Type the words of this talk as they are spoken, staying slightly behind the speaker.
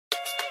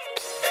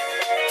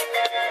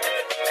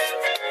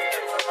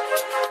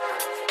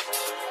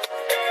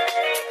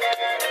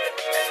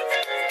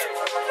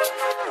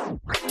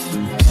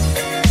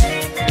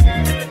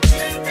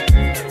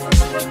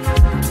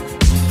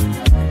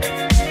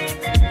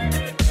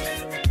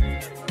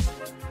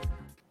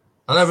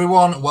Hello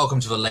everyone, welcome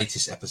to the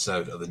latest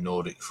episode of the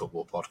Nordic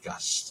Football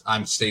Podcast.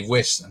 I'm Steve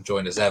Wiss, I'm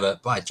joined as ever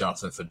by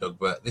Jonathan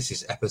Verdugbert. This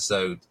is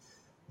episode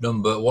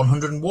number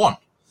 101. How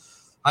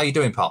are you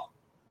doing, pal?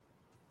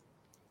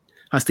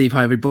 Hi Steve,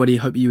 hi everybody.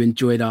 Hope you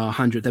enjoyed our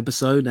 100th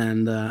episode,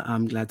 and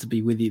I'm glad to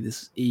be with you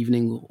this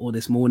evening or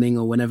this morning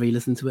or whenever you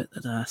listen to it.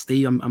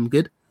 Steve, I'm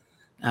good.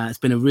 It's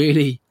been a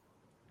really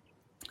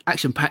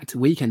action-packed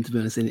weekend, to be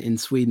honest, in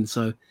Sweden.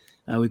 So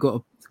we've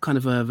got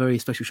a very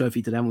special show for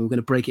you today, and we're going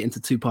to break it into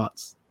two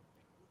parts.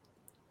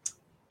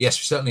 Yes,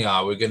 we certainly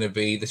are. We're going to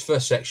be, this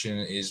first section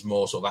is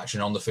more sort of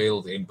action on the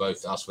field in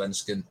both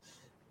Allsvenskan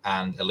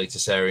and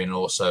Eliteserien, and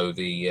also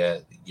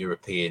the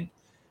European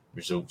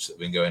results that have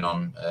been going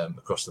on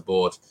across the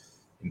board.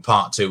 In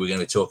part two, we're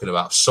going to be talking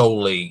about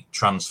solely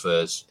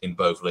transfers in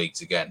both leagues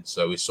again.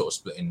 So we're sort of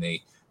splitting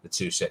the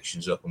two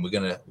sections up, and we're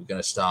going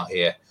to start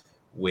here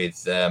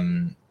with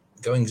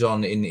goings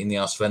on in the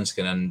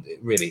Allsvenskan, and it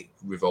really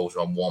revolves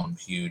around one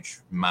huge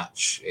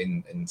match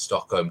in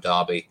Stockholm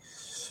derby,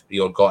 the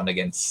Djurgården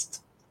against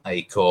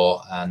AIK,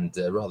 and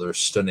rather a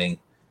stunning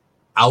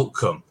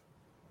outcome,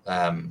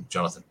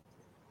 Jonathan.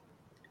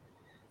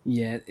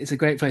 Yeah, it's a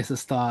great place to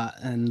start,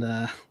 and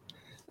I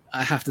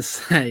have to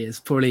say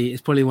it's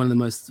probably one of the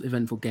most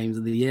eventful games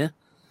of the year.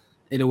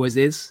 It always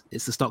is.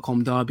 It's the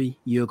Stockholm derby,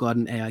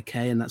 Djurgården AIK,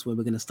 and that's where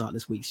we're going to start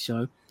this week's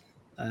show.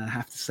 I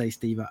have to say,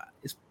 Steve,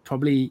 it's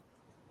probably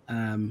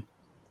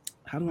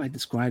how do I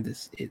describe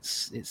this?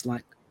 It's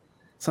like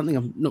something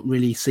I've not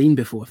really seen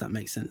before, if that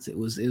makes sense. It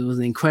was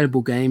an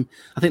incredible game.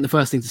 I think the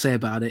first thing to say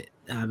about it,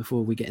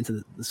 before we get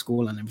into the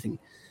score and everything,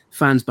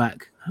 fans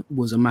back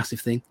was a massive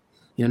thing.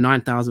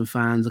 9,000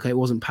 fans. Okay, it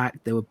wasn't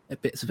packed. There were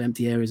bits of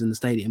empty areas in the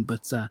stadium,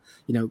 but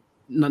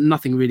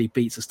nothing really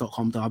beats a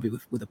Stockholm derby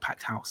with a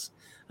packed house.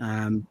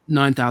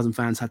 9,000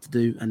 fans had to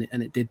do, and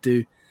it did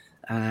do.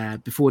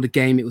 Before the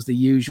game, it was the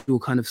usual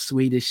kind of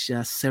Swedish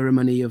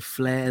ceremony of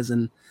flares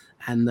and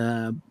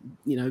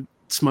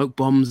smoke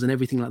bombs and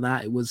everything like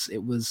that. It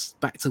was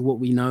back to what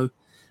we know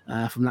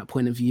from that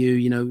point of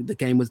view. The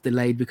game was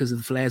delayed because of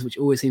the flares, which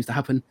always seems to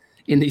happen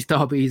in these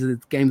derbies. The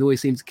games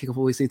always seem to kick off,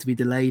 always seem to be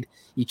delayed.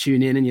 You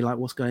tune in and you're like,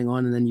 what's going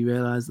on? And then you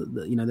realize that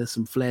there's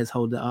some flares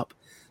holding it up.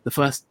 The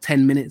first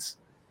 10 minutes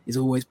is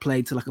always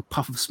played to like a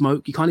puff of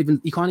smoke. You can't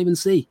even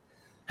see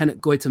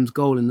Henrik Goitom's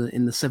goal in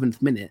the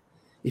 7th minute.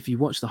 If you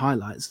watch the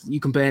highlights,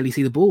 you can barely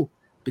see the ball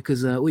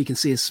because all you can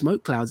see is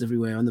smoke clouds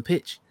everywhere on the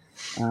pitch.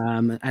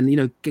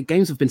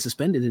 Games have been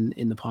suspended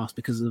in the past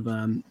because of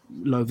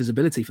low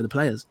visibility for the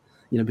players,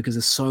 because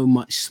there's so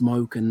much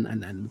smoke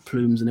and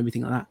plumes and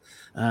everything like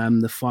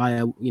that. The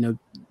fire, you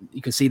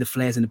can see the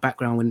flares in the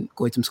background when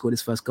Goitom scored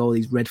his first goal,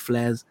 these red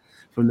flares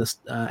from the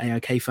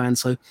AIK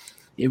fans. So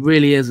it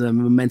really is a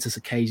momentous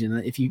occasion.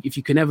 If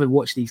you can ever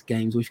watch these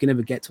games, or if you can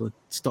ever get to a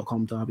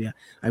Stockholm derby,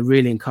 I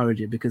really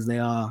encourage it, because they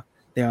are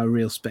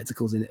real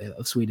spectacles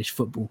of Swedish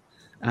football.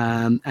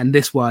 And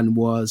this one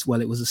was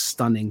a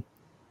stunning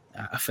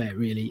affair,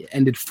 really. It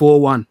ended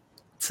 4-1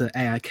 to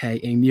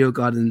AIK in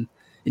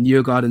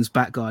Djurgården's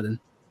back garden,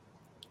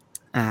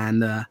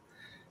 and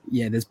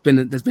there's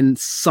been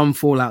some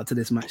fallout to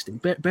this match.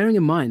 Bearing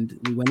in mind,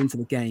 we went into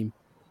the game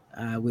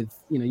with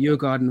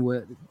Djurgården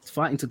were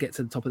fighting to get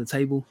to the top of the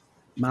table.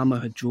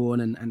 Malmö had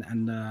drawn, and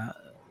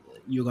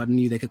Djurgården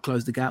knew they could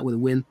close the gap with a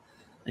win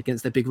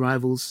against their big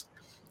rivals,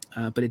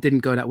 but it didn't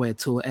go that way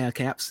at all.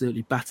 AIK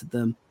absolutely battered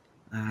them.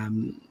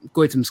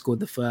 Goitom scored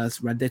the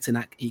first.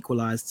 Radetinac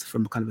equalized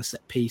from kind of a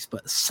set piece,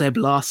 but Seb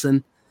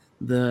Larsson,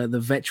 the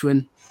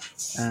veteran,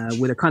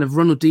 with a kind of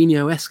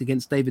Ronaldinho-esque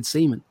against David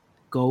Seaman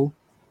goal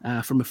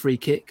from a free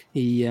kick.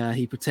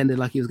 He pretended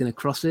like he was going to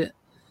cross it.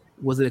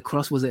 Was it a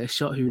cross? Was it a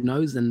shot? Who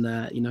knows? And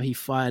he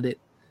fired it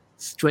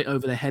straight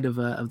over the head of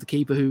the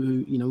keeper,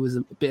 who was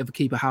a bit of a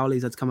keeper howler.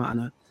 He's had to come out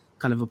and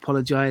kind of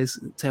apologize,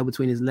 tail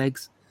between his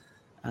legs.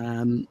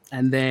 And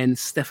then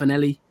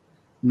Stefanelli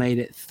made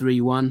it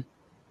 3-1.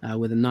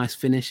 With a nice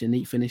finish, a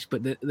neat finish,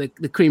 but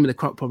the cream of the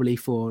crop probably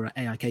for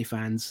AIK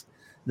fans,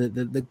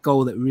 the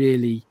goal that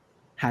really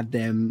had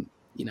them,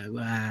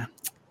 how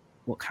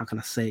can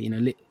I say,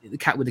 the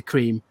cat with the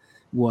cream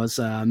was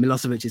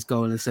Milosevic's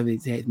goal in the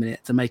 78th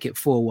minute to make it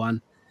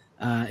 4-1.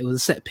 It was a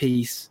set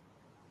piece.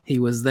 He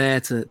was there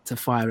to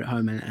fire it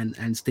home,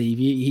 and Steve,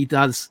 he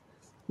does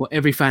what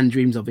every fan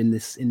dreams of in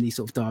these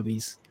sort of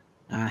derbies.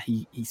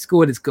 He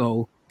scored his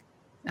goal,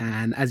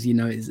 and as you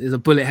know, it's a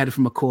bullet headed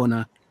from a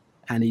corner.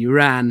 And he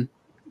ran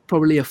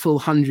probably a full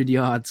 100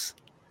 yards,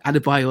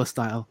 Adebayor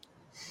style,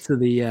 to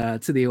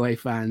the away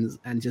fans,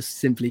 and just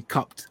simply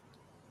cupped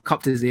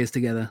his ears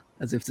together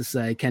as if to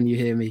say, "Can you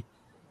hear me?"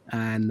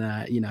 And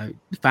the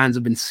fans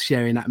have been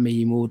sharing that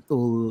meme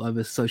all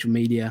over social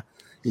media.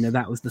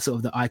 That was the sort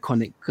of the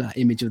iconic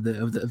image of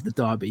the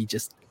derby,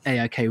 just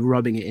AIK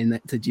rubbing it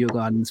into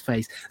Djurgården's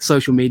face.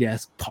 Social media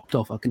has popped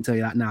off. I can tell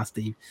you that now,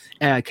 Steve.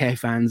 AIK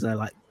fans are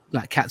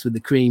like cats with the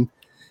cream.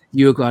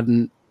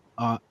 Djurgården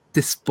are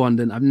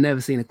despondent. I've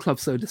never seen a club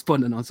so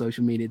despondent on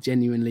social media,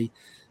 genuinely.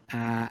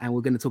 And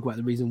we're going to talk about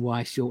the reason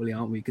why shortly,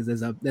 aren't we? Because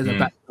there's a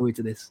backstory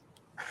to this.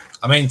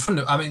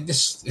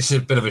 This is a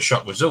bit of a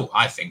shock result,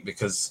 I think,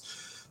 because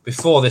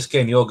before this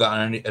game,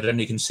 Djurgården had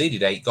only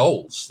conceded 8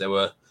 goals. They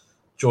were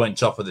joint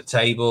top of the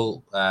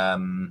table.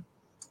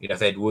 If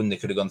they'd won, they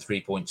could have gone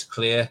 3 points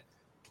clear.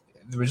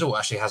 The result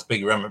actually has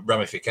big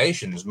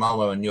ramifications.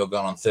 Malmo and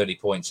Djurgården on 30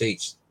 points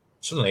each.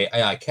 Suddenly,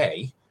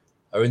 AIK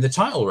are in the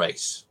title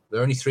race.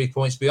 They're only 3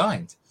 points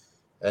behind.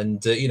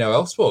 And,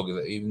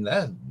 Elfsborg, even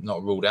they're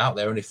not ruled out.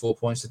 They're only 4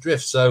 points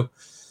adrift. So,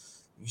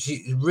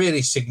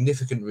 really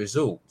significant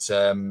result,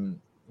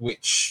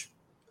 which...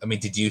 I mean,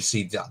 did you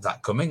see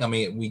that coming? I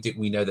mean,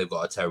 we know they've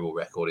got a terrible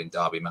record in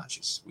derby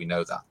matches. We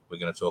know that. We're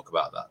going to talk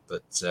about that.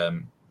 But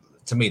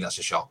to me, that's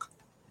a shock.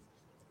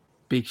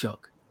 Big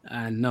shock.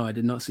 And no, I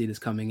did not see this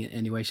coming in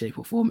any way, shape,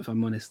 or form, if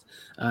I'm honest.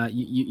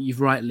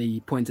 You've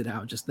rightly pointed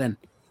out just then.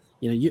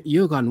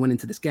 Djurgården went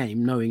into this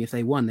game knowing if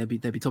they won, they'd be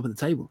top of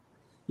the table.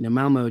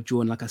 Malmo had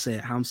drawn, like I say,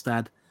 at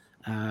Halmstad.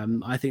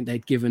 I think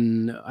they'd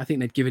given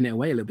it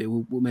away a little bit.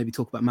 We'll maybe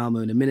talk about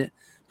Malmo in a minute.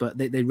 But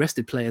they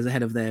rested players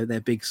ahead of their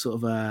big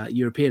sort of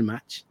European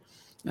match,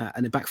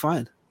 and it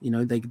backfired.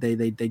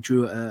 They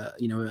drew a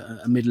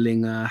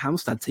middling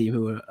Halmstad team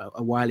who were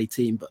a wily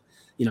team, but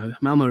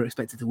Malmo were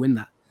expected to win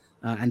that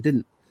and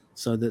didn't.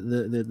 So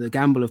the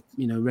gamble of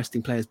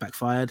resting players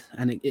backfired,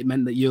 and it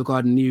meant that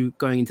Djurgården knew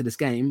going into this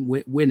game,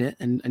 win it,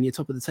 and you're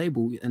top of the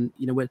table. And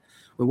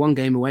we're one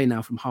game away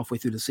now from halfway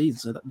through the season,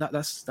 so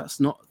that's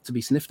not to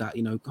be sniffed at.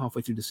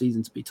 Halfway through the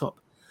season to be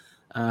top.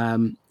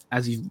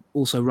 As you've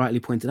also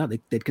rightly pointed out,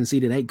 they'd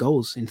conceded 8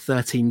 goals in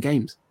 13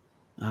 games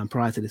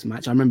prior to this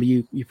match. I remember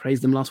you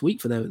praised them last week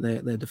for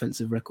their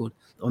defensive record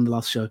on the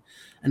last show.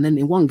 And then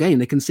in one game,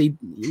 they concede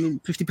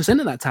 50%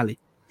 of that tally.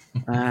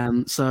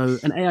 And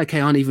AIK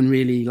aren't even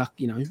really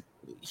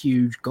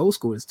huge goal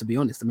scorers, to be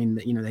honest. I mean,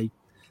 they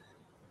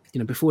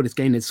before this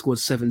game, they'd scored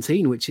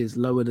 17, which is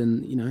lower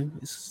than,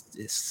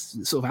 it's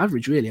sort of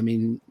average, really. I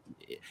mean,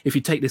 if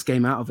you take this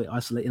game out of it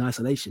in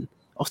isolation,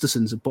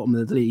 Östersund's at bottom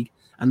of the league,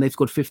 and they've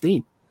scored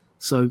 15.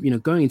 So,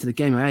 going into the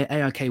game,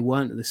 AIK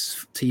weren't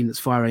this team that's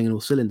firing on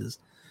all cylinders,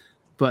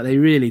 but they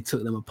really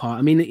took them apart.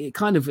 I mean, it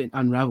kind of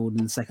unraveled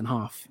in the second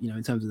half,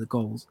 in terms of the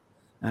goals.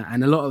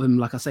 And a lot of them,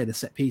 like I say, the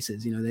set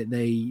pieces,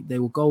 they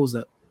were goals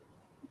that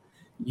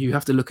you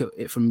have to look at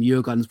it from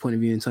Djurgården's point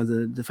of view in terms of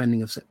the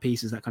defending of set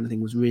pieces. That kind of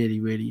thing was really,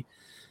 really,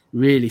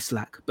 really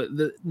slack. But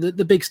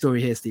the big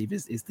story here, Steve,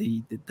 is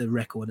the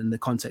record and the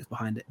context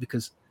behind it,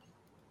 because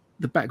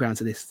the background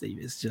to this, Steve,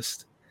 is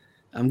just...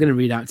 I'm going to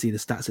read out to you the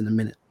stats in a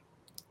minute.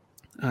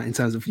 In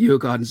terms of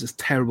Djurgården's just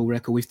terrible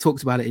record. We've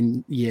talked about it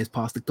in years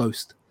past, the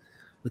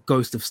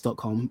ghost of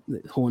Stockholm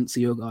that haunts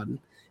Djurgården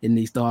in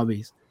these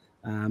derbies.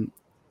 And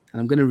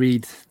I'm going to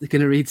read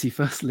to you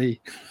firstly.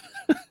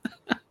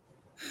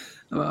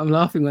 I'm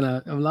laughing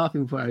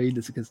before I read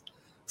this, because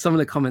some of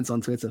the comments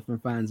on Twitter from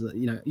fans,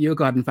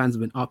 Djurgården fans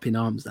have been up in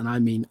arms, and I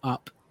mean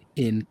up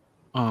in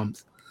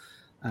arms.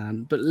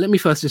 But let me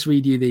first just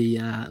read you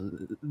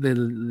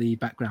the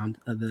background,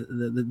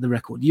 the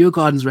record.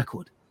 Djurgården's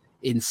record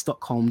in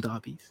Stockholm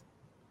derbies.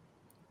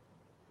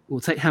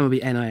 We'll take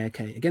Hammarby and AIK.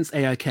 Against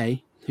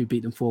AIK, who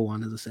beat them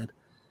 4-1, as I said.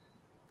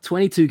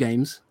 22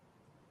 games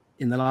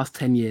in the last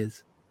 10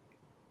 years.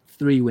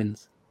 3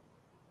 wins.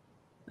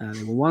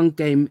 They won 1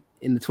 game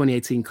in the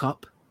 2018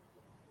 Cup.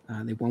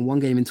 They won 1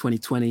 game in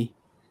 2020.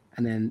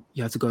 And then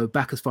you have to go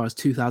back as far as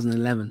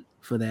 2011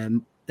 for their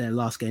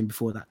last game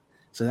before that.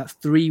 So that's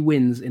 3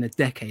 wins in a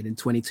decade in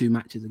 22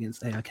 matches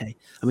against AIK.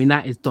 I mean,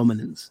 that is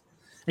dominance.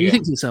 And you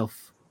think to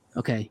yourself,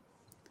 okay,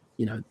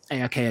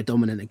 AIK are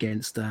dominant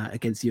against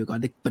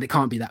Djurgården, but it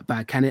can't be that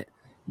bad, can it?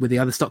 With the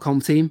other Stockholm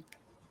team,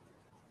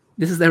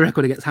 this is their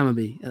record against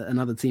Hammarby,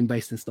 another team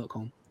based in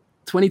Stockholm.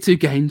 22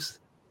 games,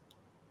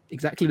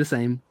 exactly the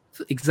same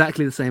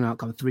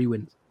outcome, 3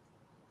 wins.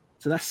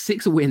 So that's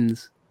 6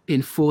 wins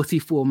in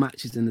 44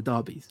 matches in the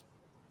derbies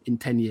in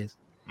 10 years.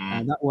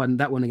 That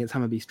one against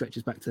Hammarby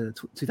stretches back to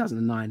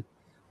 2009.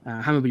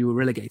 Hammarby were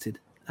relegated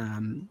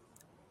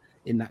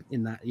in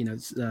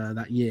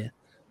that year.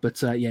 But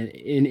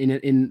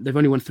they've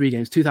only won 3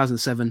 games: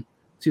 2007,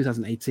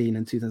 2018,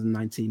 and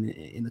 2019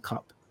 in the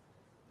Cup.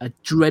 A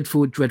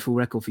dreadful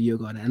record for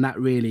Djurgården, and that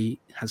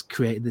really has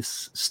created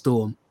this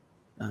storm,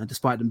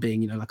 despite them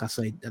being, like I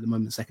say, at the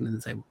moment, second in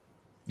the table.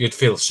 You'd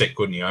feel sick,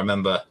 wouldn't you? I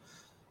remember,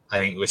 I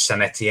think it was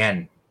Saint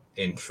Etienne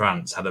in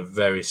France had a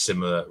very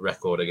similar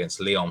record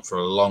against Lyon for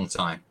a long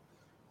time.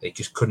 They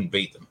just couldn't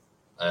beat them.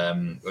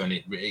 And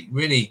it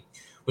really,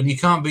 when you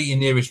can't beat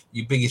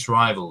your biggest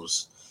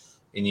rivals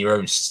in your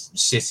own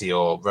city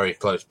or very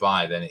close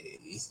by, then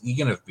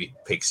you're going to be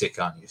pig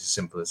sick, aren't you? It's as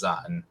simple as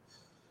that. And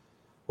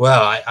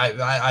well,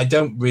 I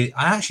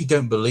actually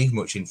don't believe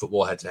much in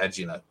football head-to-heads.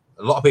 A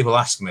lot of people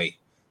ask me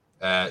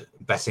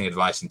betting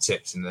advice and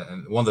tips, and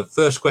one of the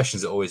first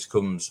questions that always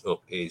comes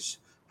up is,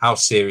 how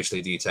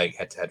seriously do you take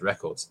head-to-head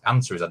records?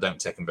 Answer is, I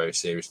don't take them very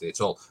seriously at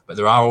all. But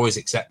there are always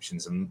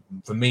exceptions, and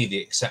for me, the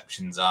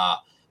exceptions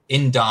are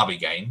in derby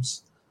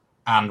games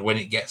and when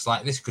it gets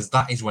like this, because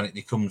that is when it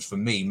becomes, for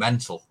me,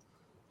 mental.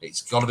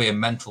 It's got to be a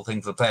mental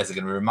thing for the players. They're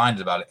going to be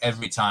reminded about it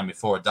every time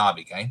before a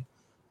derby game.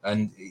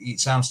 And it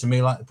sounds to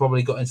me like it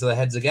probably got into their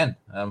heads again,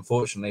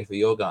 unfortunately, for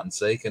Djurgården's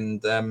sake.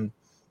 And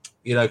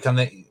Can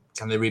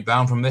they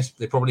rebound from this?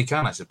 They probably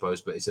can, I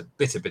suppose, but it's a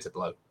bitter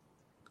blow.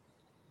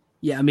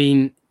 Yeah, I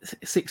mean,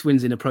 6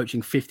 wins in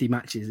approaching 50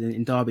 matches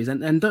in derbies,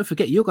 and don't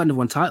forget, Djurgården have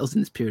won titles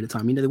in this period of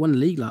time. They won the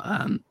league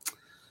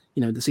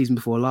the season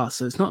before last.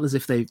 So it's not as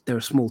if they're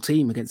a small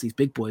team against these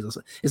big boys.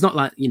 It's not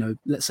like,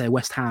 let's say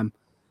West Ham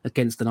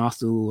against an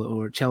Arsenal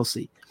or a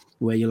Chelsea,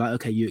 where you're like,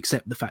 okay, you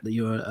accept the fact that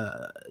you're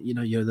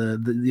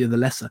the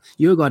lesser.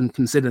 Djurgården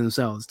consider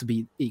themselves to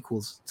be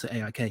equals to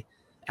AIK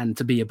and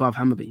to be above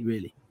Hammarby,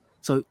 really.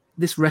 So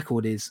this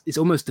record it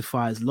almost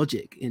defies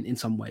logic in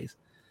some ways.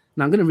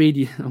 Now I'm going to read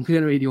you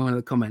one of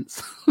the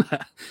comments,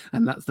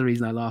 and that's the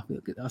reason I laugh.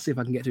 I'll see if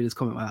I can get through this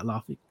comment without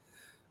laughing.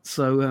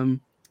 So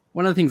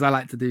one of the things I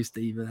like to do,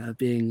 Steve,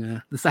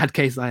 being the sad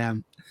case I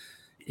am,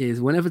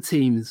 is whenever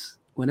teams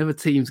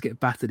get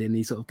battered in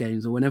these sort of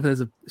games, or whenever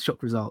there's a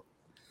shock result,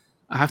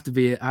 I have to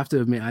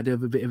admit I do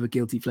have a bit of a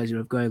guilty pleasure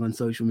of going on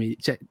social media,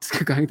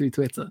 going through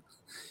Twitter,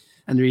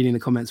 and reading the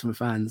comments from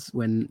fans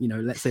when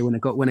let's say when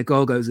a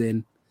goal goes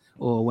in,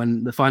 or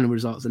when the final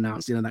results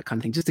announced, that kind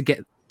of thing, just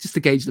to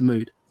gauge the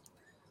mood.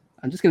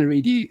 I'm just going to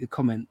read you a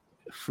comment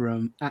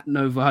from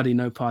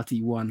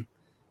 @NoVardy1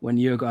 when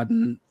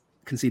Djurgården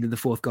conceded the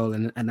 4th goal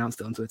and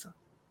announced it on Twitter.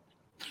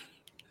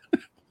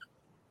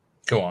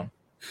 Go on.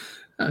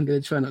 I'm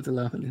going to try not to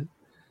laugh at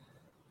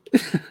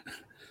this.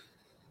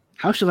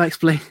 How shall I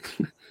explain?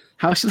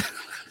 How shall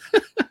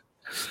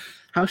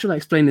I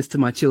explain this to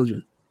my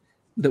children?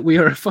 That we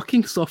are a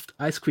fucking soft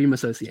ice cream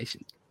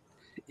association.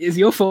 It is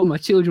your fault my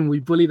children will be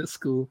bullied at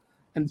school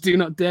and do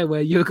not dare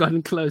wear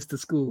Djurgården clothes to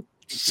school.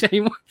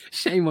 Shame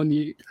on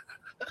you.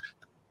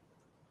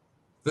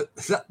 But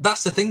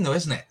that's the thing, though,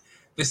 isn't it?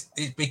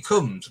 It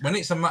becomes, when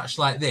it's a match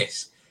like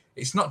this,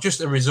 it's not just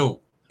a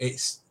result.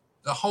 It's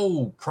the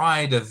whole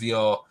pride of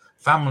your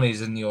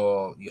families and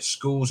your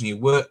schools and your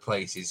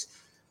workplaces.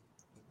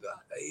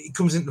 It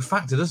comes into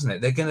factor, doesn't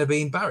it? They're going to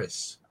be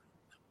embarrassed.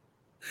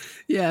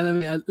 Yeah, I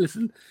mean,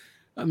 listen.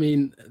 I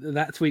mean,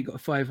 that tweet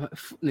got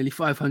nearly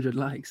 500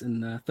 likes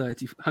and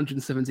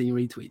 117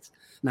 retweets.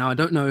 Now, I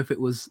don't know if it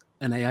was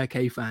an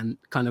AIK fan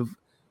kind of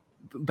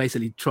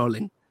basically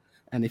trolling,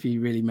 and if he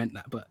really meant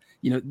that. But,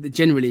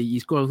 generally, you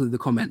scroll through the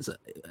comments at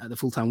the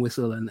full-time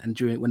whistle and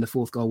during when the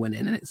 4th goal went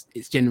in, and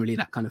it's generally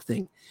that kind of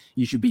thing.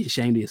 You should be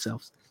ashamed of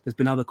yourselves. There's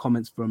been other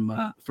comments from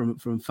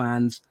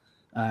fans.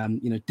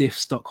 Diff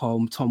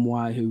Stockholm, Tom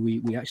Y, who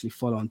we actually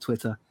follow on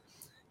Twitter.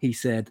 He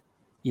said,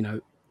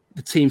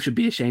 the team should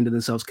be ashamed of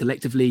themselves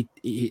collectively,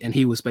 and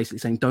he was basically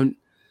saying, don't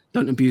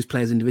abuse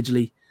players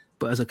individually,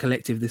 but as a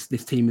collective, this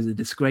team is a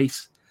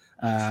disgrace.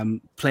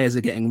 Players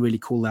are getting really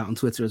called out on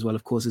Twitter as well,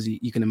 of course, as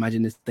you can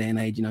imagine this day and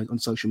age, on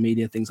social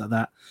media, things like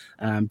that.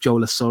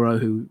 Joel Asoro,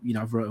 who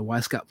I've wrote a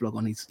Wisecat blog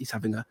on, he's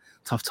having a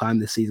tough time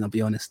this season, I'll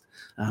be honest.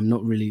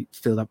 Not really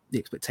filled up the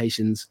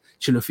expectations.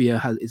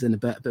 Chilufya is in a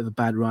bit of a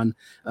bad run.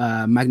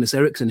 Magnus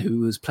Eriksson,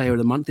 who was player of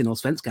the month in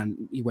Allsvenskan,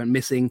 he went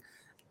missing.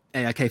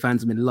 AIK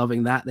fans have been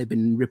loving that. They've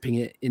been ripping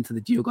it into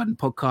the Djurgården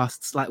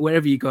podcasts. Like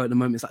wherever you go at the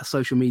moment, it's like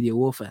social media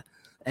warfare.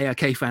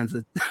 AIK fans,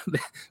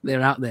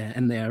 they're out there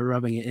and they're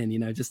rubbing it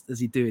in, just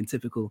as you do in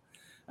typical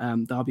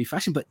derby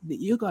fashion. But the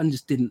Djurgården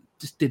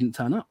just didn't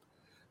turn up.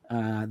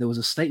 There was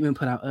a statement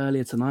put out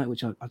earlier tonight,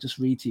 which I'll just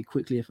read to you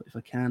quickly if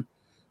I can.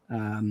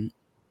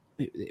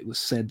 It was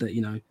said that,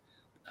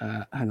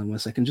 hang on 1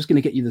 second, just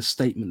going to get you the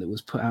statement that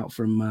was put out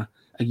from a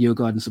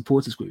Djurgården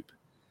supporters group.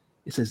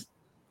 It says,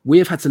 "We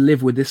have had to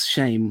live with this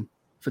shame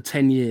for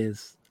 10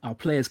 years. Our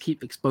players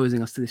keep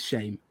exposing us to this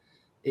shame.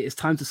 It is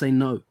time to say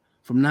no.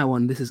 From now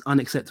on, this is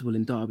unacceptable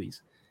in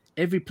derbies.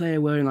 Every player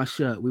wearing our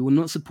shirt, we will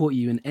not support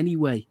you in any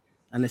way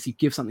unless you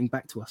give something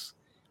back to us.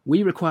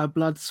 We require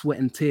blood, sweat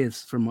and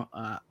tears from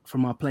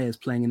our players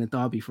playing in a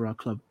derby for our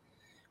club.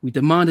 We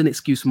demand an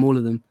excuse from all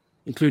of them,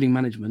 including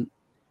management.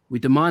 We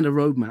demand a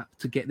roadmap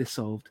to get this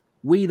solved.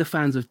 We, the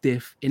fans of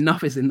Diff,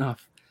 enough is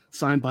enough."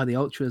 Signed by the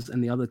Ultras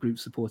and the other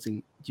groups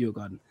supporting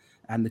Djurgården.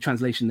 And the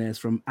translation there is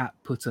from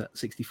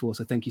 @Putter64.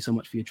 So thank you so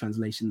much for your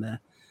translation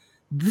there.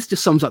 This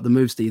just sums up the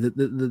move, Steve.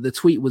 The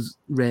tweet was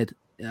read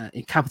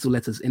in capital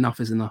letters, "Enough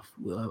is enough,"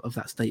 of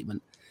that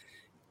statement.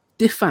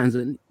 Diff fans,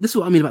 and this is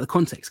what I mean about the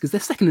context, because they're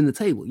second in the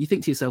table. You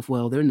think to yourself,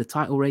 well, they're in the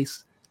title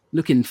race,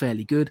 looking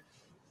fairly good.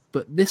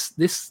 But this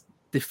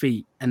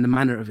defeat and the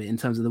manner of it, in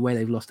terms of the way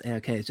they've lost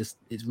AIK,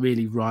 it's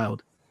really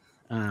riled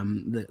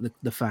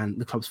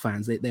the club's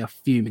fans. They are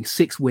fuming.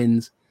 6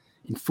 wins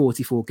in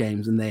 44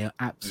 games, and they are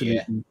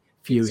absolutely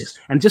furious.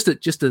 And just to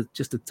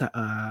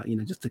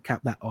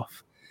cap that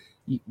off,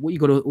 what you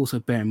got to also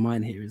bear in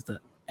mind here is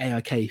that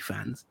AIK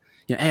fans,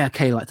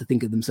 AIK like to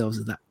think of themselves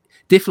as that.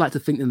 Diff like to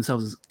think of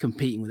themselves as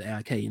competing with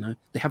AIK.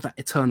 They have that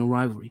eternal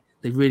rivalry.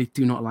 They really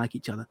do not like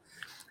each other.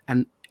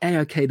 And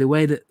AIK, the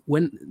way that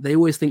when they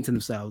always think to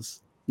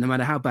themselves, no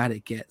matter how bad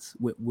it gets,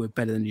 we're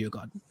better than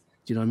Djurgården. Do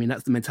you know what I mean?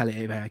 That's the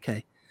mentality of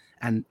AIK.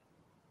 And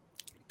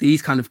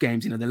these kind of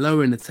games, they're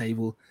lower in the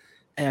table.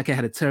 AIK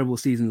had a terrible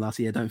season last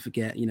year. Don't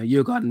forget,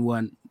 Djurgården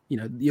weren't,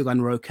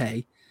 Djurgården were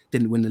okay,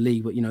 didn't win the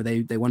league, but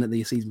they won it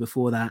the season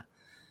before that.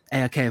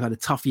 AIK have had a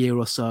tough year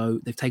or so.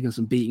 They've taken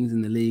some beatings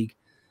in the league,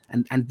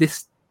 and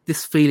this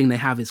this feeling they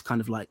have is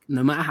kind of like,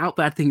 no matter how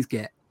bad things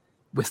get,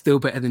 we're still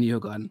better than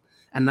Djurgården.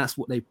 And that's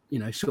what they,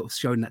 sort of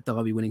showed in that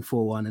derby, winning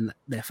 4-1, and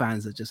their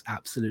fans are just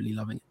absolutely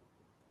loving it.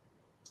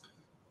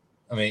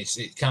 I mean,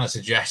 it kind of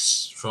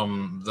suggests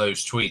from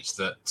those tweets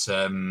that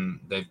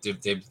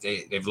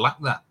they've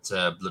lacked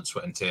that blood,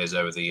 sweat, and tears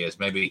over the years.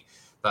 Maybe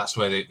that's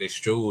where they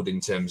struggled in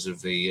terms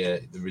of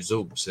the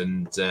results.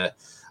 And I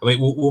mean,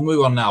 we'll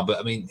move on now. But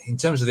I mean, in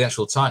terms of the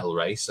actual title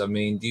race, I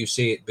mean, do you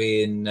see it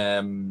being?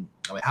 I mean,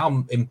 how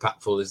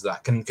impactful is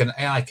that? Can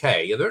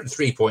AIK? They're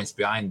 3 points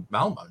behind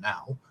Malmo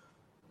now.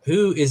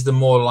 Who is the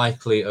more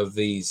likely of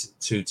these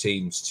two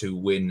teams to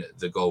win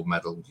the gold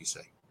medal? Would you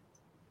say?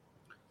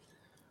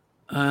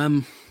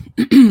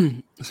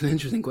 It's an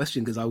interesting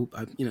question because I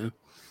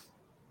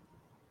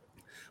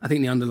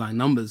think the underlying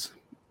numbers,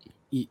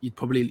 you'd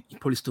probably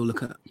still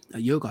look at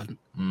Djurgården.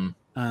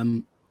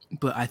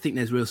 But I think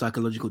there's real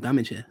psychological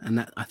damage here,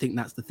 and I think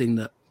that's the thing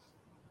that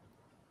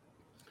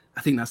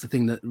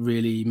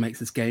really makes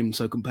this game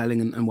so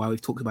compelling, and why we've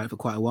talked about it for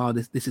quite a while.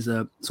 This is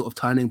a sort of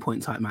turning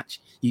point type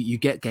match. You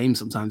get games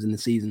sometimes in the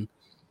season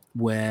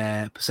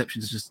where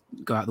perceptions just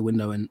go out the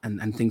window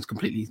and things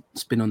completely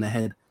spin on their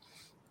head.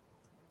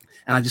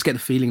 And I just get the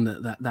feeling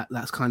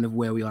that's kind of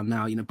where we are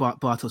now.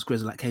 Bartosz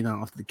Grzelak came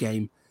out after the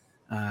game,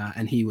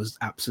 and he was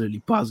absolutely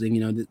buzzing.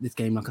 This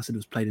game, like I said,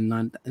 was played in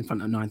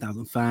front of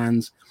 9,000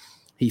 fans.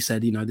 He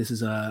said, this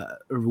is a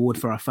reward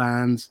for our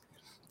fans.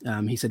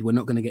 He said, we're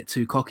not going to get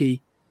too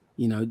cocky.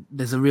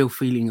 There's a real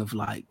feeling of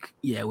like,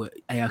 we're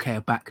AIK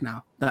are back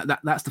now.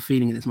 That's the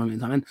feeling at this moment in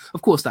time. And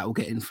of course, that will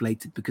get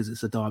inflated because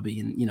it's a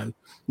derby. And,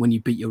 when you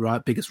beat your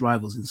biggest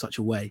rivals in such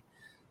a way,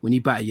 when you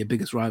batter your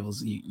biggest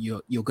rivals,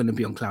 you're going to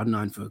be on cloud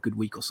nine for a good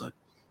week or so.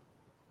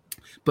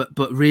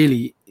 But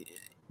really,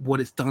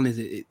 what it's done is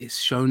it's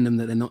shown them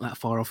that they're not that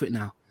far off it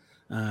now.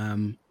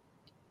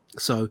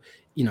 So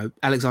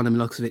Alexander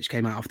Milosevic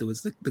came out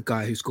afterwards, the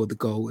guy who scored the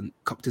goal, and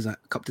cupped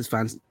his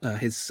fans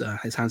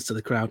his hands to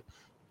the crowd,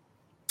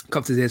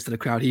 cupped his ears to the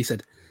crowd. He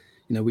said,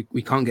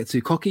 we can't get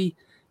too cocky.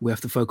 We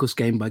have to focus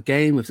game by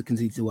game. We have to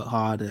continue to work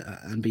hard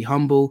and be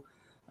humble.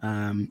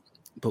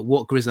 But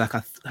what Grzelak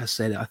has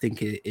said, I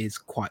think it is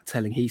quite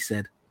telling. He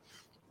said,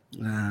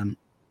 it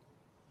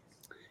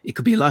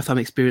could be a lifetime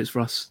experience for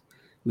us.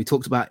 We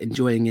talked about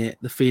enjoying it.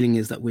 The feeling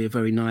is that we're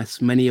very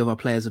nice. Many of our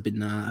players have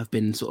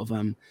been sort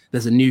of,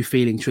 there's a new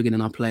feeling triggered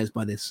in our players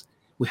by this.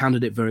 We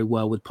handled it very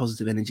well with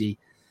positive energy.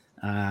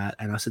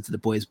 And I said to the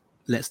boys,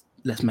 let's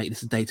make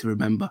this a day to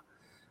remember.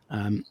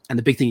 And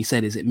the big thing he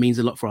said is it means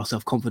a lot for our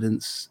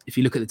self-confidence. If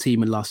you look at the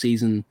team in last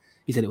season,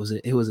 he said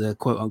it was a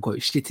quote unquote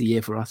shitty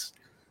year for us.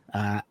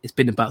 It's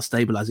been about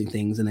stabilizing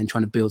things and then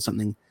trying to build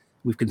something.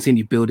 We've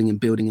continued building and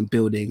building and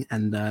building,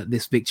 and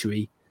this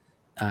victory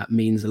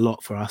means a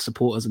lot for our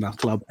supporters and our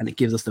club, and it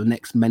gives us the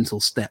next mental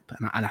step.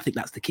 And I think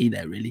that's the key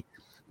there, really.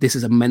 This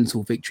is a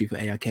mental victory for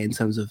AIK in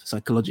terms of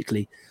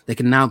psychologically. They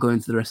can now go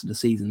into the rest of the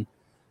season.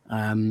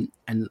 And,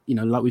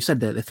 like we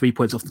said, they're 3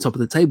 points off the top of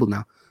the table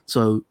now.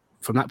 So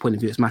from that point of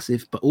view, it's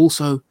massive. But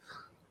also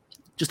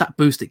just that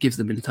boost it gives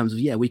them in terms of,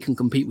 we can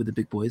compete with the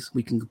big boys.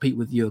 We can compete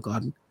with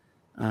Djurgården.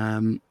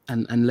 And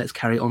let's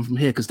carry it on from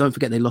here, because don't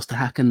forget they lost to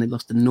Häcken, they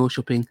lost to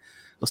Norrköping,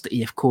 lost to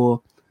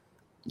IFK,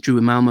 drew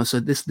with Malmo. So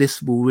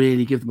this will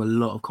really give them a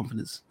lot of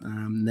confidence.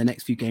 The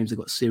next few games they've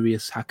got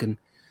Sirius, Häcken,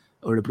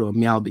 Örebro, and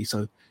Mjällby.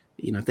 So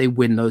if they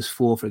win those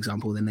 4, for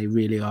example, then they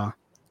really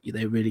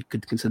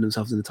could consider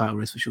themselves in the title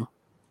race for sure.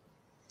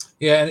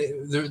 Yeah,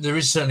 there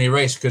is certainly a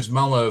race because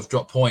Malmo have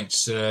dropped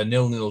points,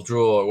 0-0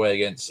 draw away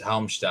against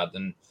Halmstad.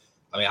 And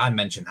I mean, I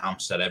mention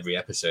Halmstad every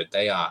episode.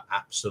 They are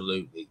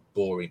absolutely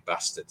boring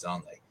bastards,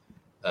 aren't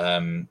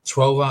they?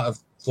 12 out of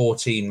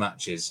 14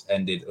 matches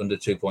ended under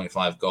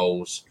 2.5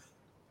 goals.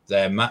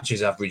 Their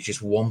matches average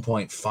just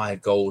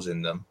 1.5 goals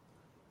in them.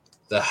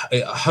 At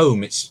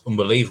home, it's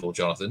unbelievable,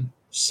 Jonathan.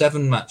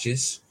 7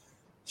 matches,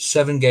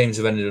 7 games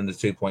have ended under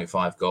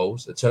 2.5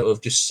 goals. A total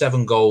of just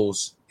 7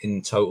 goals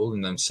in total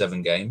in them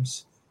 7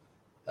 games.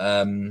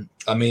 I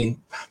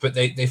mean, but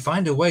they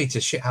find a way to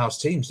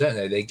shithouse teams, don't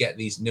they? They get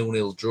these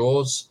 0-0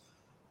 draws.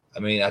 I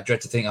mean, I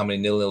dread to think how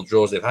many 0-0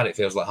 draws they've had. It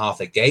feels like half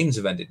their games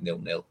have ended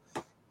 0-0.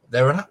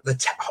 They're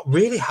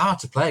really hard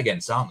to play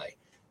against, aren't they?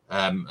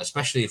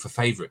 Especially for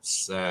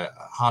favourites.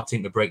 Hard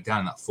team to break down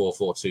in that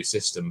 4-4-2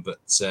 system.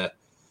 But, I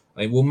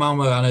mean, well,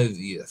 Malmo, I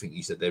think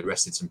you said they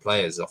rested some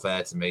players off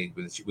air to me.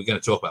 We're going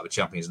to talk about the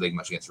Champions League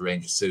match against the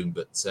Rangers soon.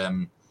 But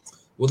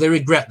will they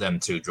regret them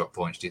 2 drop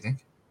points, do you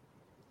think?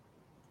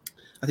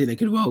 I think they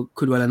could well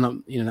end up,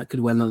 that could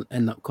well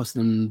end up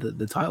costing them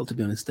the title, to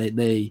be honest.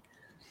 They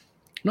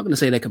I'm not going to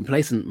say they're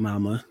complacent,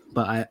 Malmo,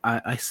 but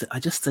I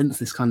just sense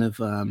this kind of,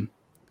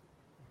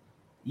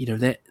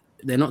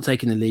 they're not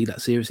taking the league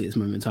that seriously at this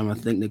moment in time. I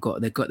think they've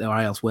got their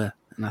eye elsewhere.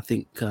 And I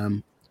think,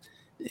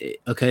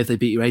 if they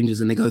beat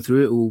Rangers and they go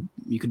through it, or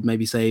you could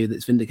maybe say that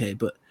it's vindicated,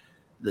 but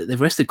they've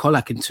rested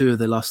Kolak in 2 of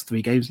the last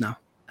 3 games now.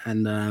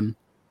 And,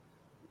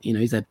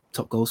 he's their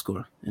top goal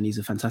scorer and he's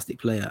a fantastic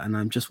player. And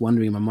I'm just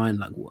wondering in my mind,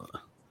 like, what?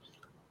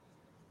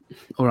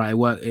 All right,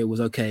 it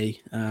was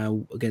okay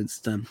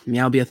against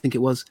Mjällby, I think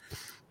it was.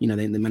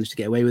 they managed to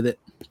get away with it.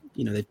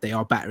 They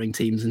are battering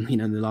teams, and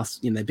in the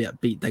last, they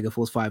beat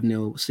Degerfors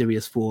 5-0,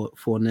 Sirius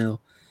 4-0.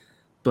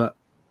 But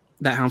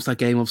that Halmstad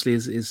game obviously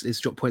is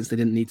drop points they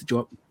didn't need to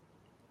drop.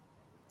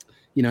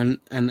 And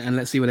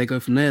let's see where they go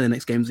from there. The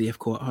next game's the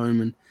EFCO at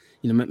home, and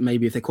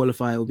maybe if they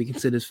qualify, it will be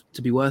considered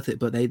to be worth it.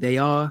 But they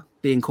are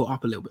being caught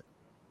up a little bit.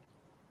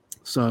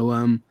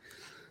 So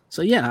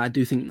yeah, I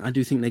do think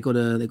they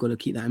gotta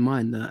keep that in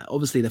mind.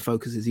 Obviously, their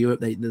focus is Europe.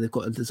 They've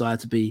got a desire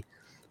to be,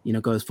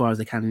 go as far as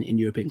they can in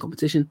European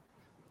competition,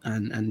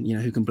 and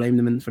who can blame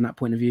them from that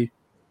point of view.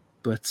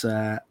 But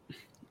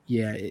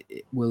yeah,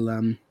 it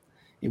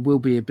will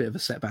be a bit of a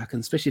setback,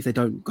 and especially if they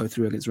don't go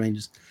through against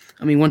Rangers.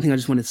 I mean, one thing I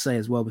just wanted to say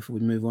as well before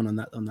we move on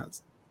that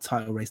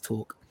title race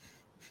talk.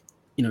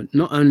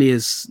 Not only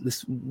is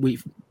this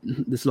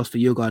loss for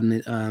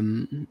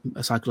Djurgården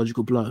a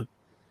psychological blow,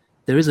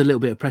 there is a little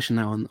bit of pressure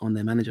now on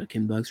their manager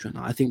Kim Bergström.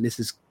 I think this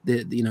is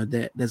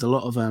there's a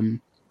lot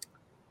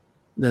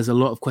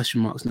of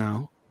question marks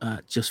now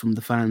just from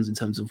the fans in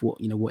terms of what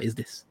is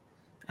this,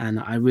 and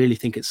I really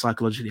think it's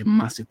psychologically a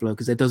massive blow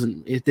because it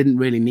didn't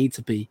really need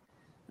to be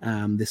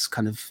this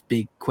kind of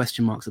big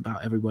question marks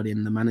about everybody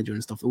and the manager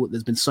and stuff.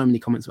 There's been so many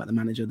comments about the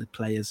manager, the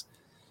players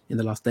in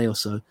the last day or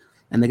so,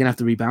 and they're going to have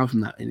to rebound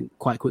from that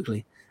quite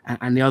quickly.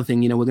 And the other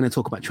thing, we're going to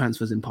talk about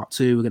transfers in part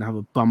 2. We're going to have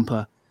a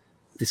bumper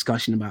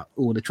discussion about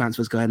all the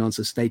transfers going on,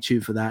 so stay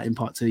tuned for that in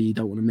part 2. You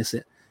don't want to miss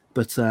it.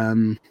 But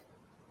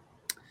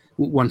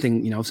one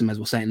thing, obviously, may as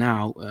well say it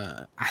now,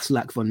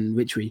 Aslak von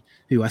Witry,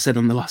 who I said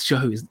on the last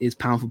show is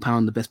pound for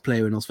pound the best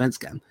player in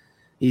Allsvenskan,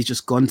 he's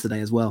just gone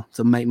today as well,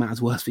 to make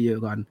matters worse for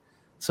Djurgården.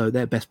 So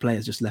their best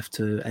player's just left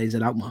to AZ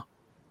Alkmaar.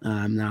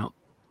 Now,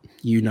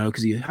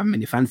 because you have him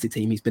in your fantasy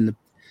team, he's been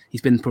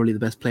probably the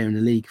best player in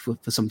the league for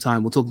some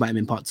time. We'll talk about him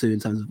in part 2 in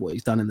terms of what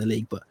he's done in the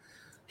league, but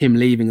him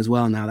leaving as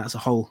well now, that's a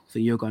hole for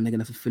Djurgården. They're going to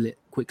have to fill it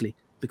quickly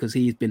because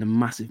he's been a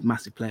massive,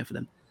 massive player for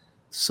them.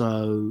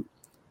 So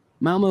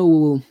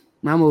Malmo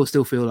will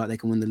still feel like they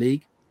can win the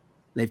league.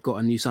 They've got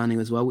a new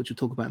signing as well, which we'll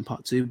talk about in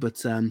part 2,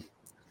 but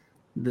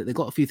they've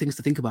got a few things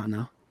to think about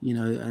now.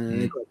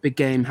 They've got a big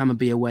game,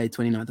 Hammarby away,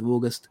 29th of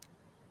August,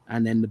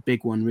 and then the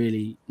big one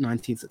really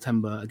 19th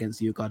September against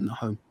Djurgården at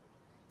home.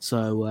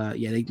 So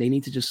they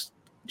need to just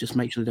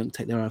make sure they don't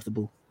take their eye off the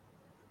ball.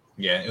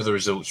 Yeah, other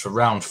results for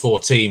round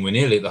 14. We're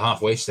nearly at the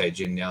halfway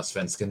stage in the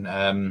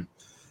Allsvenskan.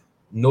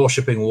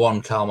 Norrköping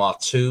 1, Kalmar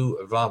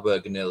 2,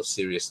 Varberg 0,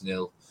 Sirius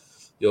 0,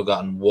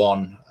 Djurgården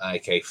 1,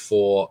 AIK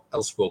 4,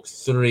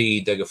 Elfsborg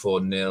 3,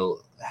 Degerfors 0,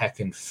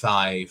 Häcken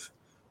 5,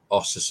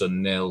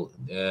 Ostersund 0,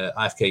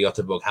 IFK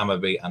Göteborg,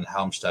 Hammarby and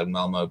Halmstad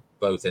Malmo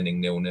both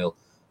ending 0-0.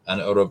 And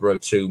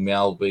Örebro 2,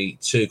 Mjällby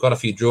 2. Quite a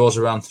few draws,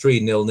 around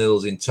 3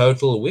 0-0s in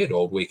total. A weird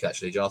old week,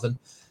 actually, Jonathan.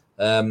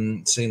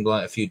 Seemed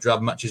like a few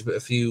drab matches, but a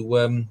few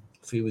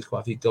with quite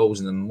a few goals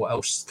in them. What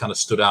else kind of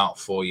stood out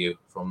for you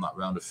from that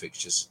round of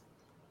fixtures?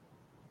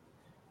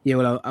 Yeah,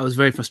 well, I was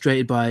very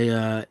frustrated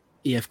by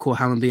EF Core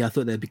Hammarby. I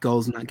thought there'd be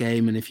goals in that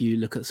game, and if you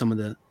look at some of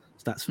the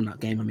stats from that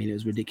game, I mean, it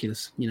was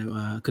ridiculous.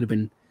 Could have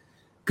been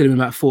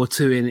about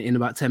 4-2 in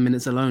about 10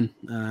 minutes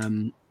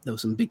alone. There were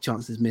some big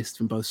chances missed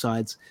from both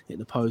sides. Hit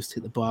the post,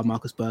 hit the bar.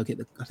 Marcus Berg hit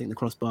the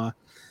crossbar.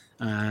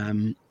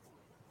 There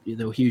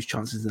were huge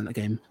chances in that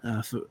game.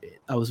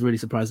 I was really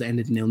surprised it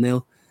ended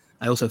 0-0.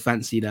 I also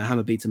fancied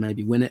Hammarby to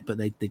maybe win it, but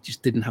they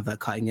just didn't have that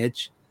cutting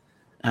edge.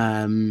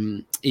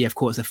 EF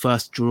Court is their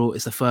first draw.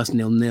 It's the first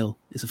 0-0.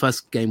 It's the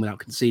first game without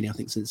conceding, I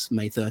think, since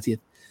May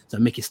 30th. So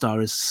Mickey Starr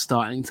is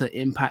starting to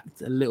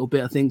impact a little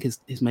bit. I think his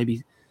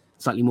maybe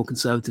slightly more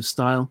conservative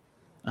style.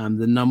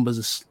 The numbers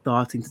are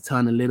starting to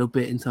turn a little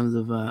bit in terms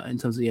of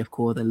EF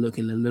Core. They're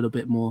looking a little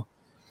bit more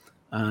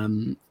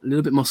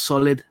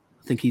solid.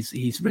 I think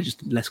he's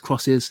registered less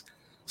crosses,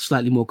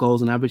 slightly more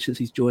goals on average since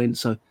he's joined.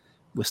 So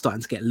we're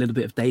starting to get a little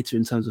bit of data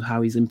in terms of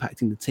how he's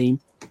impacting the team.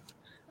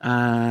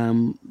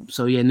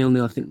 So yeah,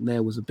 0-0. I think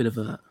there was a bit of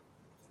a.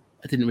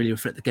 I didn't really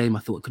reflect the game. I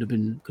thought it could have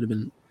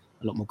been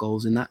a lot more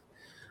goals in that,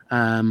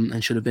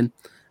 and should have been.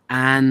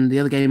 And the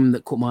other game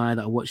that caught my eye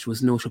that I watched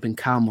was Norrköping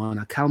Kalmar.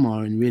 Now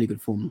Kalmar are in really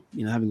good form,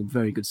 having a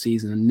very good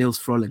season. And Nils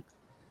Frolling.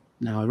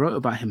 Now I wrote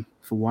about him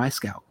for Y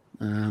Scout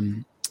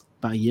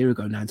about a year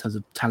ago now in terms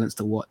of talents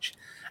to watch,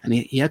 and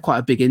he had quite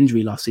a big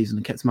injury last season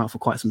and kept him out for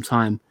quite some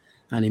time,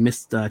 and he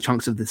missed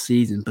chunks of the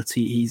season. But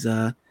he's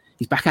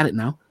back at it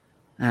now.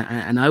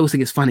 And I always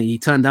think it's funny. He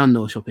turned down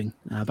Norrköping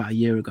about a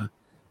year ago,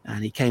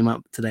 and he came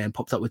up today and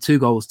popped up with 2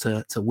 goals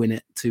to win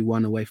it,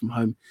 2-1 away from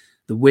home.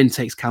 The win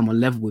takes Kalmar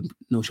level with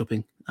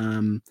Norrköping.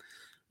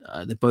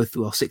 They're both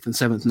 6th and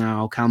 7th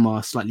now.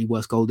 Kalmar slightly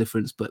worse goal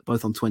difference, but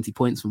both on 20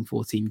 points from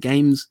 14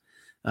 games.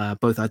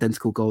 Both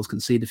identical goals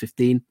conceded,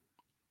 15.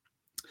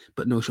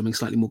 But Norrköping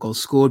slightly more goals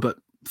scored. But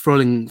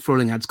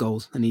Frolling adds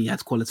goals and he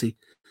adds quality.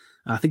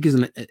 I think he's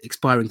an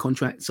expiring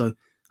contract, so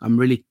I'm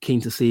really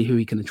keen to see who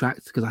he can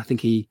attract because I think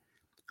he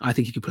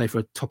could play for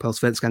a top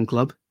Allsvenskan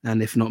club,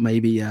 and if not,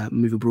 maybe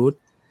move abroad.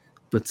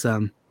 But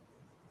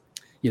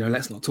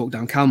let's not talk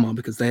down Kalmar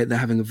because they're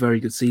having a very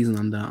good season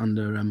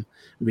under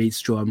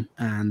Rydström,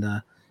 and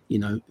you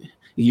know,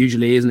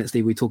 usually, isn't it,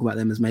 Steve? We talk about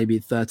them as maybe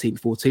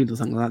 13th, 14th or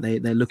something like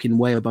that. They're looking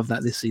way above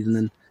that this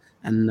season,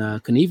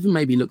 and can even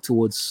maybe look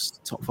towards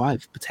top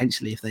 5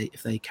 potentially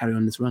if they carry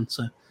on this run.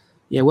 So,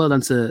 yeah, well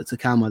done to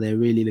Kalmar. They're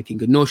really looking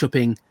good.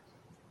 Norrköping,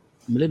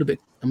 I'm a little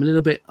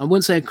bit. I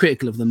wouldn't say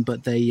critical of them,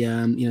 but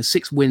they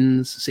 6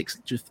 wins, 6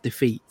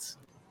 defeats,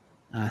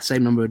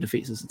 same number of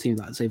defeats as the teams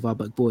like say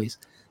Varberg boys.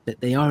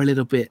 That they are a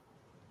little bit,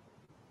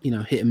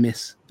 hit and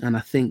miss, and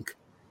I think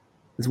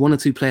there's 1 or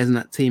 2 players in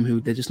that team who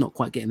they're just not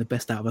quite getting the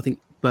best out of. I think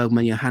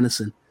Bergman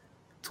Johannesson,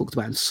 talked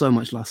about him so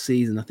much last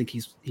season. I think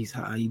he's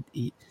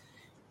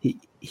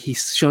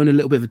shown a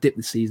little bit of a dip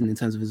this season in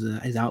terms of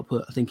his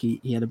output. I think he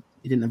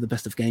didn't have the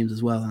best of games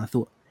as well. And I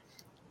thought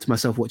to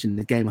myself watching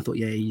the game, I thought,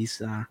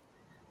 he's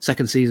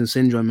second season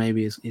syndrome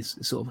maybe is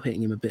sort of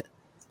hitting him a bit.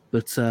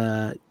 But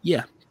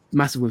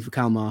massive win for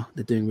Kalmar.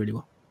 They're doing really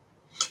well.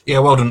 Yeah,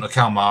 well done to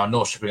Kalmar.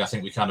 Norrköping, I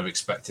think we kind of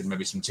expected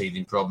maybe some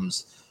teething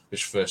problems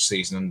this first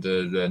season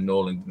under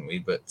Norling, didn't we?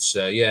 But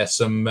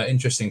some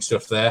interesting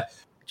stuff there.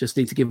 Just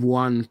need to give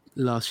one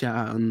last shout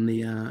out on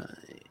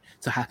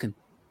to Häcken.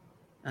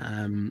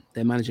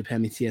 Their manager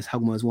Per-Mathias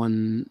Hagmo has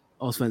won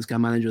Allsvenskan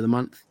Manager of the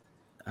Month.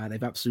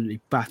 They've absolutely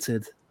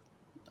battered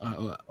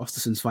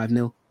Östersunds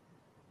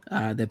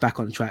 5-0. They're back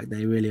on track.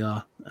 They really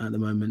are at the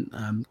moment.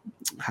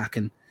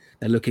 Häcken,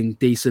 they're looking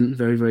decent,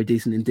 very, very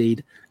decent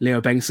indeed. Leo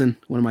Bengtsson,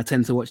 one of my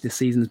 10 to watch this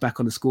season, is back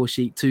on the score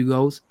sheet, 2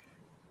 goals.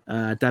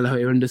 Dalaho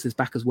Irundus is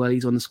back as well.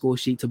 He's on the score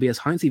sheet. Tobias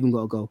Heinz even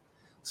got a goal.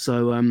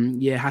 So,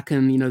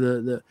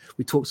 Häcken,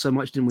 we talked so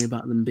much, didn't we,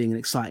 about them being an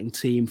exciting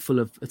team full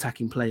of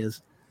attacking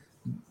players.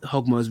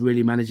 Hogmo is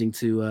really managing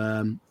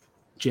to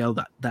gel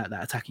that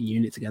attacking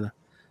unit together.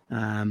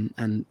 And,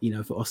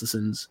 for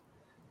Östersunds,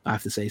 I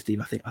have to say, Steve,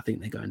 I think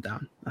they're going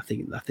down. I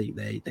think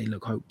they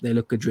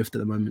look adrift at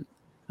the moment,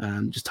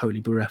 just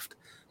totally bereft.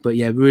 But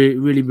yeah, really,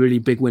 really, really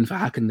big win for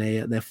Häcken.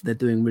 They're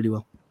doing really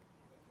well.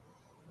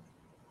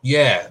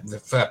 Yeah, the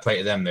fair play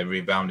to them. They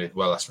rebounded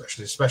well,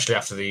 especially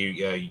after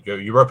the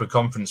Europa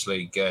Conference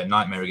League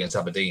nightmare against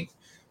Aberdeen.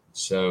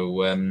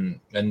 So, and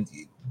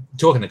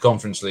talking the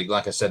Conference League,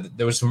 like I said,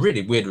 there were some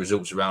really weird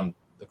results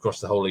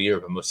across the whole of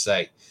Europe, I must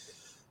say.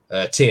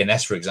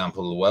 TNS, for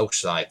example, the Welsh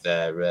side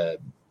there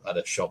had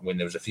a shock win.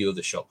 There was a few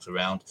other shocks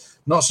around.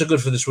 Not so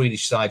good for the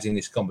Swedish sides in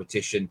this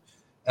competition.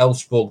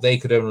 Elfsborg, they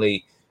could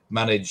only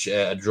manage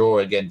a draw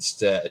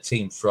against a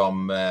team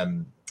from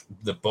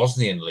the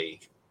Bosnian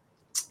League.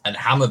 And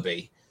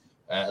Hammarby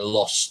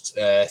lost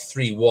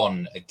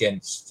 3-1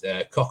 against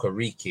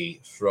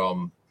Kokariki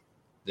from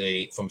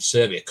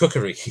Serbia.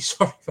 Kukariki,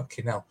 sorry,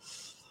 fucking hell.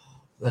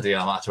 Bloody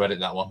hell, I had to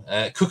edit that one.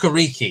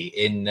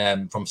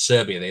 Kukariki from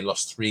Serbia, they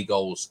lost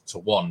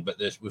 3-1, but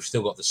we've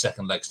still got the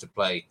second legs to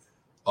play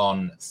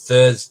on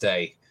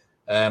Thursday.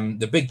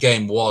 The big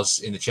game was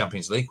in the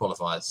Champions League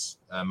qualifiers.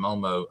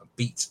 Malmo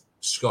beat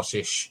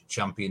Scottish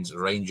champions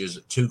Rangers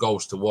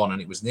 2-1,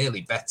 and it was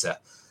nearly better.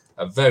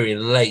 A very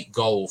late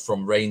goal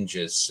from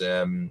Rangers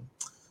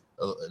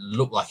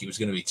looked like it was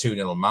going to be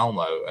 2-0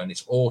 Malmo, and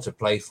it's all to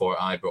play for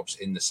at Ibrox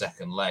in the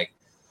second leg.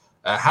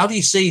 How do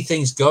you see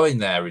things going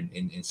there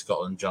in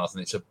Scotland,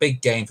 Jonathan? It's a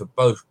big game for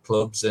both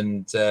clubs,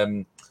 and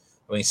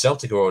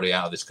Celtic are already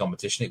out of this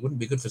competition. It wouldn't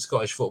be good for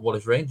Scottish football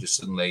if Rangers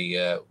suddenly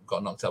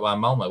got knocked out by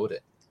Malmo, would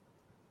it?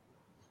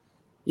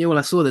 Yeah, well,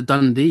 I saw that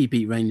Dundee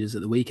beat Rangers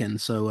at the weekend,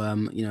 so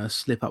a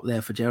slip up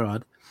there for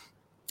Gerrard,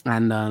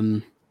 and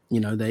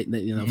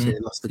obviously they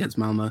lost against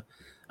Malmo.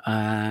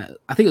 I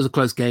think it was a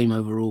close game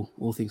overall,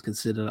 all things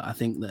considered. I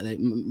think that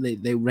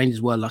they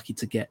Rangers were lucky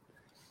to get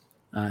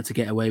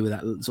away with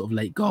that sort of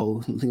late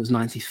goal. I think it was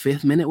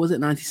 95th minute, was it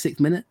 96th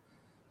minute?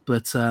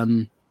 But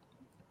I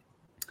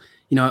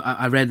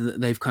read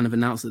that they've kind of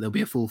announced that there'll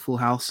be a full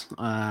house.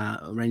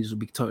 Rangers will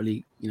be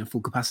totally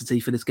full capacity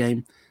for this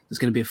game. There's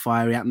going to be a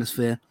fiery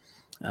atmosphere.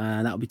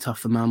 That'll be tough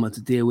for Malmo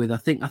to deal with. I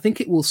think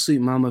it will suit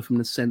Malmo from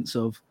the sense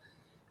of,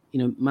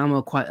 Malmo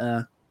are quite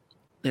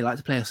they like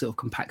to play a sort of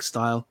compact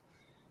style.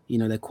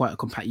 They're quite a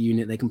compact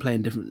unit. They can play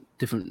in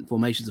different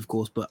formations, of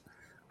course, but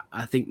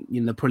I think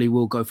they probably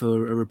will go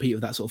for a repeat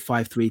of that sort of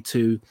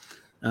 5-3-2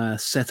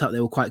 setup. They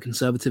were quite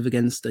conservative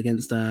against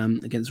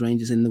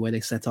Rangers in the way they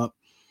set up.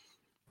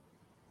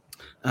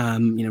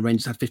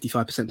 Rangers had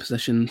 55%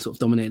 possession, sort of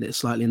dominated it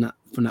slightly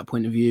from that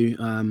point of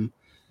view.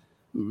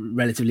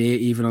 Relatively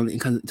even in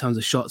terms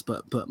of shots,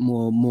 but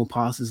more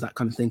passes, that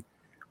kind of thing.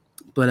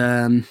 But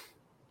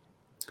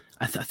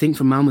I think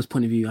from Malmo's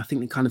point of view, I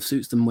think it kind of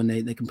suits them when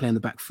they can play on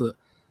the back foot.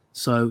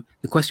 So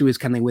the question is,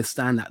 can they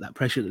withstand that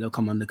pressure that they'll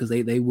come under? Because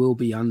they will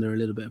be under a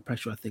little bit of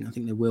pressure, I think. I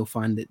think they will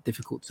find it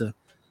difficult to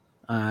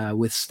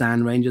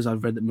withstand Rangers.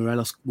 I've read that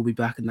Morelos will be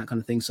back and that kind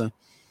of thing. So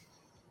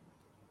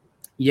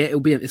yeah,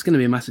 it's going to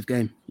be a massive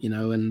game,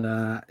 and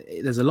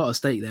there's a lot at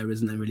stake there,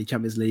 isn't there, really?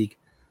 Champions League,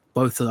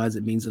 both sides,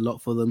 it means a lot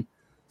for them.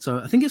 So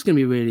I think it's going to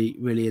be a really,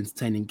 really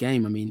entertaining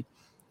game. I mean,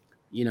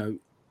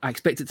 I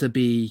expect it to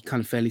be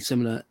kind of fairly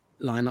similar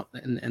lineup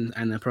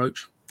and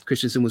approach.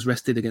 Christensen was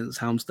rested against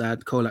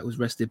Halmstad. Kolak was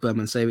rested.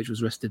 Bergman Savic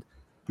was rested.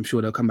 I'm sure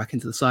they'll come back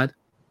into the side.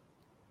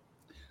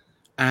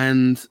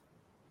 And,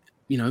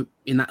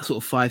 in that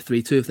sort of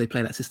 5-3-2, if they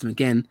play that system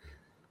again,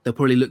 they'll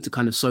probably look to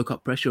kind of soak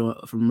up pressure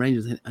from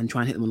Rangers and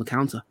try and hit them on the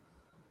counter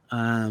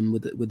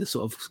with the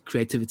sort of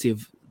creativity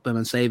of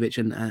Berman Savic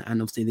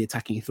and obviously the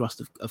attacking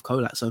thrust of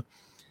Kolat. So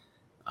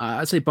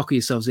I'd say buckle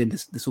yourselves in.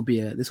 This will be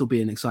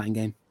an exciting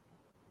game.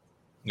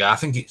 Yeah, I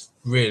think it's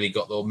really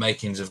got the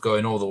makings of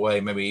going all the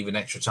way, maybe even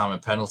extra time and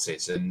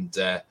penalties. And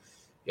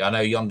I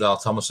know Jon Dahl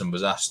Tomasson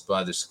was asked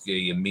by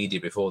the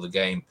media before the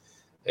game,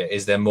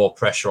 is there more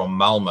pressure on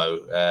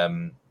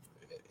Malmo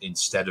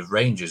instead of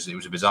Rangers? It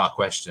was a bizarre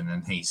question,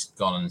 and he's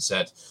gone and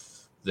said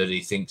that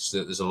he thinks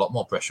that there's a lot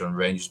more pressure on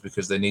Rangers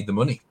because they need the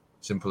money.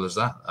 Simple as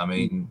that. I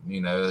mean,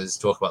 there's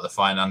talk about the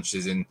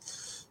finances in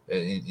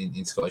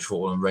Scottish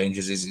football, and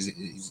Rangers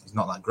is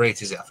not that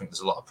great, is it? I think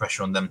there's a lot of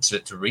pressure on them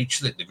to reach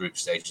the group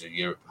stages of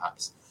Europe,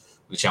 perhaps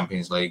the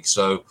Champions League.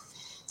 So,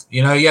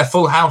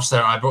 full house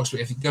there at Ibrox. But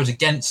if it goes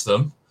against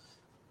them,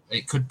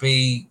 it could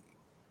be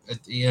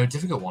a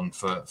difficult one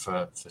for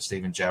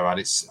Steven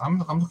Gerrard.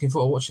 I'm looking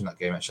forward to watching that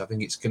game. Actually, I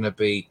think it's going to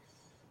be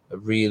a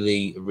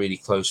really, really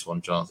close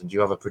one. Jonathan, do you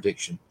have a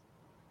prediction?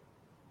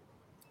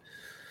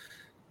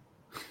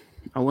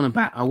 I want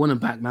to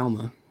back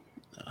Malmo.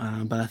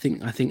 But I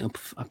think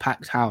a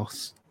packed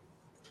house,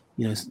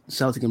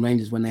 Celtic and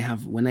Rangers, when they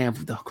have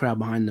the crowd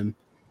behind them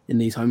in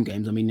these home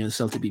games. I mean,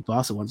 Celtic beat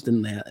Barca once,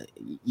 didn't they?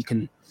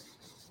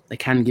 They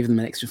can give them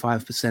an extra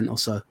 5% or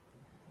so,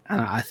 and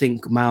I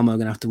think Malmo are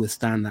going to have to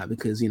withstand that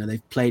because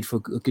they've played for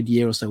a good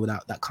year or so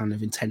without that kind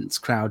of intense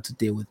crowd to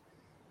deal with,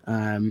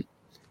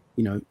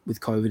 with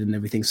COVID and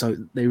everything. So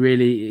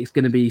it's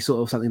going to be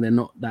sort of something they're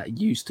not that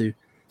used to.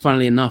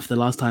 Funnily enough, the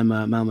last time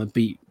Malmo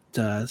beat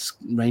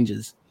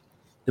Rangers,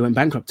 they went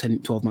bankrupt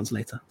 12 months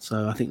later.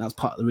 So I think that's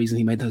part of the reason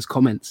he made those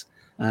comments.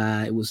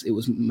 It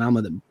was Malmo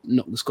that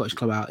knocked the Scottish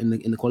club out in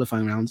the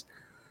qualifying rounds.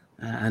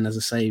 And as I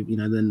say,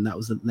 then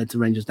that led to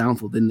Rangers'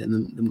 downfall, didn't it?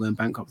 And them going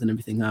bankrupt and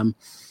everything.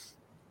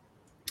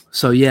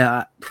 So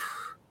yeah,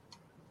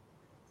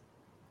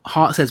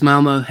 heart says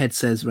Malmo, head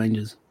says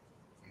Rangers.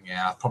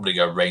 Yeah, I'd probably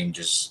go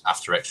Rangers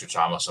after extra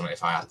time or something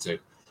if I had to.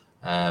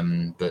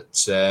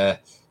 It's going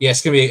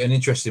to be an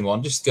interesting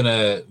one. Just going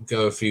to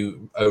go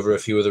over a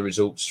few of the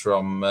results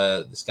from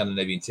the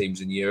Scandinavian teams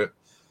in Europe.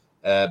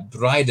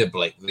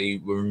 Breidablik, the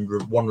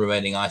one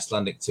remaining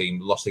Icelandic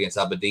team, lost against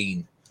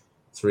Aberdeen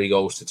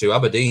 3-2.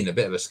 Aberdeen, a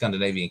bit of a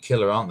Scandinavian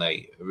killer, aren't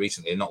they?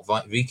 Recently, knocked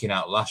Viking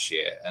out last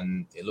year,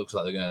 and it looks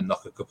like they're going to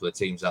knock a couple of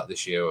teams out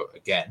this year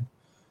again.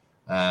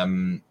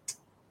 There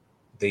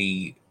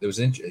was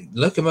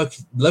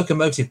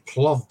Lokomotiv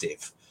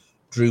Plovdiv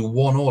drew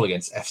 1-1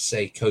 against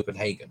FC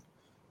Copenhagen.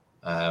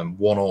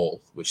 1-1,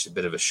 which is a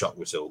bit of a shock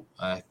result.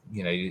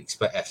 You'd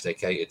expect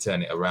FCK to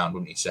turn it around,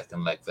 wouldn't you?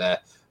 Second leg there.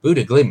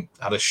 Buda Glimt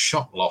had a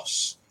shock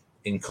loss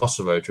in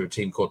Kosovo to a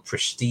team called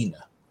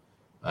Pristina.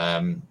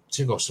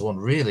 2-1,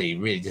 really,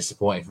 really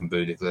disappointing from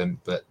Buda Glimt,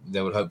 but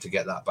they would hope to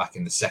get that back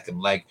in the second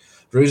leg.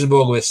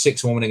 Rosenborg with a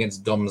 6-1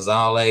 against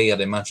Domzale.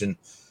 I'd imagine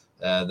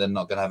they're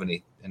not going to have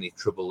any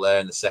trouble there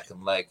in the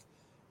second leg.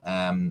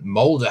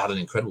 Molde had an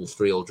incredible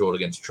 3-3 draw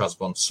against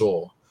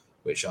Trabzonspor,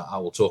 which I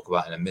will talk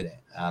about in a minute.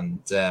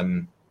 And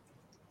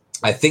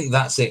I think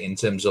that's it in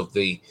terms of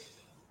the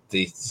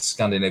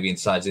Scandinavian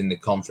sides in the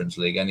Conference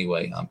League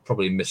anyway. I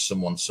probably missed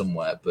someone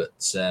somewhere, but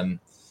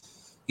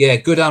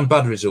good and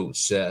bad results.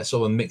 Sort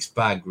of a mixed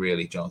bag,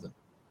 really, Jonathan.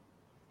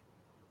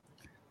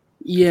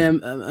 Yeah,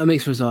 a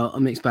mixed result, a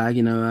mixed bag.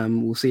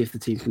 We'll see if the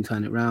team can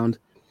turn it around.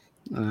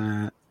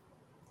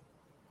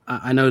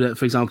 I know that,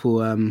 for example,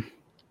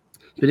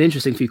 been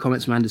interesting few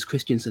comments from Anders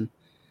Christiansen.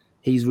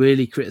 He's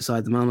really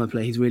criticised the Malmo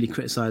play. He's really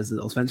criticised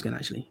the Allsvenskan,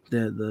 actually,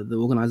 the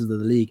organisers of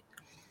the league.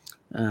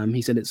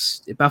 He said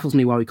it baffles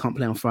me why we can't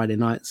play on Friday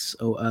nights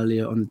or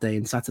earlier on the day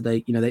and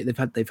Saturday. They've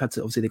had to,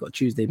 obviously they've got a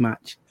Tuesday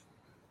match,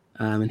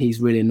 and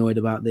he's really annoyed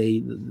about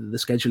the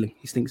scheduling.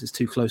 He thinks it's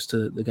too close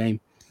to the game,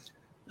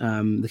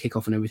 the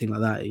kickoff and everything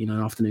like that. An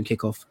afternoon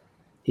kickoff.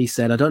 He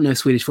said, "I don't know if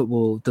Swedish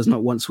football does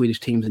not want Swedish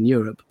teams in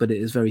Europe, but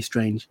it is very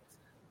strange."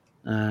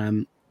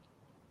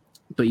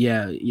 But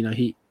yeah,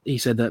 he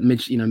said that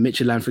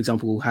Midtjylland, for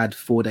example, had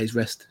 4 days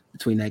rest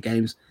between their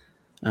games.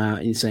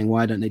 He's saying,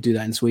 why don't they do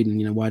that in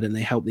Sweden? Why don't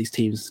they help these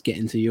teams get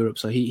into Europe?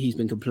 So he's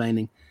been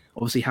complaining.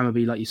 Obviously,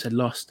 Hammarby, like you said,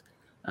 lost.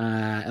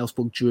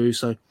 Elfsborg drew.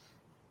 So,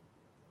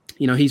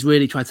 he's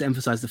really tried to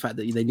emphasize the fact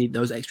that they need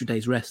those extra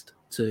days rest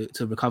to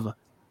recover.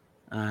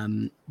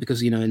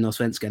 Because, in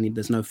Allsvenskan,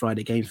 there's no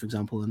Friday games, for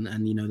example. And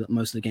that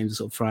most of the games are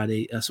sort of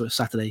Friday,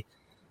 Saturday,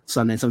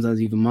 Sunday, and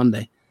sometimes even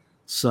Monday.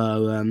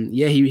 So,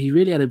 he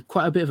really had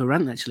quite a bit of a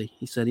rant, actually.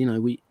 He said,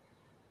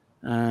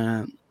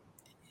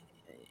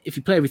 if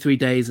you play every 3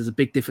 days, there's a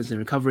big difference in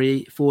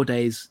recovery. 4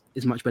 days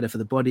is much better for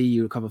the body.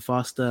 You recover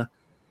faster.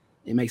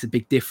 It makes a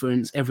big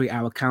difference. Every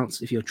hour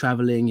counts. If you're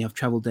traveling, you have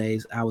travel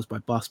days, hours by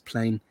bus,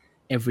 plane.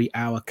 Every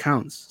hour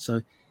counts.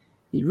 So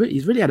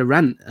he's really had a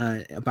rant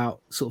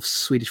about sort of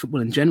Swedish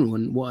football in general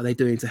and what are they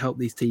doing to help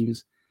these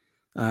teams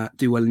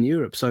do well in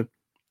Europe. So,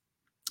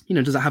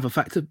 does that have a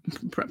factor?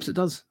 Perhaps it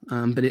does.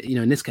 But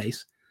in this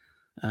case,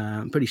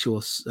 I'm pretty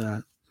sure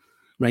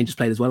Rangers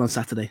played as well on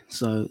Saturday,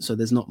 so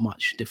there's not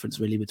much difference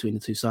really between the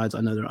two sides.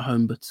 I know they're at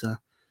home, but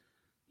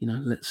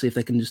let's see if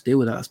they can just deal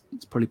with that.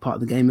 It's probably part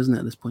of the game, isn't it,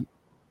 at this point?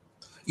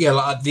 Yeah,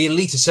 like the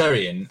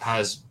Eliteserien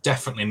has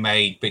definitely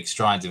made big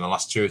strides in the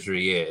last 2 or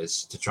 3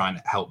 years to try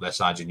and help their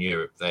sides in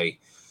Europe. They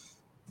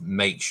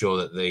make sure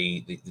that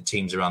the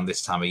teams around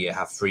this time of year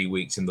have 3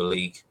 weeks in the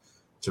league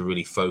to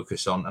really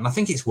focus on. And I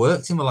think it's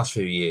worked in the last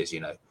few years,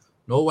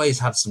 Norway's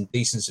had some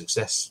decent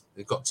success.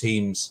 They've got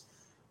teams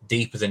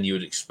deeper than you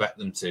would expect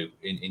them to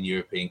in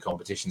European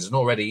competitions. And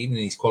already, even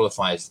in these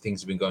qualifiers,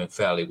 things have been going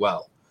fairly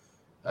well.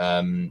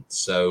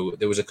 So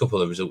there was a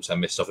couple of results I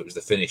missed off. It was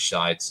the Finnish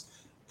sides,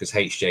 because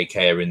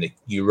HJK are in the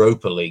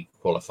Europa League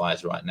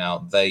qualifiers right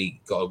now. They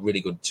got a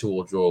really good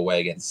 2-2 draw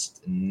away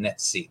against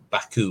Netsi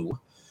Baku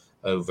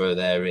over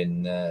there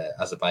in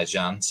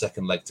Azerbaijan.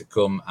 Second leg to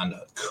come, and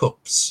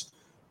Cups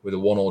with a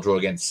 1-1 draw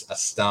against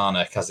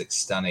Astana,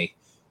 Kazakhstani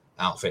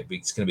outfit.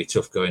 It's going to be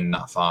tough going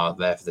that far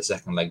there for the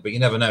second leg, but you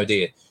never know, do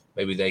you?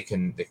 Maybe they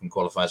can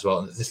qualify as well.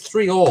 And there's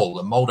 3-3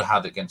 that Molde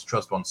had against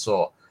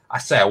Trabzonspor.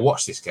 I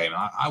watched this game,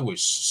 and I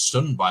was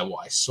stunned by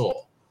what I saw.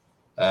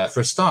 For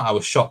a start, I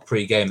was shocked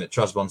pre-game that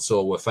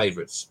Trabzonspor were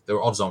favourites. They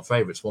were odds-on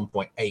favourites,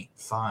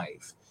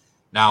 1.85.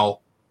 Now,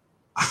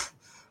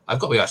 I've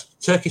got to be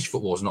honest, Turkish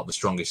football is not the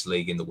strongest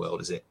league in the world,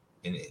 is it?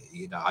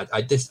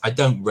 I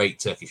don't rate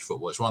Turkish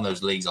football. It's one of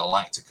those leagues I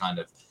like to kind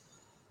of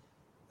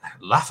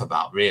laugh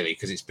about, really,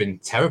 because it's been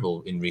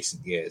terrible in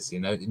recent years.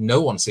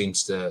 No one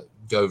seems to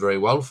go very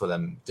well for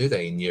them, do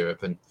they, in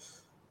Europe? And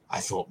I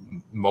thought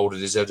Molde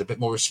deserved a bit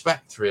more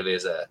respect, really,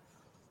 as a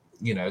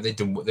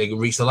they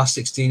reached the last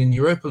 16 in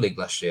Europa League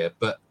last year.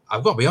 But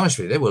I've got to be honest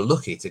with you, they were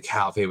lucky to get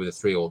out of here with a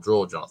 3-3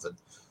 draw, Jonathan.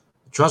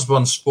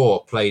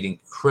 Trabzonspor played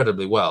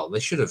incredibly well.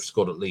 They should have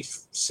scored at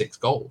least 6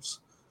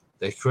 goals.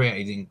 They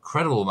created an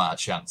incredible amount of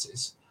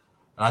chances.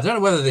 And I don't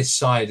know whether this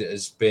side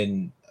has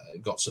been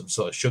got some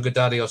sort of sugar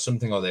daddy or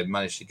something, or they've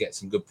managed to get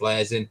some good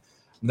players in.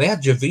 And they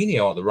had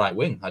Jovinho at the right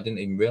wing. I didn't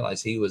even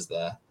realise he was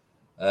there.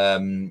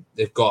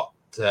 They've got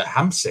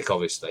Hamsik,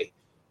 obviously,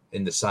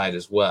 in the side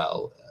as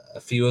well. A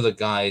few other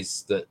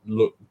guys that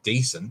look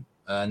decent.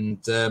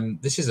 And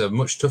this is a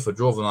much tougher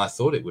draw than I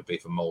thought it would be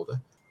for Molde.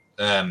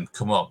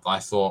 Come up, I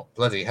thought,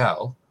 bloody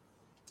hell,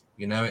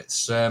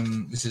 it's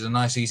this is a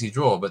nice easy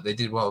draw, but they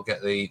did well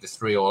get the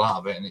 3-3 out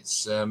of it, and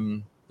it's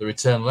the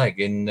return leg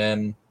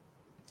in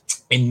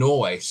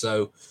Norway.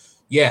 So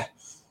yeah,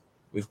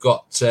 we've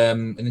got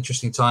an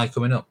interesting tie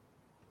coming up.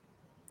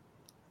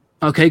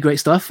 Okay, great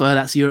stuff.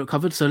 That's Europe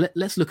covered. So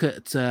let's look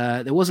at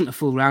there wasn't a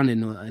full round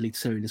in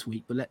Eliteserien this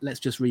week, but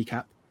let's just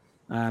recap.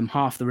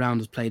 Half the round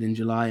was played in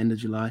July, end of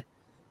July,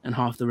 and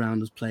half the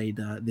round was played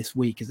this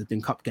week, as there've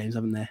been cup games,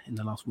 haven't there, in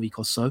the last week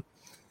or so.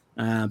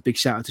 Big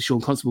shout out to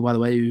Sean Constable, by the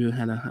way, who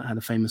had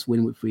a famous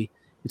win, which we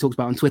talked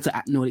about on Twitter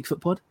at Nordic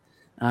Footpod.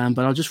 But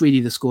I'll just read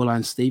you the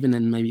scoreline, Steve, and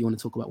then maybe you want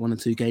to talk about 1 or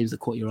 2 games that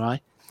caught your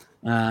eye.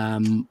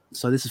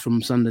 So this is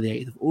from Sunday, the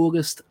 8th of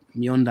August.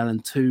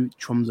 Mjøndalen 2,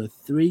 Tromsø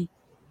 3,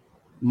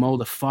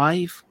 Molde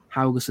 5,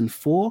 Haugesund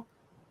 4,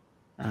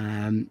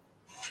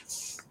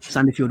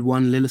 Sandefjord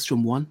 1,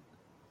 Lillestrøm 1,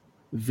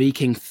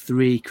 Viking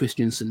 3,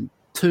 Kristiansand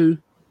 2,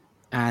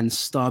 and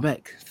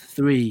Stabæk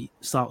 3,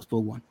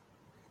 Sarpsborg 1.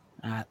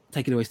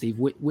 Take it away, Steve.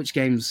 Which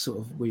games sort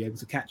of were you able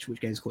to catch?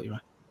 Which games caught your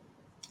eye?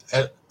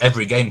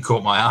 Every game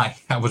caught my eye.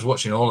 I was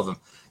watching all of them,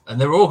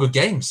 and they were all good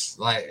games.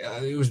 Like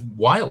it was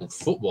wild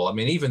football. I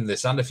mean, even the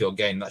Sandefjord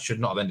game, that should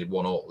not have ended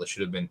 1-1. There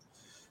should have been,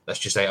 let's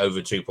just say, over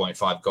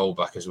 2.5 goal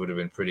backers would have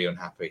been pretty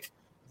unhappy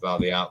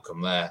about the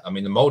outcome there. I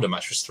mean, the Molde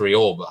match was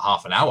 3-3, but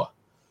half an hour.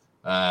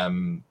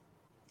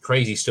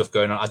 Crazy stuff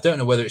going on. I don't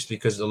know whether it's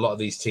because a lot of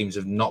these teams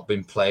have not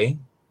been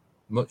playing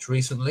much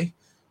recently,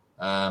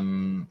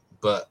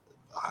 but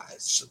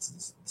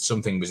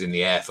something was in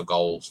the air for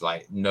goals.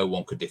 Like no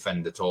one could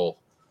defend at all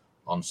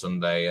on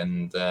Sunday,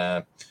 and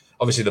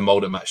obviously the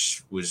Molde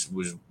match was.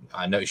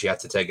 I noticed you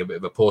had to take a bit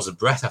of a pause of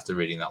breath after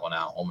reading that one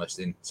out, almost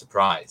in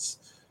surprise.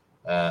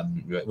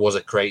 It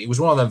was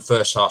one of them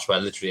first halves where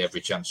literally every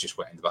chance just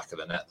went in the back of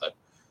the net, though.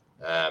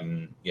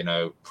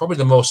 Probably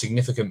the most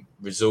significant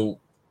result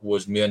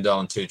was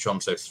Mjøndalen 2,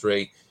 Tromsø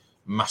 3,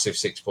 massive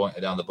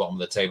 6-pointer down the bottom of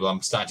the table.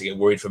 I'm starting to get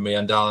worried for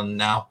Mjøndalen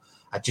now.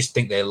 I just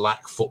think they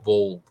lack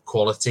football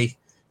quality in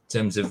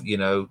terms of,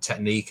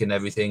 technique and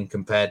everything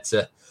compared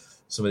to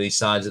some of these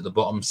sides at the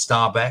bottom.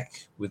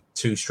 Stabæk with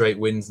 2 straight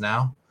wins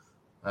now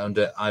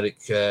under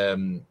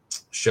Eirik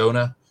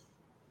Schoner.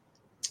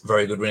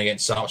 Very good win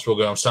against Sarpsborg.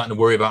 And I'm starting to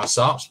worry about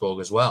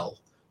Sarpsborg as well.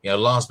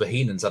 Lars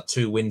Behinen's had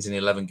 2 wins in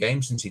 11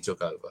 games since he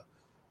took over.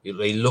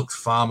 He looked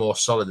far more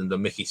solid under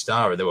Mickey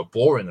Stara. They were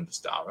boring under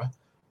Stara,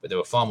 but they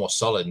were far more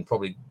solid and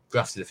probably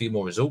drafted a few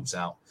more results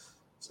out.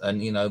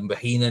 And,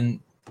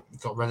 Behinen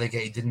got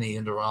relegated, didn't he,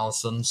 under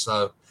Arlesson?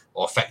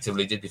 Or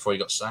effectively did before he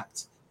got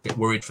sacked. A bit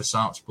worried for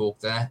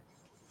Sarpsborg there.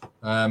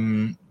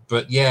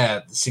 But yeah,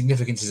 the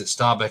significance is that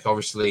Stabæk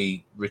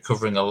obviously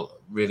recovering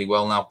really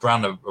well now.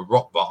 Brann are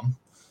rock bottom.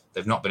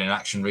 They've not been in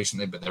action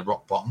recently, but they're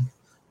rock bottom.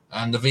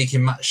 And the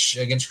Viking match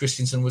against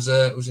Kristiansand was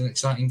an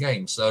exciting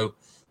game. So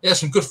Yeah,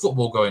 some good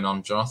football going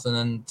on, Jonathan,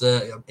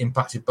 and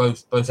impacted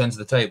both ends of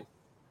the table.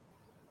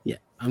 Yeah,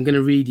 I'm going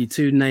to read you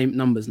two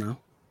numbers now,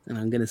 and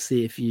I'm going to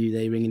see if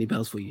they ring any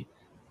bells for you.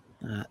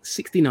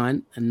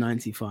 69 and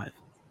 95.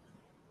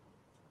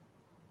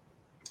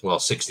 Well,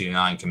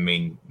 69 can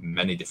mean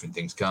many different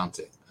things, can't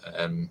it?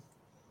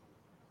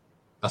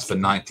 As for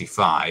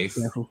 95,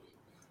 Careful.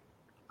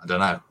 I don't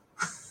know.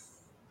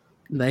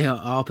 They are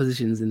our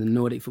positions in the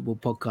Nordic Football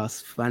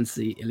Podcast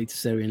Fantasy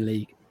Eliteserien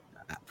League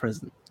at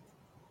present.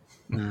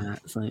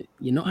 So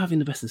you're not having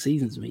the best of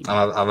seasons, mate.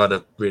 I've had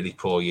a really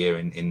poor year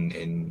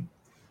in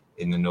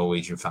the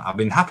Norwegian. I've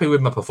been happy with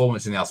my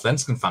performance in the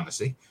Allsvenskan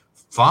fantasy,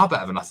 far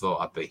better than I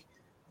thought I'd be.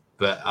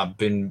 But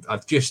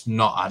I've just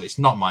not had. It's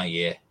not my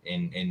year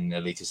in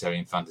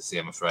Eliteserien fantasy,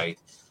 I'm afraid.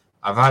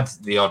 I've had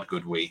the odd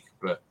good week,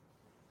 but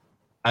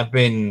I've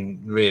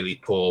been really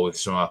poor with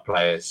some of my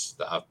players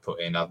that I've put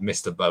in. I've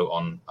missed a boat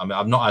on. I mean,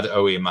 I've not had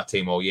Owie in my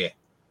team all year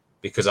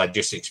because I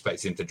just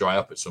expected him to dry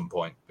up at some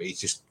point, but he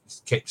just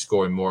kept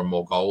scoring more and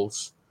more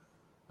goals.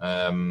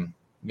 I've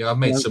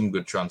made some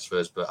good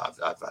transfers, but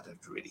I've had a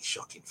really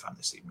shocking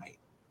fantasy, mate.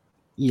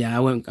 Yeah, I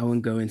won't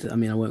go into. I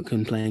mean, I won't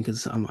complain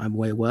because I'm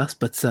way worse.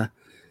 But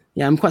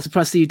yeah, I'm quite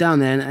surprised to see you down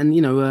there, and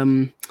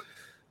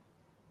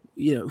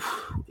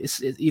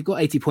you've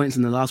got 80 points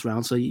in the last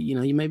round, so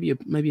you maybe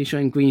you're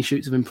showing green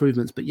shoots of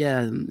improvements. But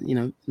yeah,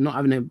 not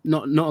having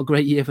not a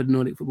great year for the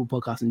Nordic Football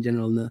Podcast in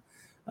general in the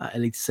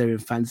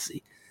Eliteserien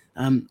fantasy.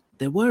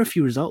 There were a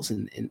few results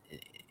in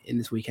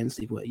this weekend,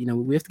 Steve. Where,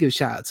 we have to give a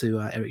shout out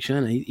to Eric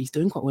Schörner. He's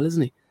doing quite well,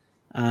 isn't he?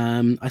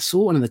 I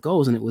saw one of the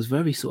goals, and it was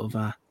very sort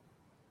of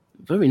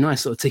very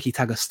nice sort of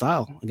tiki-taka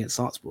style against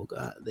Salzburg.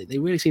 They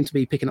really seem to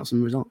be picking up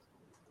some results.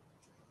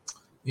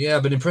 Yeah,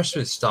 I've been impressed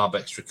with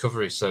Stabæk's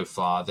recovery so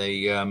far.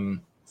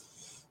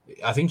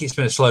 I think it's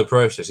been a slow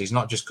process. He's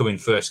not just come in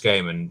first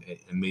game and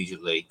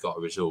immediately got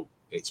a result.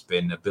 It's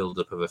been a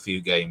build-up of a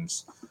few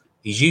games.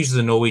 He's used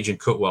the Norwegian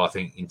Cup well, I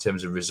think, in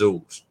terms of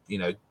results.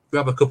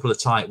 Grab a couple of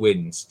tight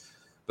wins,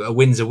 but a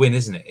win's a win,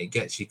 isn't it? It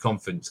gets your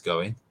confidence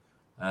going.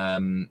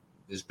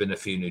 There's been a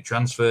few new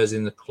transfers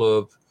in the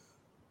club.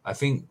 I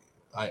think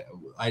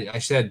I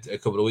said a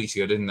couple of weeks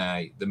ago, didn't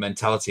I? The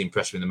mentality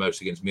impressed me the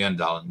most against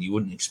Mjøndalen. You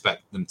wouldn't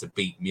expect them to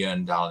beat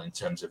Mjøndalen in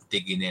terms of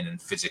digging in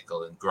and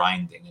physical and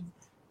grinding and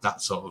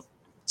that sort of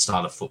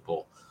style of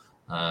football.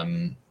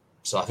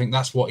 So I think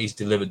that's what he's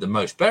delivered the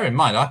most. Bear in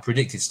mind, I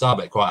predicted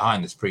Stabæk quite high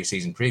in this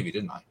pre-season preview,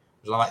 didn't I?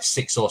 It was like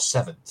 6th or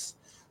 7th.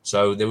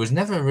 So there was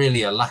never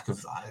really a lack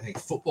of, I think,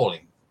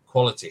 footballing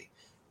quality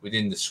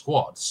within the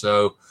squad.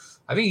 So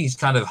I think he's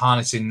kind of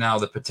harnessing now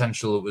the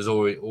potential that was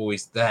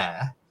always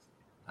there.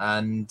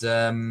 And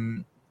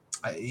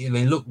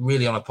they look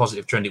really on a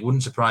positive trend. It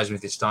wouldn't surprise me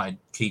if they started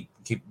keep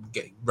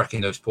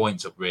racking those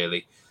points up.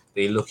 Really,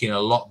 they're looking in a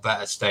lot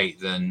better state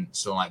than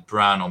sort of like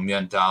Brann or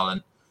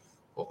Mjøndalen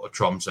or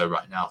Tromsø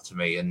right now to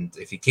me. And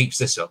if he keeps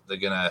this up, they're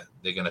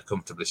gonna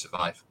comfortably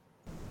survive.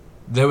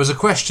 There was a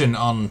question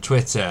on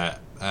Twitter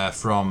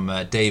from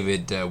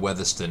David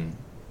Weatherston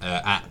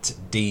at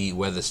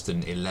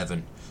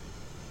dweatherston11.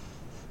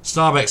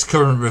 Stabæk's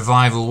current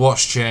revival,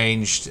 what's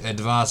changed?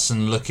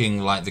 Edvardsen looking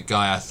like the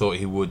guy I thought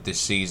he would this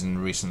season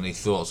recently.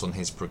 Thoughts on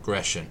his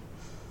progression?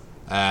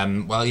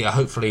 Well, yeah,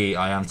 hopefully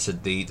I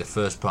answered the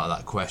first part of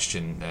that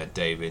question,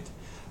 David.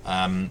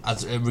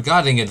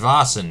 Regarding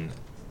Edvardsen,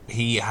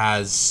 he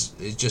has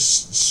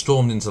just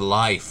stormed into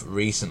life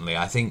recently.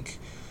 I think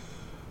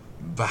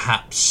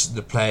perhaps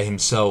the player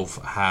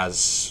himself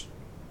has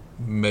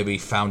maybe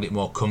found it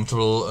more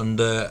comfortable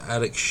under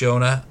Erik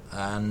Schörner,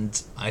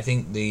 and I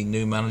think the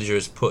new manager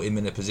has put him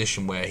in a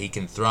position where he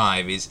can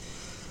thrive.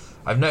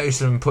 I've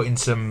noticed him putting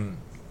some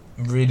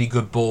really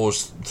good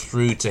balls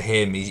through to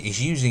him.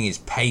 He's using his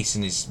pace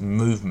and his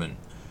movement,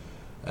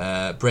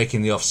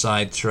 breaking the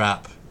offside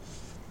trap,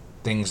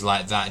 things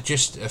like that.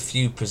 Just a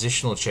few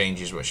positional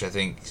changes, which I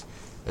think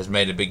has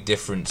made a big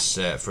difference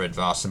for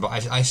Edvardsen.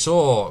 But I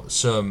saw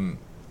some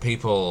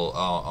people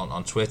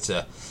on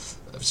Twitter,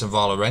 some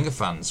Vålerenga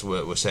fans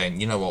were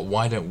saying, you know what,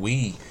 why don't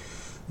we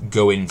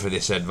go in for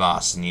this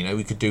Edvardsen?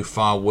 We could do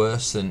far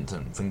worse than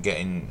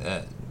getting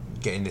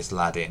this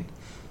lad in.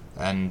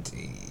 And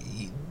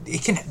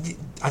it can.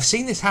 I've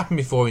seen this happen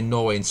before in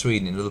Norway and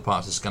Sweden, in other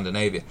parts of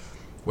Scandinavia,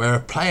 where a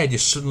player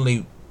just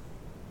suddenly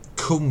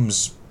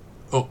comes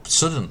up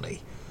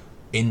suddenly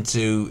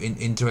into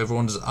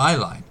everyone's eye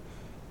line.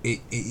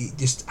 It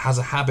just has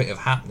a habit of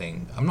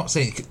happening. I'm not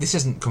saying this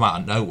hasn't come out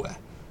of nowhere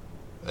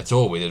at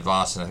all with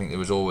Edvardsen. I think there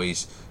was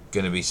always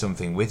going to be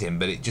something with him,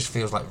 but it just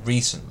feels like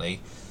recently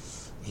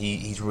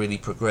he's really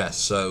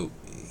progressed. So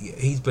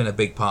he's been a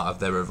big part of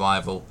their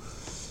revival.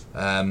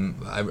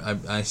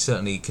 I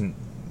certainly can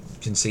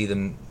see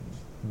them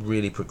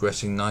really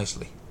progressing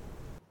nicely.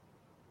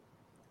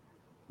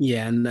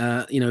 Yeah, and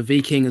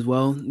Viking as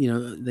well.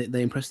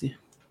 They impressed you.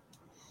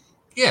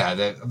 Yeah,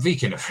 the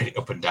Viking are really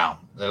up and down.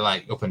 They're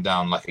like up and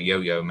down like a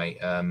yo-yo, mate.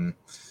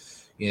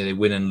 They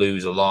win and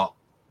lose a lot.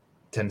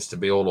 Tends to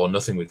be all or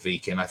nothing with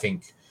Viking. I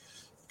think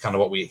kind of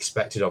what we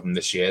expected of them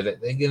this year.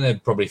 That they're going to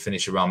probably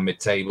finish around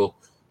mid-table.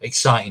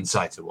 Exciting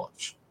side to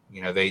watch.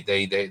 You know,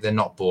 they're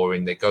not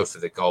boring. They go for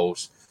the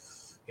goals.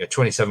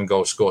 27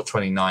 goals scored,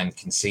 29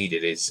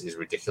 conceded is a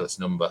ridiculous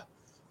number.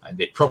 And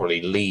they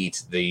probably lead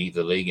the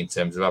league in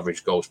terms of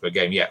average goals per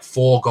game. Yeah,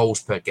 4 goals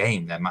per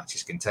game their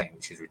matches contain,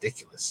 which is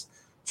ridiculous.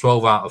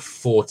 12 out of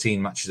 14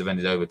 matches have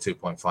ended over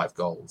 2.5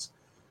 goals.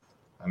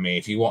 I mean,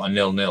 if you want a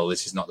 0-0,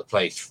 this is not the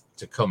place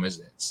to come, is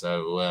it?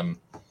 So,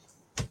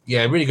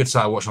 really good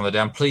side to watch on the day.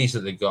 I'm pleased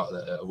that they got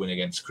a win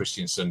against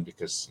Kristiansund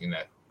because,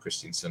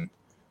 Kristiansund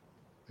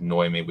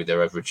annoy me with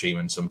their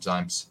overachievement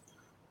sometimes.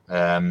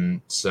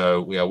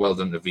 So we are well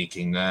done to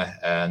Viking there,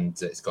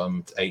 and it's got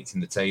them to 8th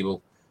in the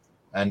table.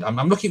 And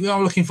I'm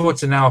looking forward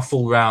to now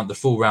the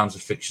full rounds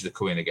of fixtures are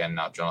coming again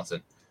now,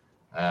 Jonathan.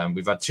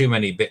 We've had too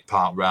many bit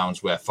part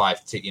rounds where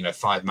 5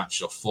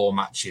 matches or 4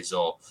 matches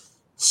or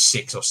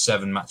 6 or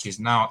 7 matches.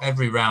 Now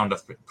every round, I'm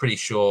pretty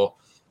sure,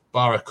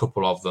 bar a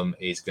couple of them,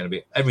 is going to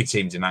be every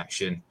team's in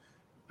action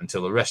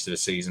until the rest of the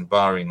season,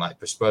 barring like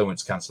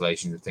postponements,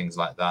 cancellations, and things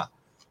like that.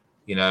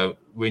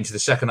 We're into the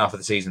second half of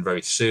the season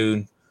very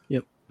soon.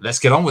 Yep. Let's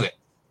get on with it.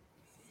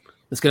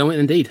 Let's get on with it,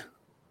 indeed.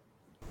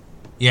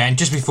 Yeah, and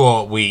just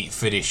before we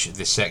finish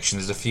this section,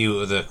 there's a few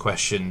other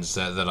questions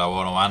that I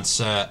want to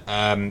answer.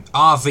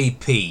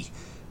 RVP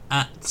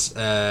at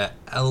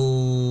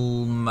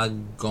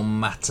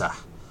Elmagomata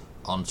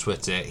on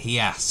Twitter, he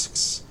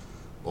asks,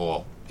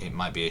 or it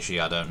might be a she,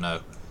 I don't know,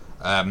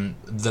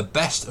 the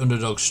best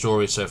underdog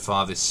story so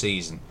far this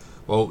season.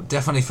 Well,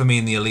 definitely for me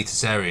in the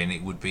Eliteserien,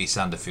 it would be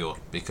Sandefjord,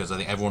 because I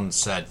think everyone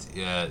said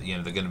they're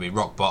going to be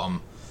rock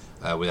bottom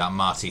without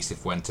Martí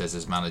Cifuentes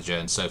as manager,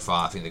 and so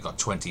far I think they've got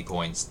 20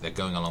 points. They're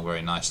going along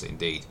very nicely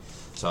indeed.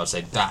 So I'd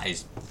say that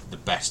is the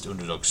best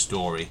underdog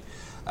story.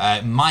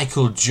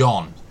 Michael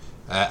John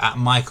at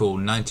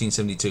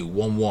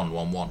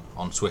Michael19721111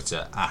 on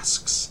Twitter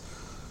asks,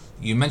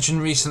 you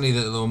mentioned recently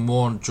that there were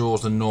more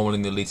draws than normal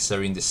in the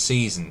Eliteserien this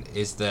season.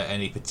 Is there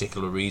any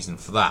particular reason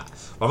for that?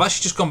 Well, I've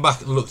actually just gone back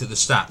and looked at the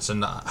stats,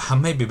 and I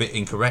may be a bit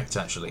incorrect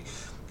actually,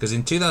 because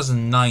in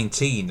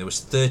 2019 there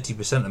was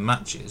 30% of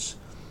matches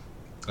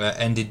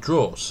ended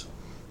draws.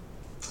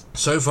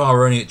 So far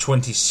we're only at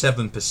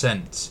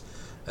 27%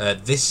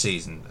 this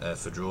season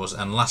for draws,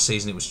 and last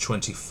season it was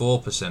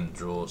 24%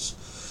 draws.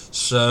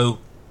 So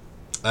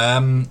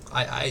there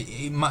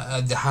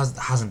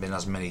hasn't been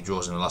as many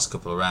draws in the last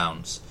couple of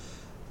rounds,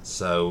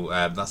 so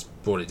that's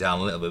brought it down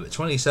a little bit. But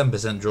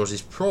 27% draws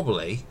is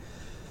probably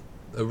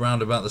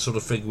around about the sort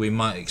of figure we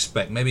might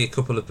expect, maybe a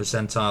couple of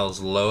percentiles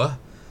lower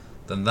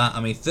than that. I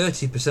mean,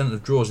 30%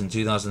 of draws in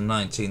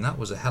 2019, that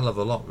was a hell of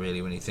a lot,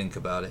 really, when you think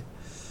about it.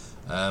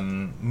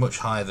 Much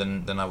higher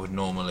than I would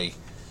normally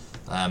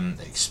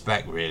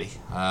expect, really.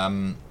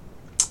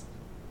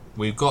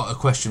 We've got a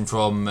question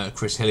from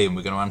Chris Hillian.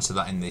 We're going to answer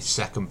that in the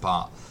second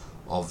part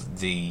of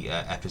the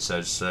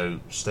episode, so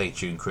stay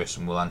tuned, Chris,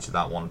 and we'll answer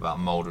that one about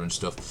Mulder and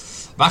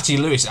stuff. Matty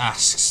Lewis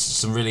asks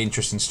some really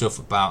interesting stuff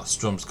about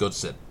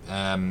Strømsgodset.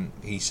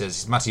 He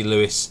says, Matty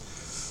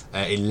Lewis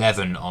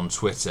 11 on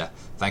Twitter.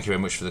 Thank you very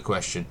much for the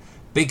question.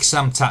 Big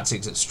Sam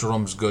tactics at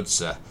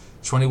Strømsgodset.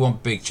 21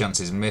 big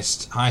chances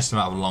missed. Highest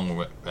amount of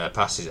long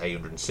passes,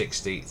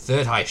 860.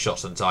 Third highest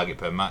shots on target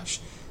per match.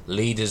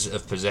 Leaders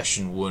of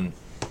possession won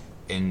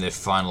in the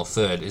final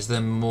third. Is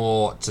there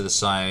more to the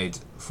side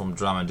from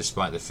Drammen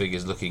despite the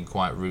figures looking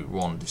quite Route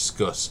 1?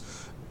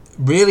 Discuss.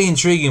 Really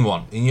intriguing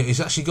one. It's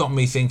actually got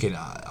me thinking.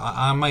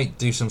 I might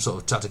do some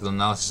sort of tactical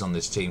analysis on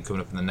this team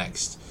coming up in the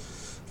next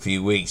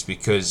few weeks,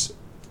 because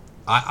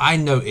I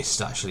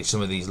noticed actually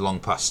some of these long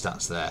pass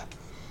stats there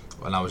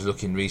when I was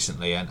looking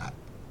recently, and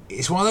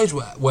it's one of those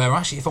where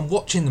actually if I'm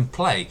watching them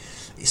play,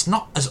 it's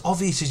not as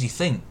obvious as you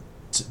think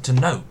to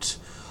note.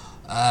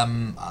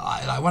 When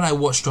I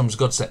watch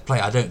Strømsgodset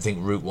play, I don't think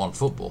Route 1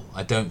 football.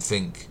 I don't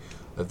think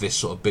of this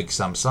sort of Big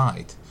Sam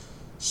side.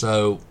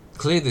 So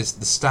clearly the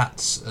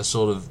stats are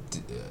sort of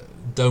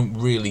don't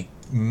really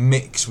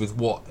mix with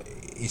what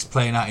is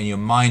playing out in your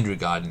mind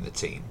regarding the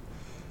team.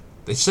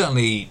 They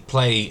certainly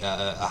play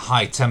a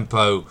high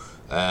tempo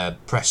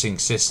pressing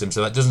system,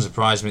 so that doesn't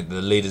surprise me that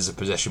the leaders of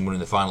possession won in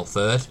the final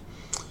third.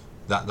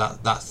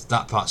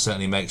 That part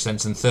certainly makes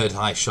sense, and third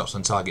highest shots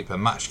on target per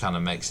match kind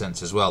of makes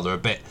sense as well. They're a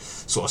bit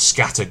sort of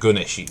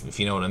scattergunish, if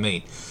you know what I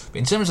mean. But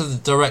in terms of the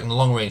direct and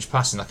long range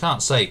passing, I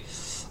can't say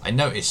I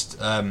noticed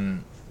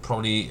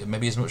probably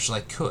maybe as much as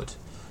I could.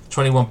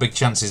 21 big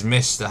chances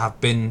missed.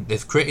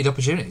 They've created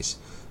opportunities.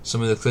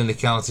 Some of the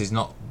clinicality's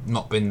not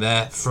been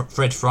there.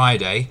 Fred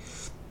Friday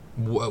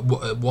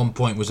at one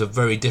point was a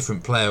very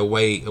different player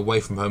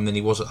away from home than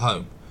he was at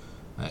home.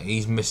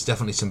 He's missed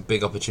definitely some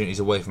big opportunities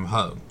away from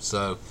home.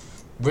 So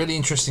really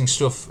interesting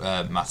stuff,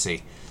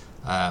 Matty.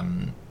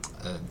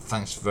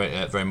 Thanks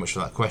very much for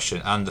that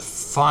question. And the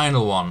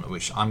final one,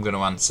 which I'm going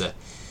to answer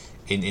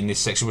in this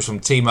section, was from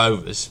Team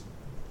Overs.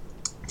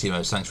 Team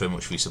Overs, thanks very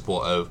much for your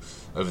support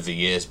over the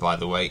years, by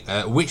the way.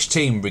 Which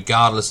team,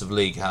 regardless of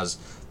league, has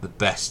the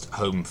best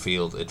home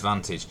field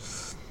advantage?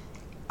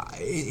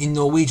 In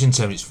Norwegian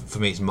terms, for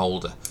me, it's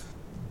Molde.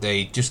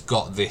 They just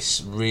got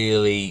this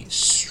really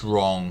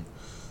strong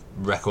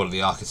record at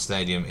the Arcade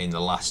Stadium in the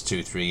last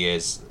 2-3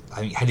 years. I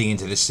think heading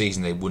into this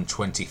season, they won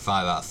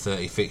 25 out of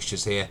 30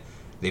 fixtures here.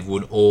 They've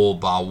won all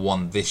bar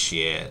one this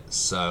year.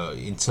 So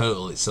in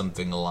total, it's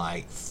something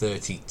like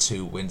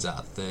 32 wins out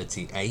of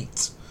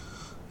 38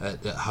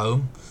 at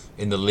home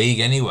in the league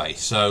anyway.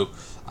 So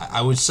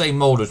I would say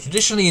Molde,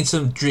 traditionally in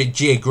some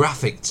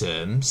geographic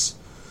terms,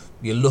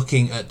 you're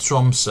looking at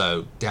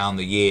Tromsø down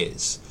the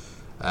years.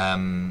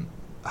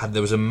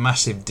 There was a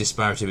massive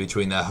disparity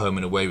between their home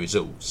and away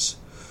results.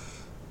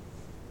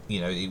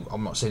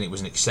 I'm not saying it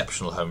was an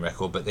exceptional home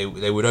record, but they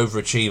would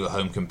overachieve at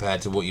home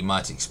compared to what you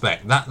might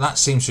expect. That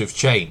seems to have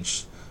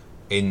changed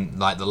in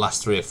like the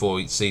last 3 or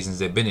 4 seasons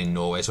they've been in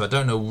Norway. So I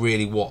don't know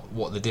really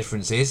what the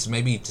difference is.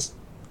 Maybe just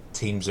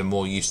teams are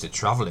more used to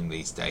travelling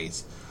these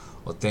days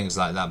or things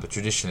like that. But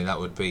traditionally that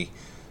would be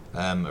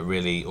a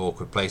really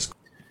awkward place.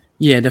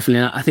 Yeah,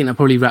 definitely. I think that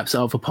probably wraps it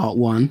up for part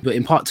one. But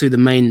in part two, the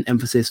main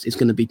emphasis is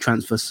going to be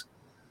transfers.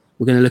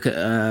 We're going to look at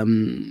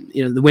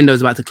the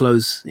window's about to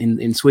close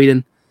in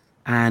Sweden.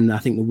 And I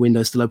think the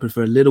window's still open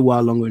for a little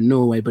while longer in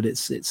Norway, but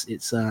it's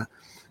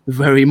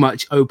very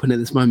much open at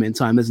this moment in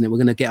time, isn't it? We're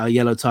going to get our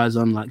yellow ties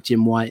on like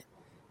Jim White,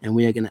 and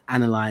we are going to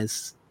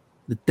analyze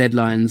the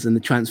deadlines and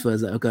the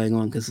transfers that are going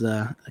on. Because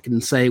I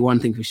can say one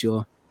thing for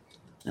sure: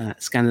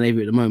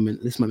 Scandinavia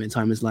at this moment in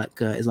time is like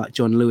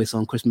John Lewis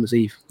on Christmas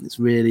Eve. It's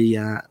really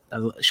a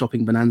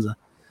shopping bonanza.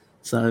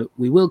 So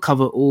we will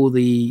cover all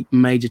the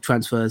major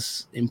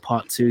transfers in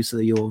part two, so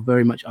that you're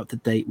very much up to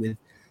date with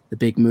the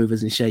big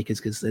movers and shakers,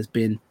 because there's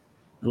been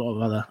a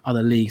lot of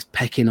other leagues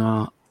pecking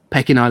our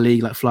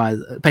league like flies,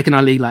 pecking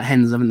our league like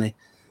hens, haven't they?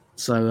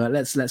 So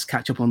let's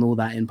catch up on all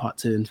that in part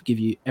two and give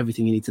you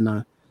everything you need to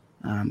know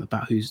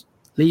about who's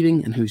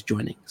leaving and who's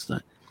joining. So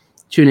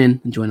tune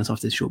in and join us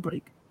after this short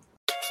break.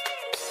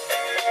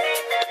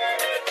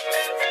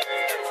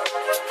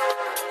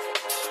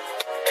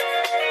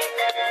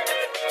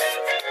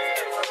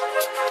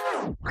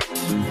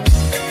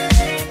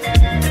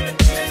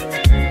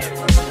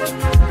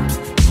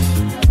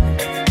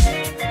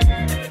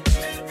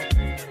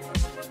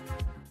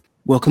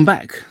 Welcome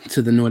back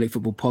to the Nordic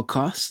Football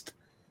Podcast.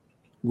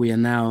 We are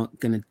now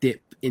going to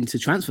dip into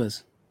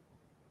transfers.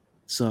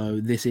 So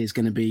this is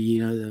going to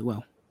be, we've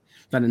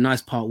had a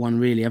nice part one,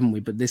 really, haven't we?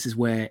 But this is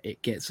where it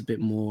gets a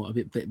bit more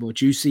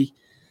juicy.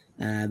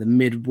 The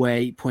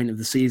midway point of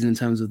the season in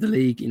terms of the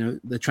league,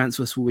 the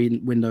transfer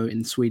window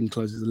in Sweden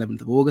closes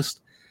 11th of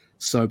August.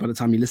 So by the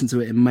time you listen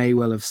to it, it may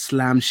well have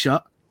slammed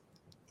shut.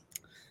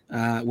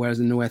 Whereas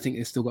in Norway, I think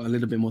it's still got a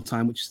little bit more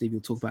time, which Steve will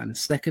talk about in a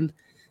second.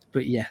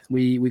 But yeah,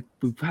 we've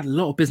had a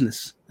lot of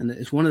business, and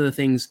it's one of the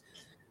things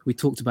we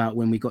talked about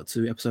when we got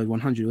to episode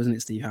 100, wasn't it,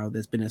 Steve? How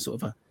there's been a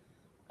sort of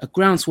a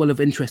groundswell of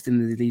interest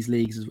in these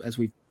leagues as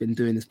we've been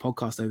doing this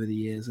podcast over the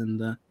years, and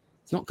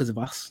it's not because of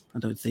us, I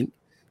don't think,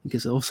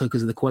 because also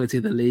because of the quality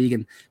of the league,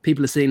 and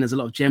people are seeing there's a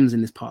lot of gems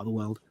in this part of the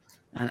world,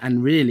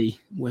 and really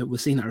we're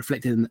seeing that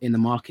reflected in the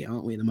market,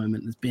 aren't we? At the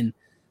moment, there's been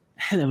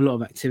a hell of a lot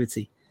of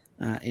activity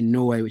in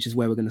Norway, which is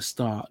where we're going to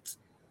start.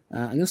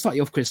 I'm going to start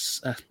you off,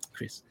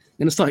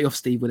 I'm going to start you off,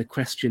 Steve, with a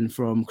question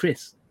from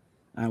Chris,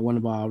 one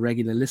of our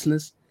regular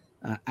listeners,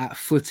 at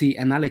Footy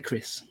and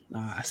Chris.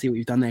 I see what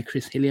you've done there,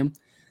 Chris Hilliam.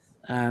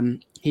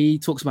 He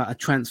talks about a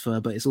transfer,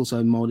 but it's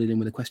also molded in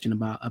with a question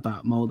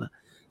about Molde.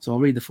 So I'll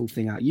read the full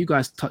thing out. You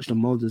guys touched on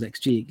Molde's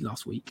XG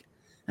last week,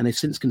 and they've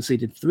since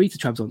conceded 3 to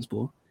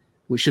Trabzonspor,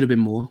 which should have been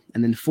more,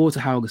 and then 4 to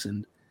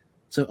Haugesund.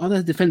 So are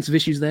there defensive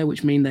issues there,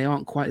 which mean they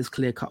aren't quite as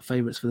clear-cut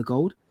favourites for the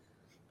gold?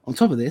 On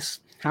top of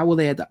this, how will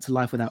they adapt to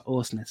life without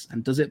Åsnes?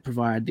 And does it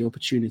provide the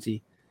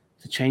opportunity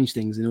to change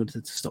things in order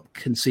to stop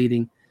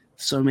conceding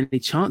so many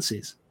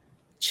chances?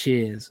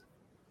 Cheers.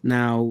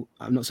 Now,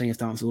 I'm not saying you have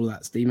to answer all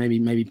that, Steve.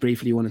 Maybe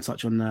briefly you want to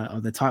touch on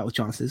the title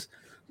chances,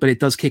 but it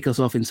does kick us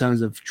off in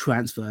terms of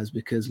transfers,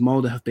 because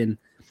Molde have been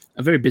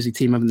a very busy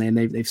team, haven't they? And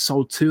they've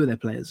sold 2 of their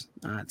players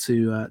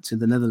to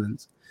the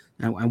Netherlands.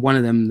 Now, and one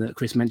of them that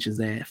Chris mentions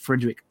there,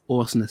 Frederick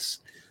Åsnes,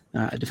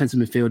 a defensive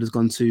midfielder, has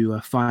gone to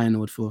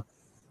Feyenoord for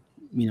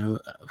a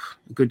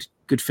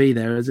good fee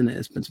there, isn't it?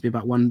 It's meant to be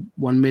about 1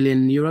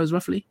 million euros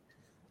roughly.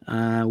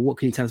 What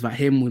can you tell us about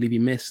him? Will he be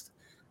missed?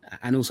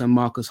 And also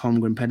Marcus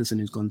Holmgren Pedersen,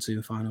 who's gone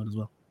to Feyenoord as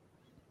well.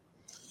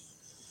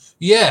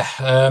 Yeah,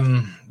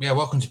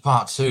 welcome to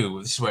part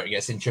 2. This is where it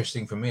gets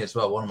interesting for me as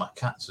well. One of my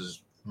cats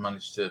has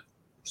managed to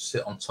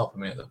sit on top of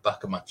me at the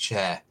back of my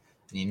chair,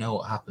 and you know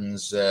what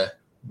happens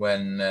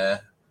when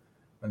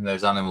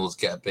those animals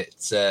get a bit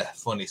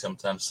funny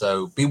sometimes.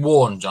 So be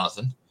warned,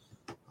 Jonathan.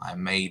 I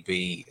may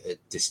be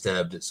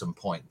disturbed at some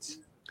point,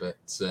 but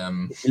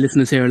if your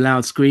listeners hear a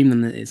loud scream,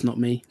 then it's not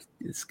me.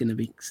 It's going to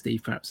be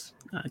Steve, perhaps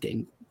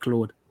getting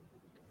clawed.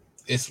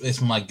 It's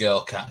my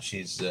girl cat.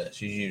 She's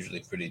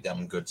usually pretty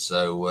damn good,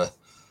 so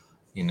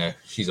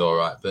she's all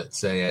right. But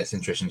it's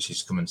interesting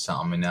she's come and sat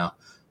on me now.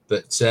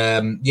 But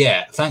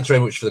thanks very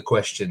much for the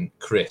question,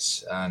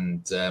 Chris.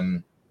 And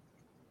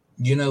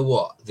you know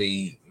what?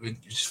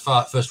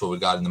 First of all,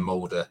 regarding the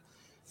Molde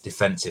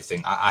defensive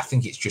thing, I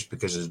think it's just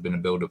because there's been a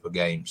build-up of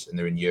games and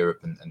they're in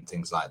Europe and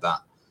things like that.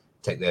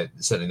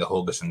 Certainly the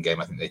Haugesund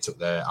game, I think they took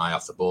their eye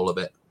off the ball a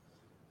bit.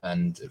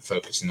 and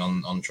focusing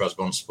on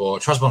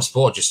Trabzonspor.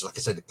 Trabzonspor, just like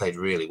I said, they played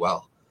really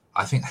well.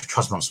 I think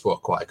Trabzonspor are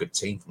quite a good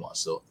team from what I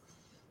saw.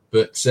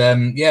 But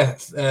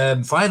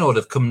Feyenoord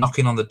have come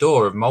knocking on the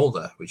door of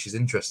Molde, which is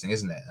interesting,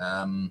 isn't it?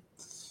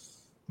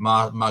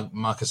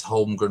 Marcus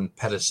Holmgren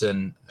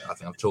Pedersen, I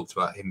think I've talked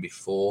about him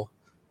before.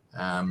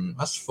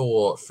 As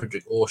for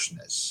Friedrich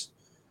Orsnes,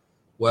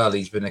 well,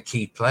 he's been a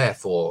key player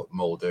for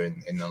Molde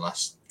in the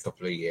last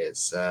couple of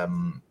years.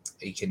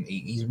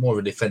 He's more of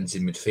a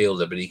defensive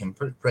midfielder, but he can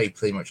play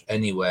pretty much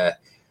anywhere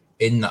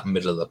in that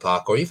middle of the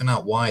park or even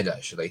out wide,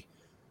 actually.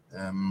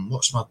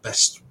 What's my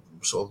best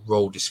sort of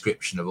role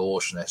description of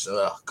Orsnes?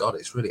 Oh, God,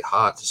 it's really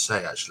hard to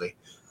say, actually.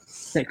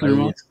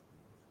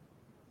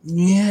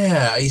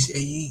 Yeah,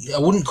 I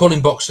wouldn't call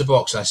him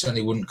box-to-box. I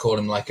certainly wouldn't call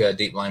him like a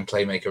deep-line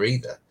playmaker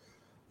either.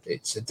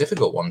 It's a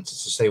difficult one to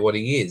say what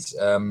he is.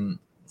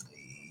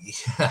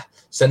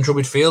 Central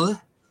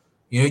midfielder.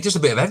 He does a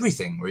bit of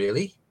everything,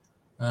 really.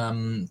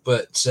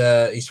 But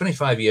he's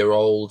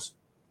 25-year-old.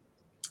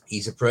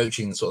 He's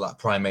approaching sort of that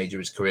prime age of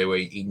his career where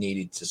he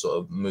needed to sort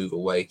of move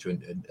away to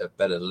a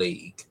better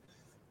league.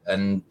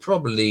 And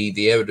probably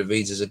the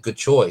Eredivisie is a good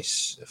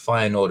choice.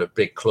 Feyenoord, a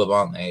big club,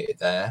 aren't they,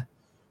 there?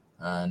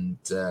 And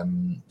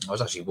I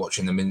was actually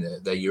watching them in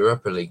their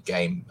Europa League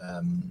game,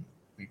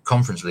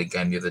 Conference League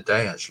game the other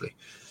day, actually.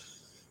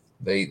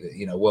 They,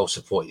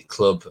 well-supported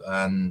club.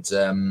 And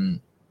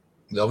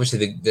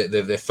obviously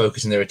they're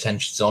focusing their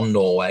attentions on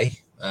Norway.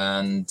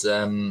 And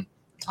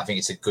I think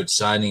it's a good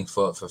signing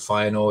for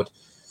Feyenoord.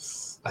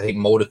 I think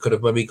Molde could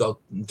have maybe got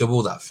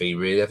double that fee,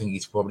 really. I think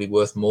he's probably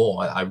worth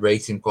more. I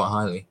rate him quite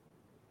highly.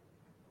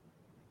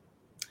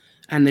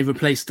 And they've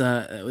replaced,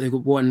 they've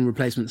got one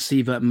replacement,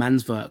 Sivert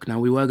Mannsverk. Now,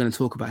 we were going to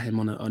talk about him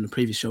on a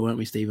previous show, weren't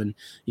we, Stephen?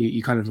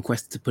 You kind of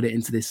requested to put it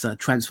into this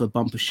transfer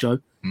bumper show.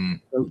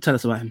 So tell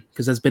us about him,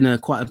 because there's been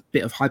quite a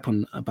bit of hype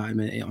about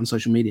him on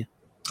social media.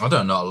 I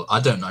don't know. I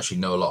don't actually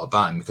know a lot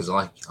about him because,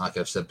 like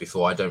I've said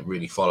before, I don't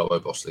really follow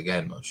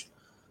Obosligaen much.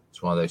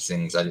 It's one of those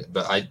things.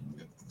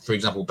 For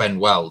example, Ben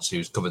Wells,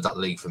 who's covered that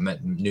league for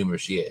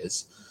numerous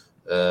years,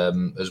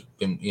 has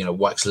been,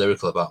 waxed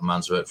lyrical about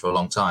Mannsverk for a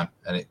long time.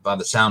 And by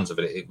the sounds of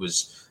it,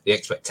 the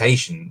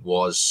expectation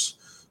was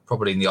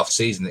probably in the off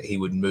season that he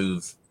would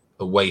move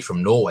away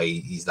from Norway.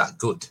 He's that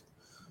good,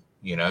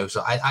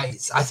 So I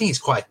think it's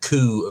quite a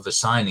coup of a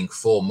signing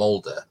for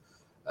Molde.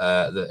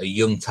 That a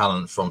young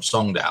talent from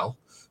Sogndal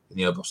in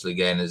the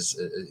Obosligaen is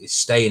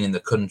staying in the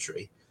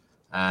country,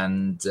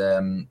 and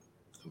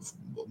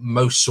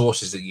most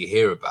sources that you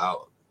hear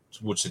about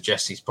would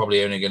suggest he's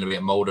probably only going to be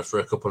at Molde for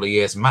a couple of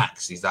years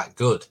max. He's that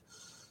good.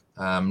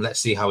 Let's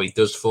see how he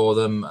does for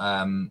them.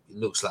 It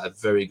looks like a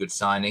very good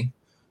signing,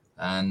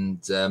 and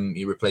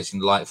you're replacing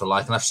like for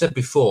like. And I've said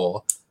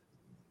before,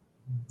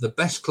 the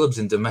best clubs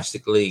in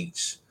domestic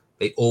leagues,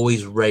 they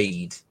always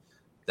raid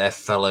their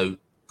fellow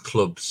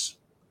clubs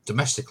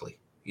domestically,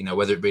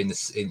 whether it be in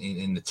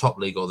the top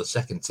league or the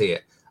second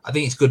tier. I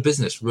think it's good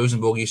business.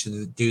 Rosenborg used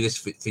to do this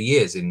for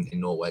years in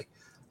Norway,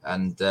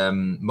 and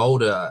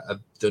Molde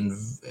have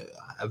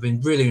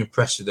been really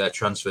impressed with their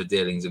transfer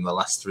dealings in the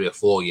last 3 or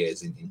 4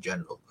 years in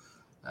general.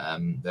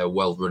 They're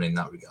well run in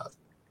that regard.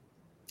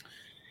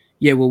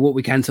 Yeah, well, what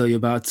we can tell you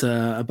about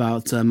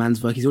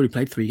Mannsverk, he's already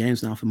played 3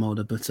 games now for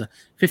Molde, but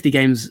 50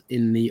 games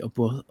in the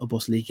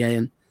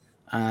Obosligaen,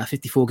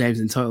 54 games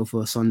in total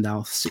for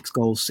Sogndal, 6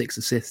 goals, 6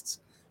 assists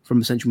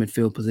from central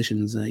midfield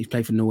positions. He's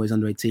played for Norway's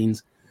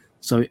under-18s.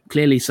 So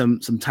clearly some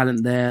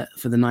talent there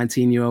for the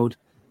 19-year-old.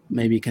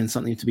 Maybe it can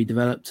something to be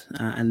developed.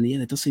 And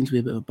there does seem to be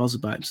a bit of a buzz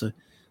about him.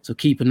 So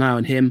keep an eye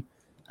on him.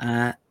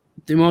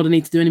 Do Molde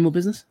need to do any more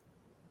business?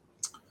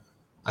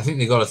 I think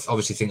they've got to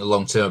obviously think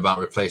long term about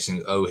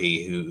replacing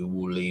Ohi, who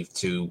will leave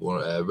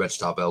to Red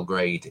Star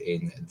Belgrade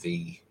in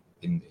the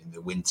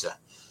winter.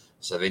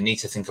 So they need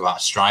to think about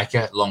a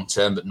striker long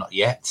term, but not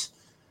yet.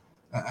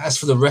 As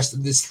for the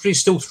rest, there's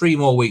still 3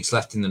 more weeks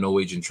left in the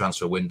Norwegian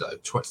transfer window.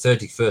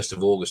 31st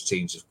of August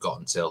teams have got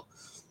until.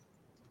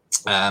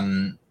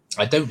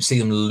 I don't see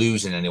them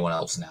losing anyone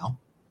else now.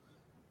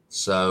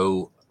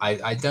 So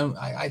I don't.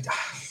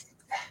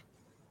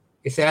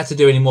 If they had to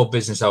do any more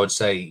business, I would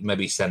say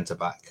maybe centre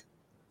back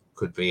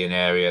could be an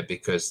area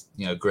because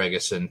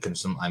Gregerson can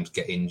sometimes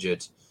get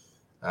injured.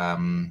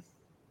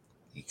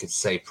 You could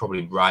say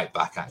probably right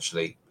back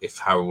actually if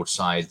Harold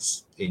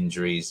Side's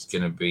injury is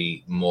going to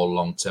be more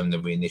long term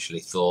than we initially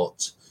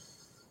thought.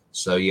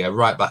 So yeah,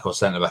 right back or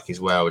centre back is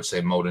where I would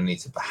say Molde need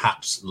to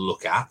perhaps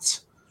look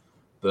at.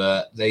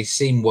 But they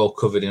seem well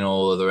covered in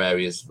all other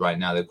areas right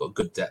now. They've got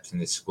good depth in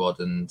this squad,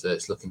 and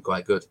it's looking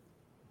quite good.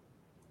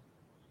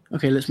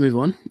 Okay, let's move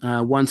on.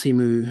 One team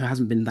who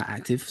hasn't been that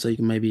active, so you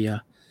can maybe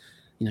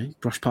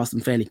brush past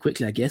them fairly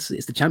quickly, I guess.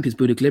 It's the champions,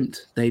 Bodø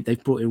Glimt.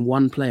 They've brought in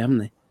 1 player, haven't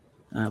they?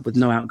 With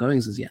no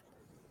outgoings as yet.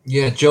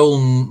 Yeah, Joel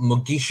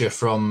Mugisha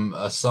from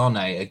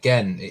Sane.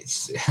 Again,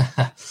 it's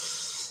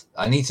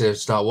I need to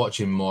start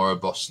watching more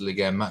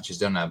Obosligaen matches,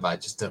 don't I? But I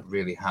just don't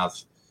really have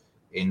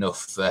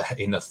enough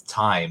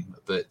time.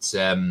 But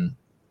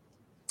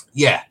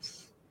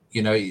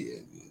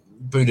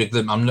Buda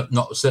Glimt, I'm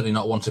certainly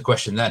not one to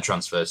question their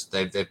transfers.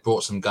 They've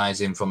brought some guys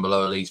in from the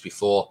lower leagues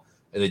before,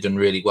 and they've done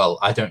really well.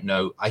 I don't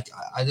know. I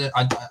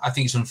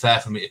think it's unfair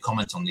for me to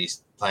comment on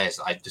these players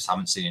that I just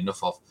haven't seen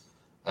enough of.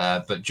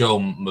 But Joel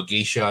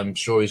Mugisha, I'm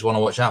sure he's one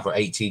to watch out for.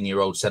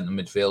 18-year-old centre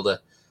midfielder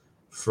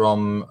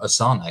from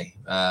Asane,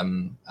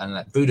 and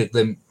Buda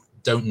Glimt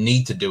don't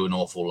need to do an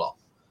awful lot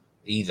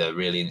either,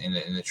 really,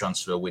 in the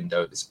transfer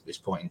window at this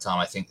point in time.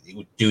 I think it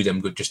would do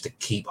them good just to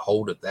keep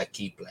hold of their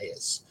key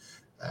players,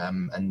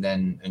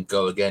 and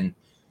go again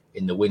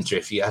in the winter.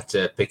 If you had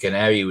to pick an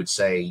area, you would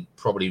say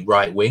probably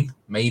right wing,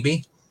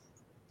 maybe,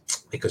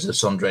 because of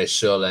Sondre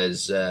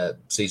Sole's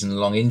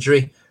season-long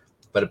injury.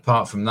 But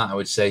apart from that, I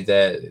would say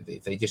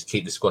if they just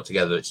keep the squad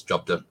together, it's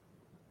job done.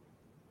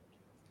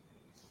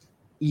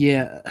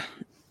 Yeah,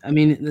 I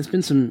mean, there's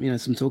been some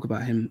talk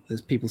about him.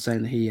 There's people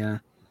saying that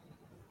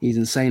he's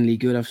insanely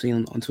good. I've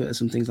seen on Twitter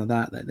some things like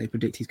that they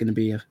predict he's going to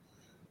be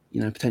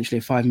potentially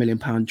a £5 million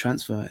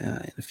transfer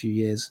in a few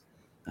years.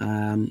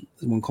 There's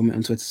one comment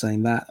on Twitter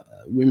saying that.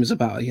 Rumors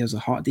about he has a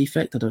heart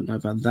defect. I don't know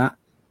about that,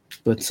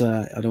 but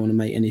I don't want to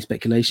make any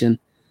speculation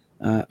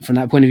from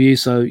that point of view.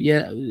 So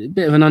yeah, a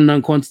bit of an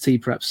unknown quantity,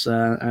 perhaps.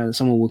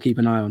 Someone will keep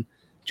an eye on.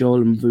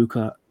 Joel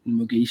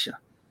Mugisha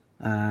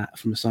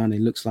from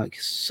Asane looks like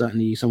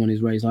certainly someone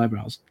who's raised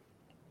eyebrows.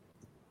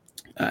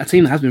 A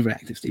team that has been very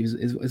active, Steve,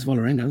 is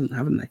Vålerenga,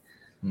 haven't they?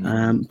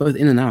 Both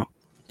in and out.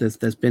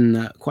 There's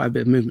been quite a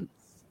bit of movement.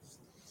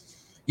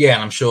 Yeah,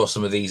 and I'm sure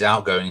some of these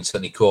outgoings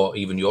certainly caught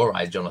even your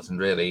eye, Jonathan,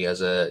 really,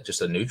 as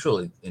just a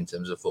neutral in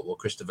terms of football.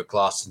 Christopher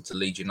Klaassen to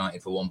Leeds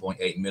United for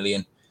 1.8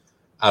 million.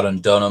 Aaron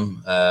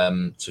Dunham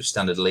to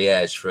Standard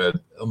Liège for an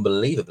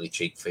unbelievably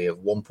cheap fee of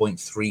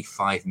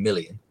 1.35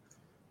 million.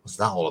 What's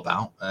that all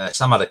about?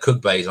 Samad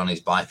Akugbe is on his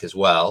bike as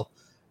well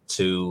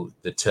to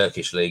the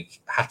Turkish league,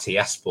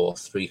 Hatayspor,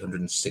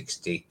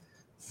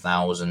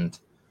 £360,000.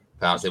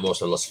 They've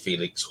also lost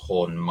Felix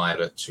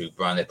Hornmeier to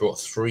Brian. They brought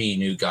 3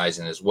 new guys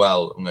in as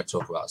well. I'm going to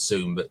talk about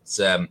soon. But,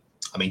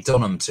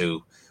 Dunham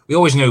too. We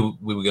always knew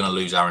we were going to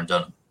lose Aaron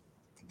Dunham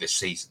this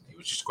season. It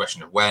was just a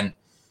question of when,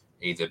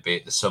 either be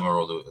it the summer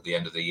or the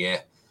end of the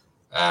year.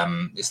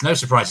 It's no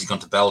surprise he's gone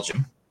to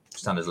Belgium,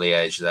 Standard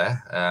Liège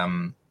there.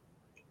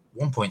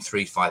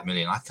 1.35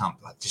 million.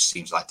 That just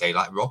seems like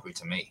daylight robbery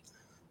to me.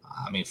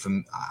 I mean,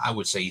 I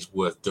would say he's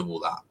worth double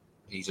that.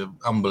 He's an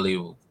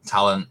unbelievable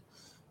talent,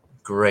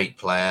 great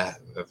player,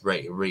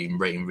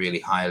 rating really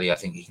highly. I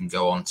think he can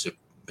go on to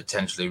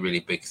potentially really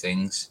big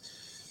things.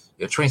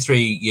 You're 23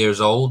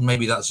 years old.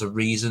 Maybe that's a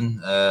reason.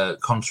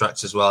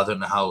 Contracts as well. I don't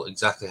know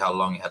exactly how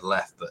long he had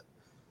left, but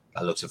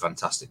that looks a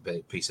fantastic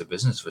piece of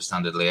business for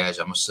Standard Liège,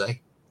 I must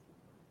say.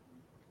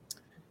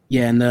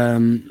 Yeah,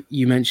 and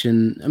you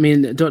mentioned, I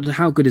mean,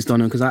 how good is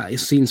Dunham? Because I've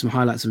seen some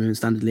highlights of him in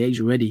Standard Liège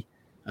already,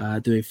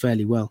 doing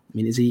fairly well. I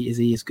mean, is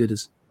he as good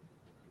as,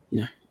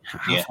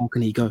 how far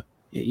can he go?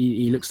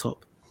 He looks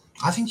top.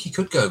 I think he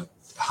could go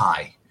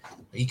high.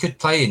 He could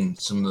play in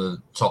some of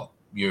the top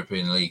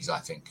European leagues, I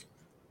think,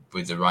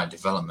 with the right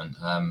development.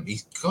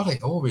 He's got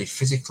it all really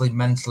physically,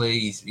 mentally.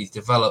 He's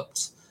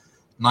developed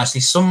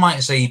nicely. Some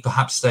might say he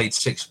perhaps stayed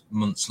 6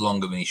 months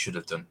longer than he should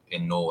have done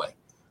in Norway.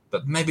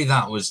 But maybe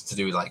that was to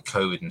do with like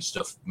COVID and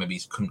stuff. Maybe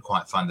he couldn't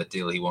quite find the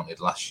deal he wanted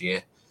last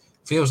year.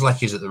 Feels like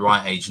he's at the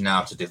right age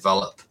now to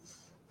develop.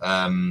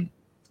 I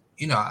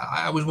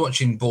was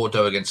watching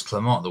Bordeaux against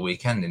Clermont the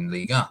weekend in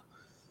Liga.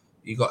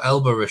 You got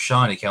Elba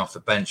Rashani came off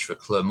the bench for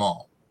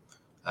Clermont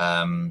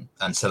and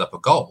set up a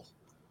goal.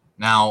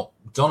 Now,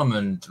 Dunham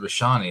and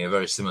Rashani are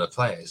very similar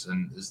players.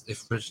 And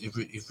if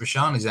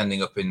Rashani's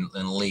ending up in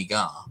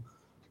Liga,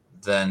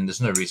 then there's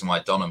no reason why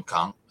Dunham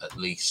can't at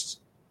least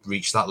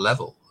reach that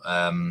level.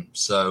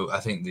 So I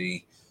think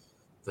the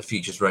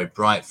future's very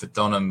bright for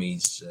Dunham.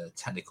 He's a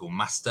technical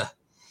master,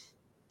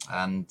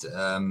 and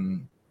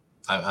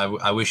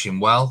I wish him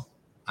well.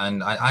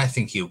 And I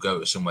think he'll go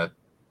to somewhere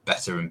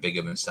better and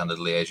bigger than Standard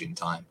Liège in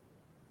time.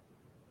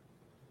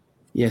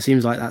 Yeah, it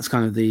seems like that's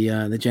kind of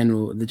the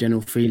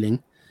general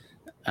feeling.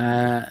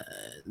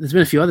 There's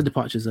been a few other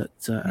departures at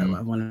Sam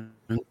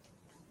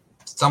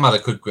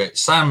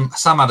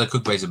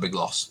Adekugbe is a big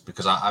loss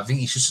because I think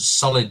he's just a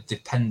solid,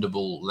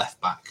 dependable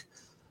left back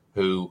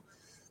who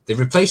they've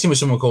replaced him with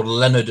someone called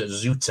Leonard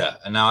Zuta.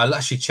 And now I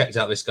actually checked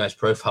out this guy's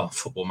profile on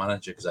Football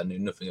Manager because I knew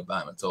nothing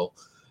about him at all.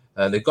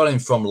 They've got him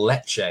from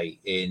Lecce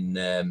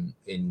in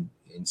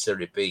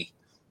Serie B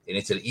in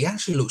Italy. He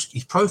actually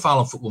his profile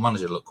on Football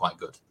Manager looked quite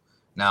good.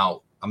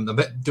 Now I'm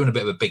doing a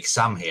bit of a Big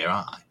Sam here,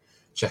 aren't I?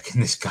 Checking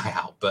this guy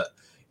out, but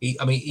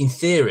in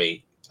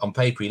theory, on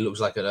paper, he looks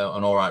like an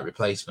all right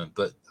replacement.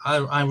 But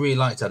I really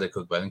liked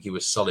Adekugbe. I think he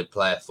was a solid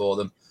player for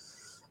them.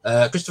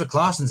 Christopher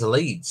Klaassen to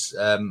Leeds,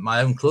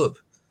 my own club.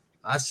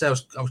 I'd say I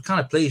was kind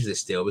of pleased with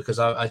this deal because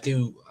I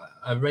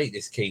rate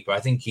this keeper. I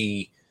think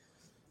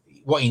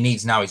what he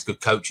needs now is good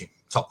coaching,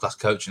 top class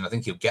coaching. I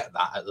think he'll get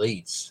that at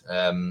Leeds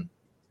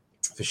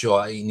for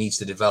sure. He needs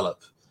to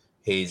develop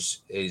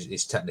his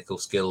technical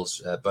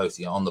skills, both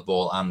on the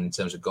ball and in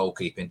terms of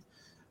goalkeeping.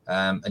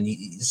 And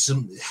you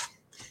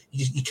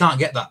can't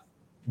get that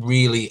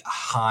really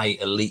high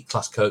elite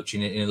class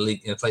coaching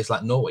in a place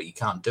like Norway. You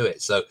can't do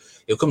it. So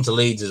he'll come to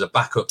Leeds as a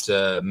backup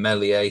to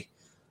Meslier,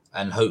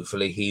 and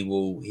hopefully he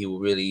will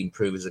really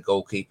improve as a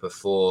goalkeeper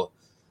for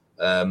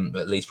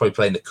at least probably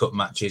playing the cup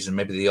matches and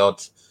maybe the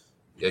odd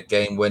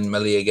game when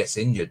Meslier gets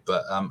injured.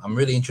 But I'm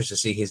really interested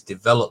to see his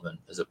development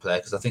as a player,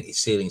 because I think his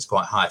ceiling is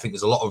quite high. I think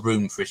there's a lot of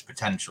room for his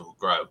potential to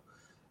grow.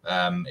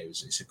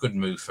 It's a good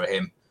move for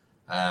him.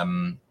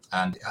 And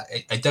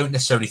I don't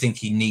necessarily think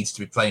he needs to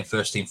be playing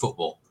first team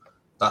football.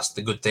 That's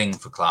the good thing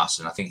for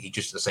Klaassen. I think he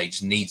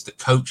just needs the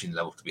coaching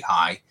level to be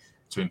high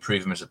to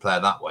improve him as a player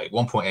that way.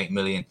 1.8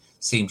 million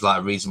seems like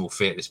a reasonable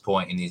fee at this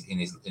point in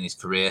his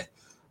career.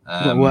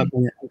 Got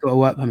a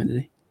work permit,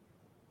 did he?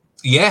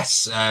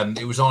 Yes,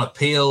 it was on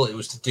appeal. It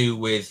was to do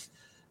with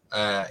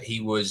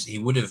he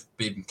would have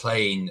been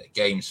playing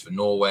games for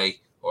Norway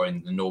or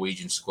in the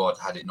Norwegian squad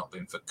had it not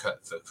been for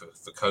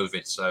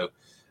COVID. So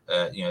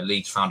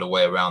Leeds found a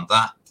way around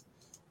that,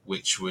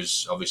 which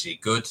was obviously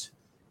good.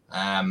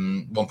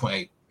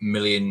 1.8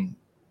 million.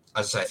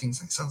 As I say,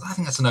 I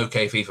think that's an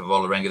okay fee for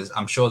Vålerenga.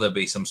 I'm sure there'll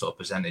be some sort of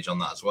percentage on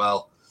that as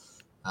well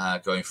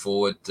going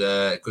forward.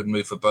 Good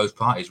move for both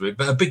parties, really.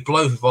 But a big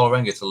blow for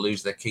Vålerenga to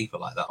lose their keeper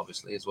like that,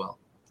 obviously, as well.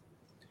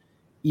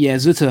 Yeah,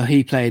 Zutter,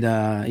 he's played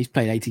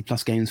 80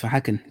 plus games for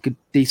Häcken. Good,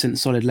 decent,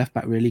 solid left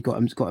back. Really got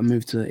a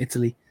move to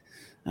Italy,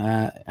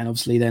 and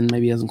obviously then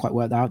maybe it hasn't quite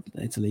worked out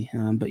Italy.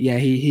 But yeah,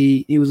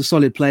 he was a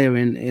solid player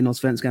in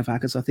Allsvenskan for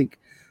Häcken. So I think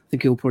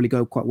he'll probably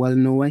go quite well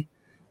in Norway.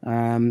 For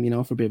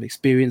a bit of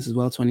experience as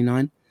well,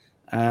 29.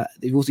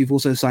 You've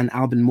also signed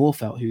Albin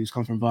Morfelt, who's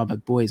come from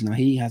Varberg Boys. Now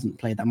he hasn't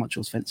played that much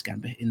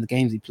Allsvenskan, but in the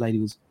games he played,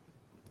 he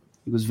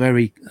was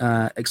very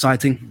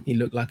exciting. He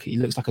looks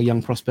like a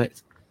young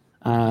prospect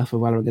for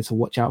Vålerenga to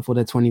watch out for.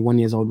 They're 21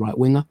 years old right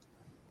winger,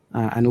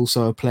 and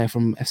also a player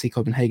from FC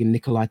Copenhagen,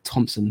 Nikolai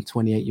Thompson,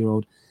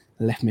 28-year-old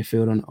left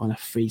midfield on a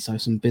free. So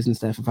some business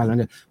there for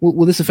Vålerenga.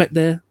 Will this affect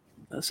their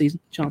season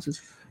chances?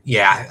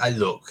 Yeah,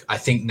 I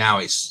think now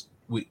it's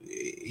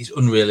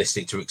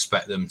unrealistic to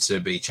expect them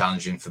to be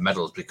challenging for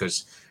medals,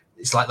 because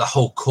it's like the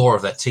whole core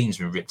of their team's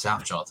been ripped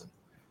out, Jonathan.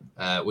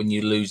 When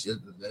you lose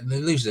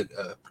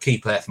a key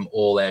player from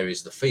all areas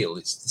of the field,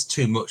 it's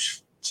too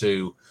much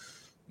to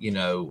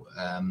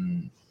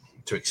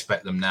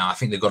expect them now. I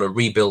think they've got to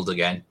rebuild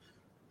again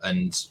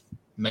and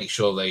make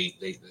sure they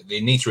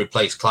need to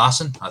replace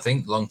Klaassen, I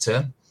think, long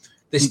term.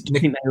 Do you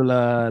think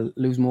they'll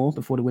lose more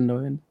before the window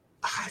ends?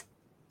 I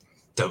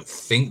don't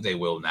think they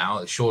will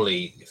now.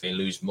 Surely, if they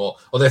lose more,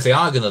 although if they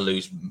are going to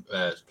lose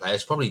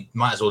players, probably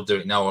might as well do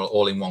it now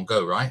all in one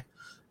go, right?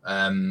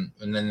 And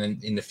then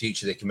in the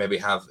future, they can maybe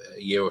have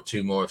a year or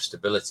two more of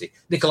stability.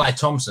 Nikolai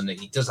Thompson,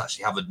 he does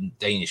actually have a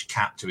Danish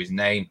cap to his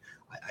name.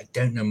 I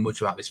don't know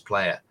much about this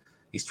player.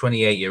 He's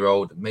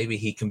 28-year-old. Maybe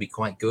he can be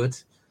quite good.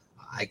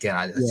 Again,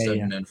 I don't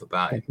know enough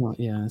about him.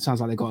 Yeah, it sounds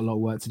like they've got a lot of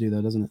work to do,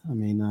 though, doesn't it? I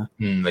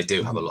mean, they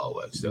do have a lot of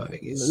work to do. I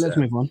think.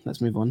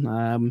 Let's move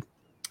on.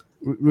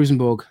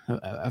 Rosenborg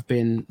have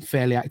been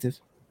fairly active.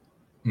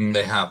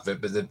 They have,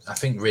 but I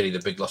think really the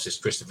big loss is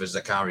Christopher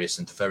Zacharias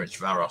and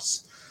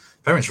Ferencvaros.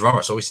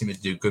 Ferencvaros always seem to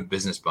do good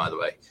business, by the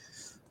way,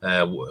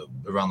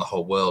 around the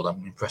whole world.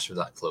 I'm impressed with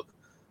that club.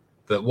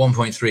 But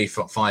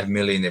 1.35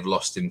 million they've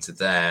lost him to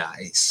there.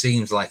 It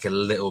seems like a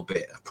little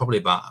bit, probably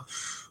about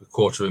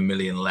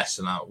 $250,000 less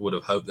than I would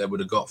have hoped they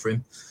would have got for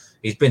him.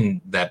 He's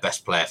been their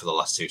best player for the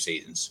last two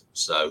seasons,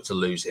 so to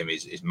lose him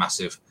is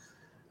massive.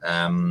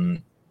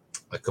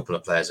 A couple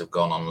of players have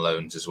gone on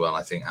loans as well,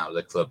 I think, out of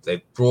the club.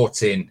 They've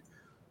brought in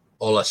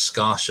Ola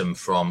Skarsheim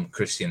from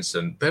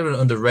Kristiansand. Bit of an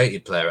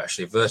underrated player,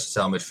 actually.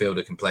 Versatile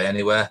midfielder, can play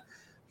anywhere.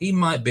 He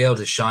might be able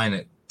to shine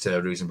at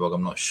Rosenborg,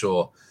 I'm not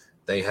sure.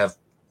 They have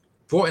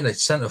brought in a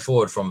centre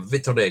forward from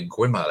Vitória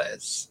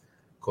Guimarães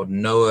called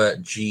Noah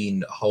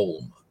Jean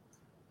Holm.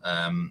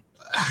 I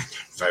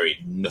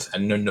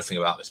know nothing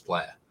about this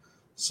player.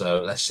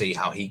 So let's see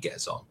how he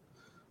gets on.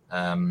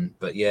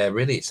 But yeah,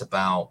 really it's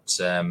about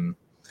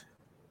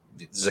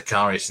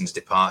Zachariason's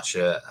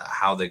departure,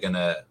 how they're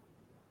gonna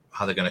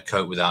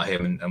cope without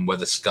him, and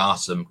whether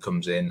Skarsheim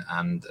comes in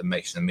and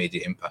makes an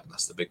immediate impact.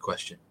 That's the big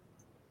question.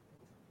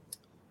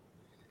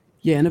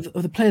 Yeah, and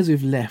of the players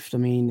who've left, I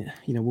mean,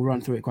 we'll run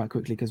through it quite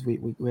quickly because we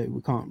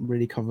can't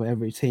really cover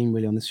every team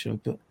really on this show.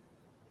 But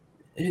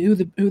who are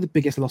the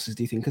biggest losses,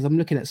 do you think? Because I'm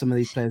looking at some of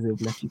these players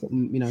who've left. You've got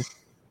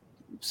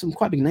some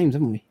quite big names,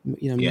 haven't we?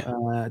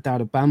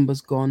 Dauda Bamba's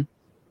gone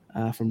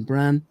from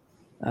Brann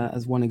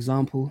as one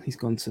example. He's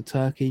gone to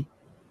Turkey.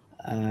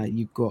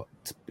 You've got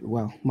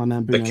my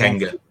man Bruno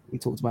Bakenga. We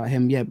talked about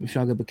him. Yeah,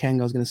 Bhushaga Bakenga.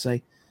 I was going to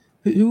say,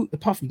 who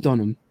apart from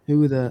Donham,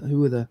 who are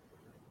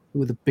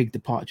the big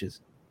departures?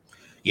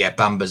 Yeah,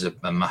 Bamba's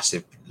a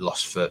massive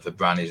loss for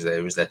Brann. He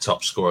was their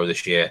top scorer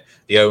this year.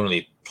 The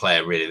only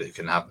player really that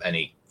can have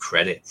any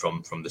credit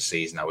from the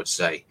season, I would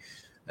say,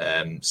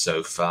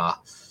 so far.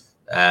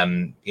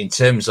 In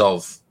terms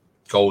of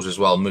goals as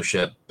well,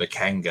 Musha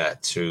Bakenga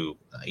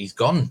he's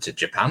gone to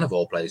Japan of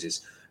all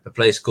places, a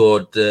place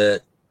called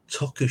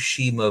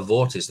Tokushima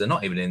Vortis. They're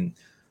not even in.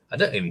 I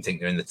don't even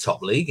think they're in the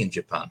top league in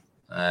Japan.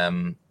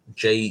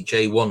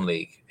 J1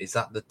 league. Is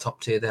that the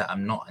top tier there?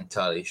 I'm not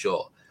entirely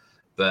sure.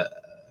 But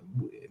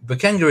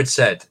Bukenga had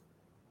said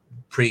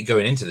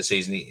going into the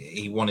season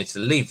he wanted to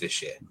leave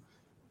this year.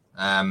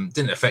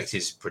 Didn't affect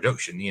his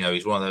production.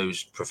 He's one of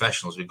those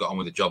professionals who got on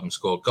with the job and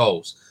scored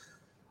goals.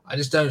 I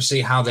just don't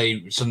see how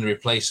they suddenly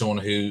replace someone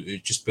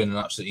who's just been an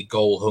absolutely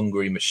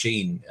goal-hungry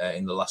machine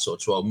in the last sort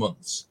of 12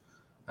 months.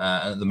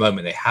 And at the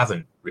moment, they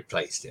haven't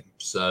replaced him.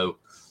 So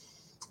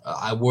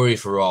I worry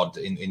for Odd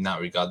in that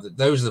regard.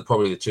 Those are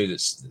probably the two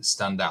that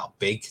stand out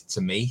big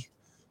to me,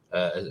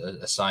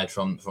 aside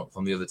from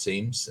the other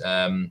teams.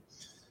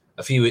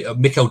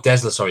 Mikel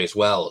Desler, as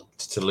well,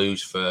 to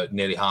Toulouse for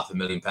nearly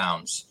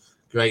 £500,000.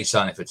 Great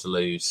signing for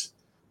Toulouse.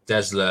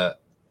 Desler,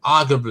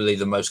 arguably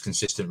the most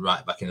consistent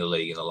right back in the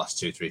league in the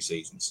last 2-3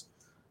 seasons.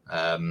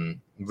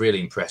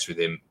 Really impressed with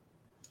him.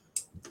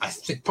 I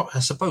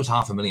suppose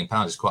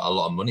 £500,000 is quite a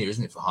lot of money,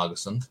 isn't it, for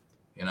Haugesund?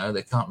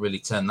 They can't really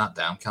turn that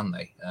down, can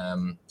they?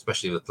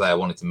 Especially if the player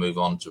wanted to move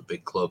on to a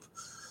big club.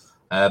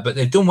 But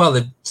they've done well.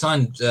 They've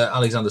signed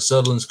Alexander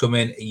Sutherland's come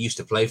in. He used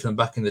to play for them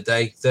back in the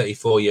day,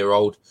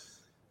 34-year-old.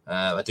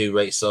 I do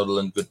rate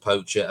Sutherland, good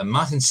poacher. And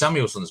Martin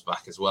Samuelson's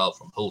back as well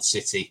from Hull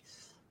City.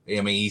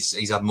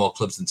 He's had more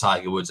clubs than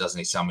Tiger Woods, hasn't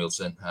he,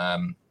 Samuelson?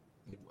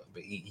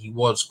 But he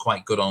was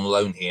quite good on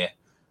loan here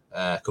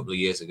a couple of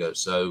years ago.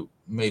 So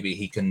maybe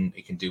he can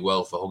do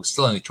well for Hull.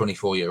 Still only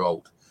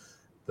 24-year-old.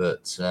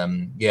 But,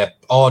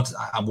 Odd,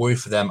 I worry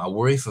for them. I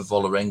worry for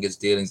Vålerenga's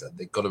dealings that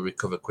they've got to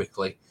recover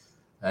quickly.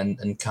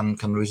 And can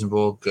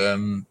Rosenborg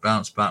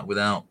bounce back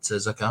without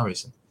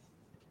Zachariasen?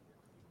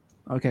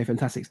 Okay,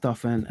 fantastic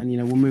stuff. And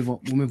we'll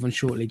move on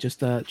shortly.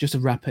 Just to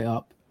wrap it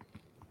up.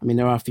 I mean,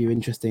 there are a few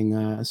interesting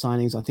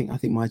signings. I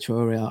think my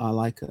Traore I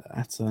like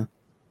at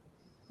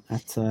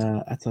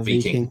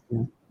Viking.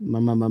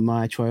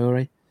 My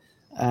Traore.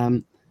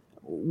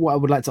 What I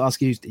would like to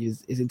ask you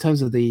is in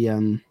terms of the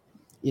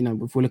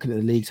if we're looking at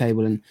the league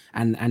table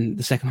and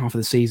the second half of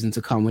the season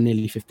to come, we're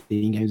nearly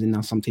 15 games in now.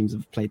 Some teams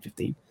have played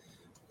 15.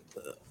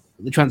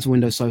 The transfer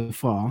window so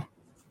far,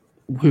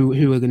 who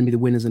are going to be the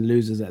winners and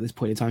losers at this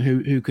point in time?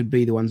 Who could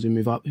be the ones who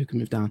move up? Who can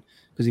move down?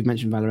 Because you've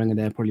mentioned Vålerenga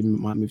there, probably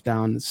might move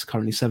down. It's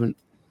currently 7th.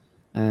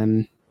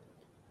 Who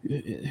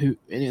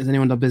has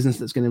anyone done business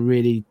that's going to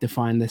really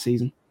define their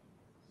season?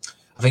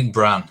 I think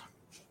Brann.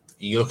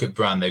 You look at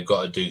Brann; they've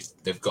got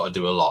to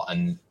do a lot,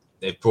 and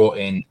they've brought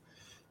in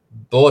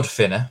Bård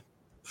Finne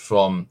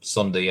from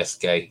Sunday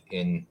SK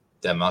in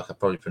Denmark. I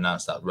probably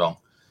pronounced that wrong,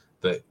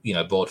 but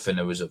Bård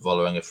Finne was at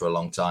Vålerenga for a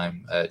long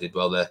time. Did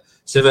well there.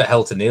 Sivert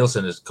Helter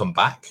Nielsen has come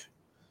back.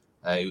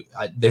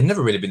 They've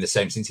never really been the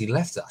same since he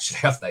left, actually,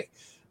 have they?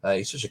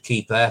 He's such a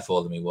key player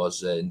for them. He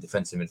was in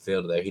defensive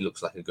midfielder there. He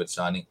looks like a good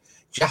signing.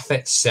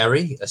 Jafet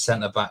Seri, a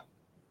centre-back,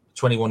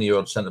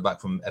 21-year-old centre-back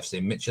from FC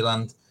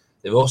Midtjylland.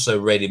 They've also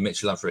raided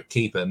Midtjylland for a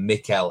keeper,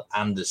 Mikkel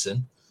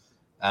Andersen.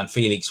 And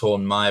Felix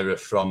Horn-Myra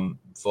from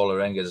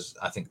Vålerenga's,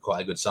 I think,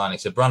 quite a good signing.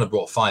 So Brann have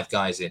brought 5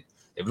 guys in.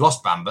 They've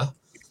lost Bamba,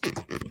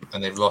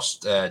 and they've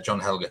lost John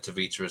Helga to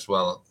Vita as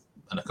well,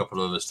 and a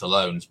couple of others to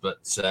loans.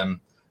 But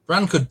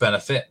Brann could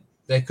benefit.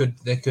 They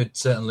could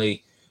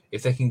certainly...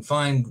 If they can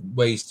find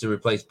ways to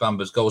replace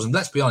Bamba's goals, and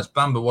let's be honest,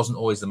 Bamba wasn't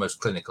always the most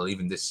clinical,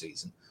 even this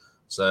season.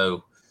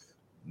 So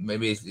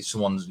maybe if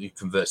someone who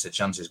converts their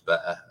chances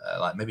better,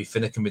 like maybe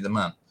Finne can be the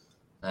man.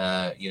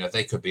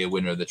 They could be a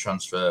winner of the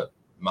transfer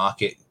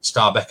market.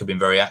 Stabæk have been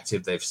very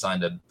active. They've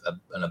signed an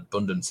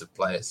abundance of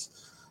players.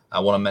 I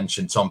want to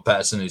mention Tom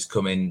Pettersson, who's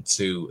come in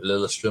to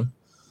Lillestrøm.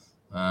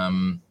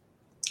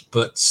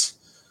 But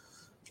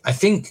I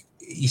think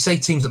you say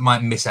teams that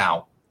might miss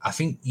out. I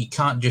think you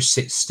can't just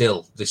sit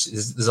still.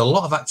 There's a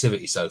lot of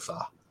activity so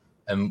far,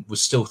 and we're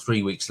still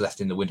 3 weeks left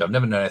in the window. I've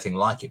never known anything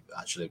like it,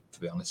 actually, to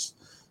be honest.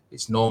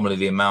 It's normally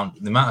the amount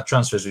of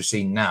transfers we've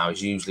seen now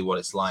is usually what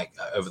it's like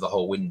over the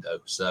whole window.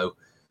 So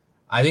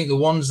I think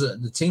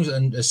the teams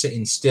that are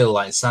sitting still,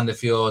 like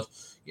Sandefjord,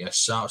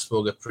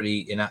 Sarpsborg are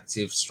pretty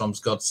inactive.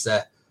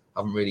 Strømsgodset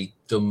haven't really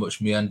done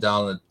much.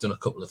 Mjøndalen have done a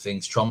couple of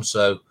things.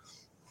 Tromsø,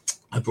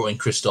 I brought in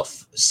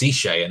Christoph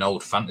Cichy, an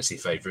old fantasy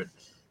favourite.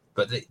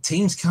 But the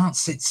teams can't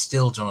sit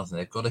still, Jonathan.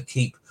 They've got to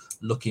keep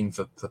looking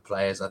for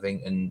players, I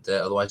think, and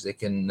otherwise they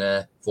can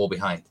fall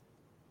behind.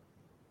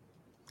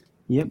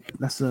 Yep,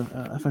 that's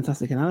a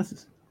fantastic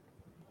analysis.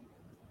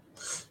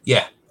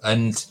 Yeah,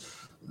 and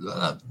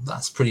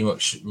that's pretty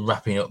much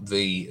wrapping up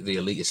the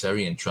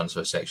Eliteserien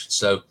transfer section.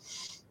 So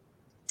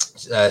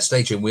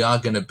stay tuned. We are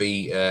going to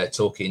be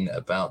talking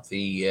about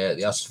the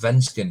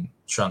Allsvenskan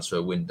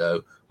transfer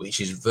window,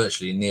 which is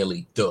virtually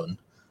nearly done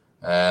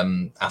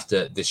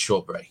after this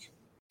short break.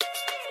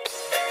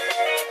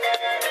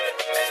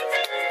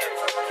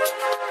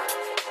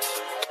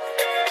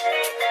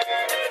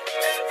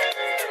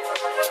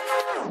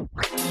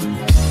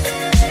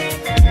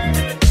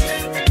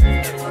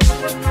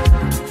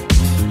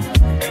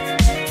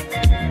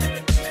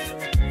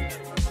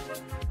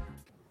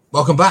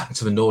 Welcome back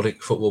to the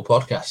Nordic Football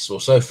Podcast. Well,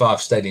 so far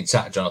I've stayed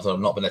intact, Jonathan. I've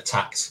not been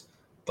attacked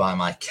by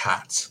my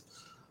cat.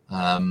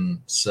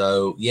 The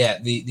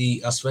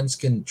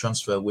Allsvenskan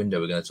transfer window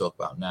we're going to talk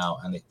about now,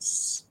 and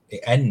it's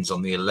It ends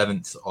on the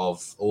 11th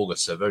of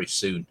August, so very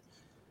soon.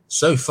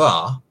 So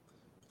far,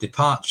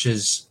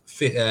 departures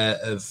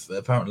have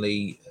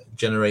apparently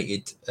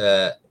generated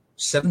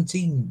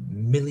 £17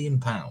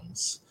 million,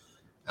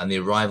 and the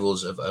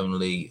arrivals have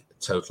only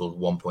totaled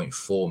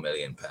 £1.4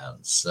 million.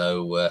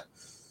 So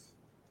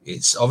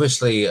it's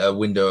obviously a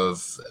window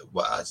of,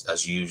 well,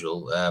 as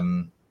usual,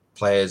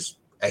 players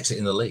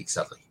exiting the league,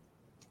 sadly.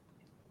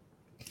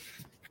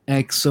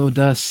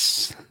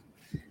 Exodus,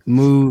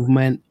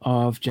 movement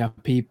of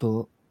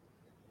people,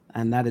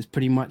 and that is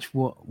pretty much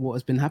what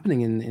has been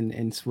happening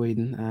in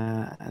Sweden,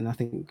 and I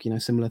think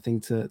similar thing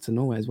to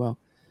Norway as well.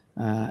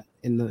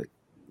 In the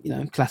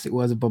classic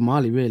words of Bob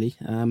Marley, really,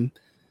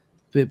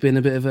 been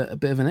a bit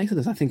of an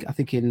exodus. I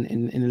think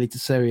in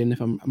Eliteserien,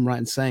 if I'm right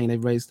in saying,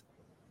 they've raised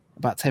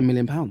about £10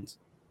 million,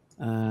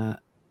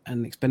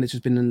 and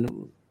expenditure's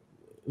been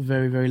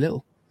very, very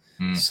little.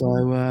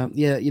 So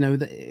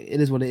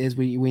it is what it is.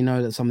 We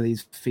know that some of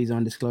these fees are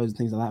undisclosed and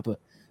things like that,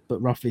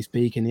 but roughly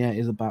speaking, it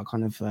is about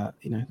kind of the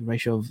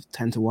ratio of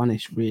 10 to 1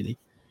 ish, really,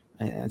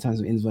 in terms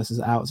of ins versus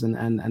outs,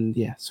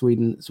 and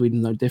Sweden's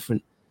no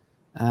different.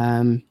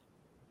 Been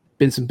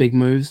some big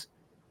moves,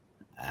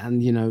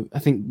 and I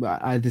think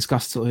I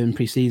discussed sort of in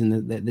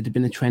pre-season that there'd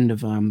been a trend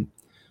of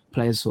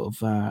players sort of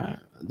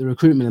the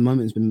recruitment at the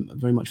moment has been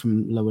very much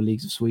from lower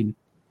leagues of Sweden,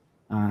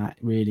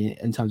 really,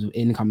 in terms of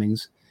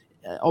incomings.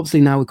 Obviously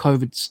now with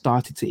COVID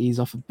started to ease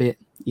off a bit,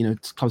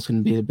 clubs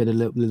can be a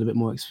little bit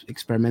more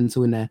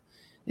experimental in their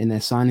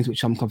signings, which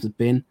some clubs have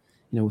been.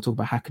 We'll talk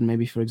about Häcken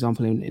maybe, for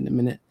example, in a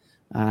minute,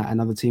 and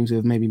other teams who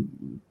have maybe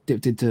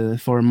dipped into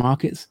foreign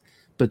markets.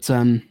 But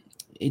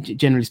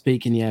generally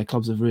speaking,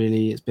 clubs have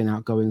really, it's been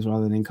outgoings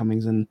rather than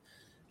incomings, and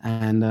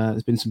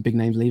there's been some big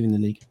names leaving the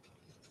league.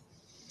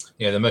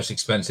 Yeah, the most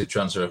expensive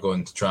transfer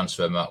according to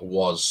Transfermarkt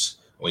was,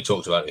 we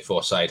talked about it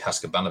before, Said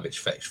Haskabanovic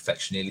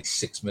fetched nearly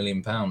 £6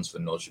 million for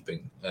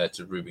Norrköping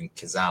to Rubin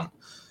Kazan.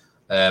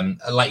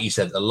 Like you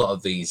said, a lot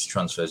of these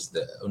transfers,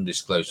 the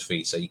undisclosed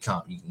fees, so you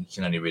can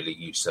only really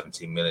use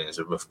 17 million as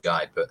a rough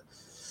guide. But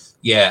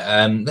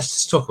let's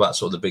just talk about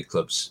sort of the big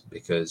clubs,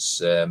 because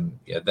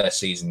their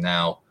season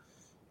now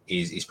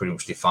is pretty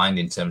much defined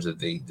in terms of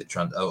the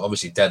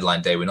obviously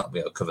deadline day. We're not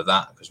able to cover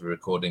that because we're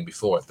recording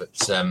before it.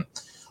 But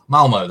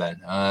Malmo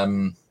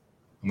then.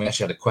 We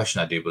actually had a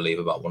question, I do believe,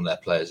 about one of their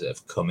players that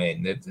have come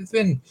in. There've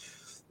been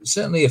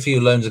certainly a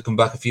few loans have come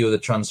back, a few of the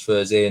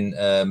transfers in.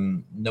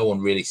 No one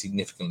really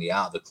significantly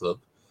out of the club.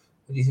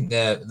 Do you think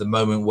they're at the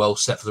moment well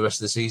set for the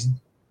rest of the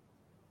season?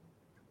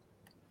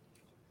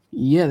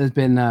 Yeah, there's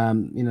been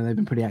they've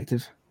been pretty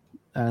active.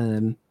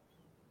 I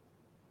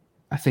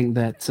think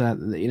that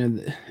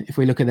if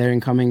we look at their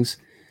incomings,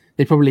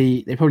 they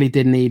probably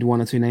did need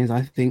one or two names.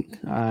 I think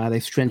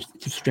they've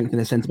strengthened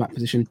their centre back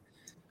position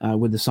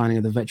with the signing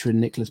of the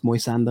veteran Niklas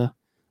Moisander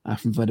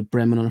from Werder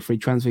Bremen on a free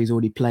transfer. He's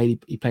already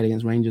played. He played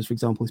against Rangers, for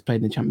example. He's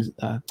played in the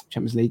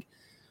Champions League.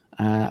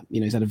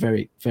 He's had a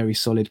very, very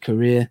solid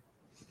career.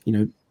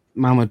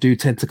 Malmo do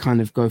tend to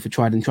kind of go for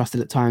tried and trusted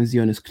at times.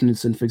 Jonas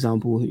Knudsen, for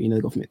example, who they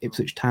got from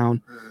Ipswich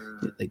Town.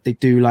 They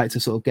do like to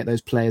sort of get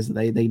those players that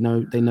they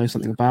know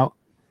something about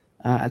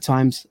at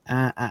times,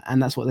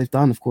 and that's what they've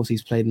done. Of course,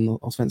 he's played in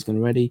Allsvenskan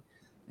already.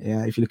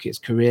 If you look at his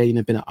career,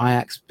 been at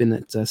Ajax, been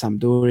at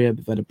Sampdoria,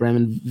 Werder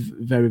Bremen,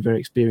 very, very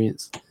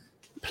experienced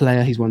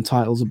player. He's won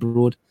titles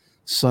abroad.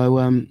 So,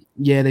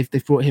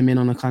 they've brought him in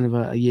on a kind of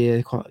a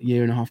year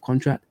and a half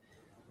contract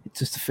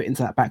just to fit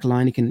into that back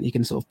line. He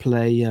can sort of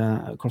play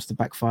across the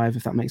back five,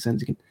 if that makes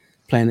sense. He can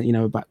play in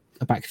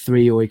a back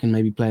three, or he can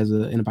maybe play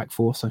in a back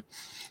four. So,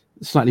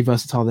 slightly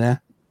versatile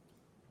there.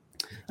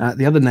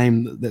 The other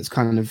name that's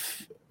kind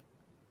of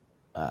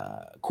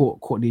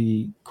caught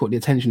the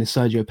attention is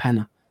Sergio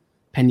Pena.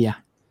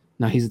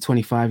 Now he's a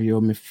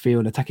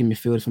 25-year-old attacking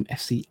midfielder from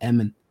FC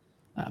Emmen.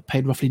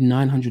 Paid roughly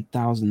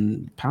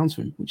 £900,000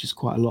 for him, which is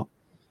quite a lot,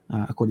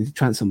 according to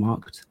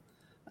Transfermarkt.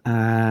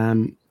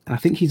 I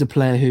think he's a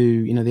player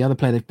who, the other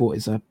player they've bought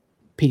is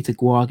Peter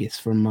Guargis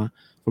from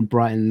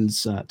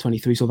Brighton's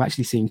 23. So I've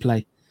actually seen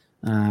play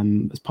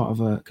as part of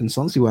a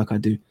consultancy work I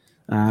do,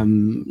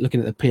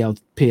 looking at the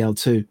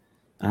PL2,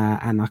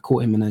 and I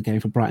caught him in a game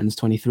for Brighton's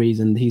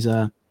 23s, and he's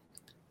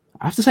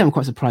I have to say I'm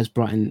quite surprised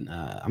Brighton.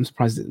 I'm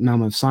surprised that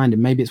Malmo have signed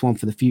him. Maybe it's one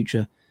for the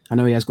future. I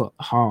know he has got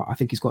heart. I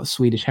think he's got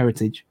Swedish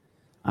heritage.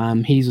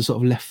 He's a sort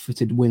of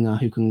left-footed winger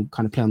who can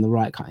kind of play on the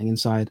right, cutting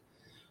inside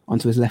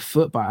onto his left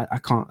foot, but I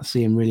can't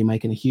see him really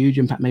making a huge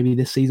impact. Maybe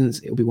this season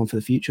it'll be one for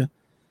the future.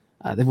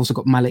 They've also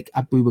got Malik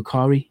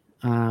Abubakari,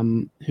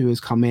 who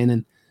has come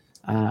in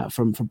and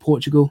from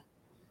Portugal,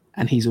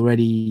 and he's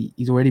already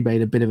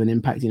made a bit of an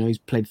impact. He's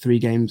played 3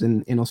 games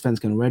in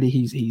Allsvenskan already.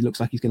 He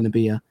looks like he's going to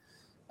be a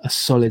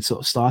solid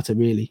sort of starter,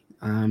 really,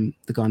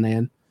 the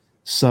Ghanaian.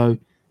 So,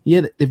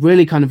 they've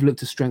really kind of looked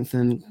to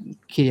strengthen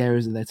key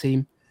areas of their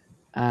team.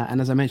 And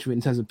as I mentioned,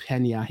 in terms of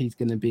Pena, he's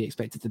going to be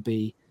expected to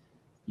be,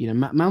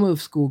 Malmo have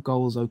scored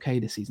goals okay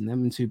this season. They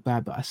haven't been too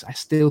bad, but I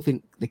still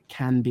think they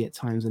can be at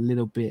times a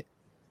little bit,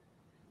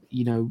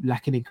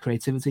 lacking in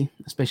creativity,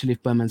 especially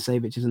if Berman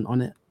Savic isn't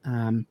on it.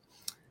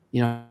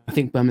 I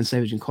think Berman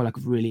Savage and Kolak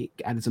have really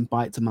added some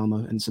bite to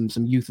Malmo and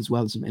some youth as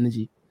well, some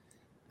energy.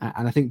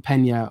 And I think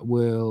Pena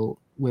will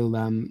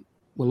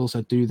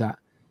also do that.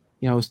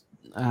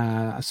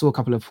 I saw a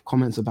couple of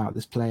comments about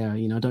this player.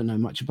 I don't know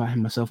much about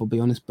him myself, I'll be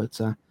honest, but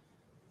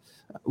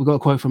we got a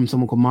quote from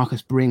someone called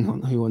Marcus Bring,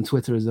 who on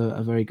Twitter is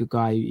a very good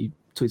guy. He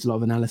tweets a lot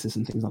of analysis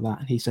and things like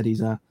that. He said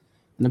he's an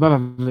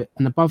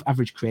above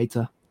average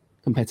creator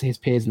compared to his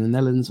peers in the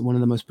Netherlands, one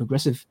of the most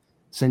progressive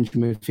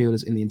central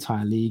midfielders in the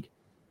entire league,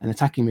 an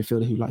attacking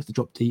midfielder who likes to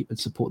drop deep and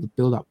support the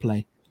build-up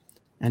play.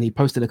 And he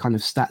posted a kind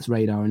of stats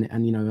radar, and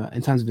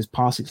in terms of his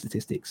passing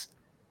statistics,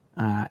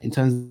 in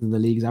terms of the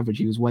league's average,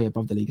 he was way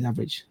above the league's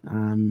average.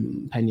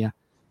 Pena,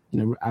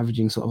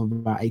 averaging sort of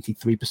about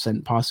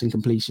 83% passing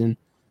completion,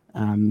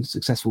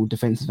 successful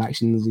defensive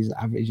actions. He's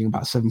averaging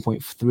about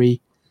 7.3,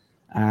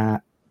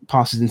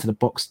 passes into the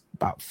box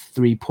about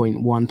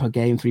 3.1 per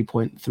game,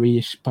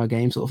 3.3ish per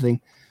game, sort of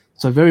thing.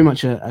 So very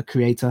much a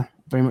creator,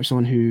 very much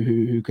someone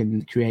who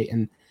can create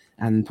and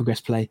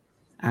progress play.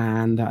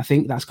 And I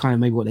think that's kind of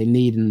maybe what they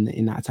need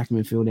in that attacking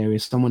midfield area,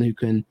 someone who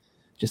can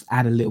just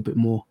add a little bit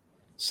more.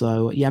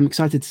 So yeah, I'm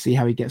excited to see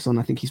how he gets on.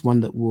 I think he's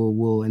one that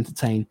will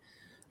entertain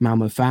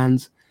Malmo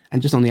fans.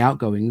 And just on the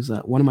outgoings,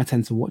 one of my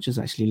 10 to watchers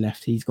actually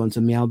left. He's gone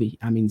to Mjällby,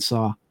 Amin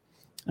Sarr.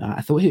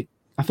 I thought he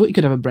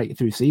could have a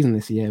breakthrough season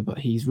this year, but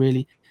he's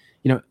really,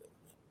 I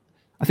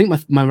think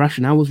my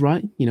rationale was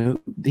right.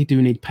 They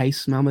do need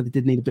pace, Malmo. They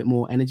did need a bit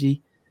more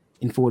energy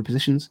in forward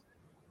positions.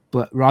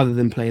 But rather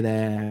than play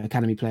their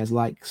academy players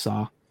like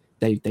Sarr,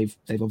 they've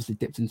obviously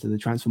dipped into the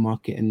transfer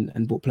market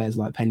and bought players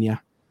like Pena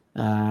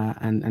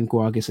and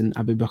Guargis and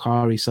Abu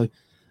Bakari. So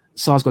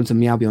Sarr's gone to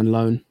Mjällby on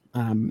loan.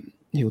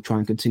 He'll try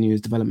and continue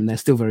his development. They're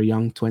still very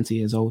young, 20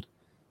 years old.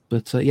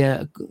 But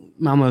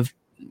Malmo have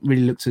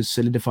really looked to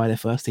solidify their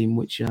first team,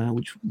 which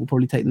will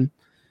probably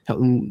help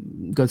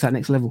them go to that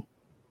next level.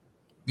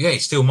 Yeah, he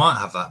still might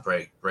have that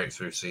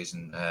breakthrough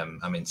season,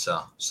 Amin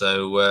Sarr.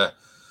 So,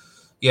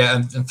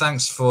 and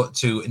thanks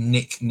to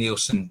Nick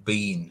Nielsen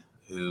Bean,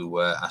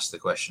 who asked the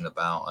question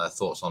about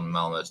thoughts on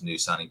Malmo's new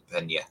signing,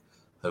 Pena.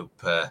 Hope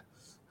that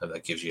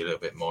gives you a little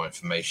bit more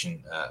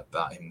information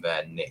about him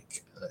there,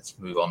 Nick. Let's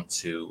move on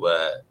to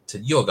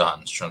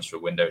Djurgården's transfer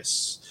window.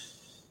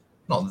 It's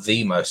not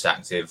the most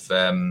active.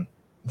 I've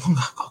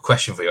got a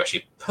question for you,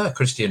 actually. Per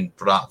Christian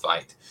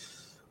Brathwaite,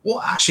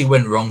 what actually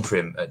went wrong for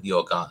him at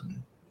Djurgården?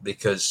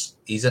 Because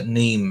he's at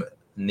Nîmes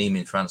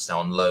in France now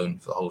on loan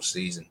for the whole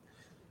season.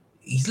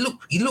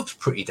 He looks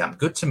pretty damn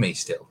good to me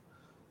still.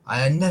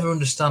 I never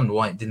understand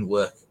why it didn't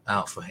work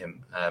out for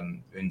him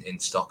in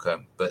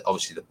Stockholm. But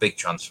obviously the big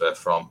transfer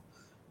from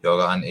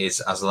Djurgården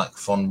is Aslak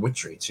von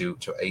Witry to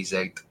AZ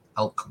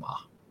Alkmaar.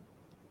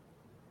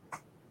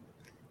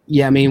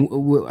 Yeah, I mean,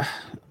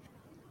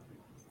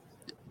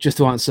 just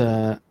to answer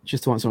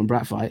on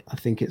Brathwaite, I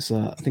think it's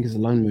a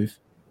loan move.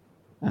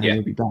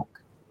 He'll be back.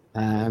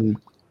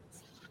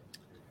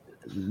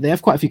 They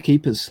have quite a few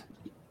keepers.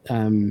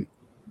 Djurgården.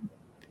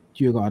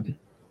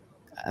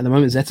 At the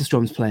moment,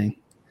 Zetterström's playing.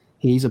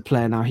 He's a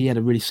player now. He had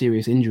a really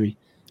serious injury,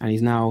 and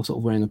he's now sort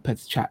of wearing a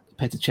Petr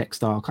Cech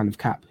style kind of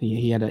cap.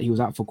 He was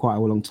out for quite a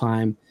long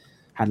time,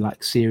 had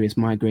like serious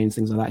migraines,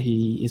 things like that.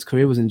 His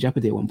career was in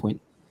jeopardy at one point,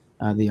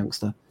 the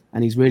youngster,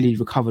 and he's really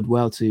recovered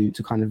well to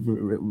kind of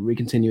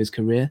recontinue his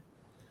career.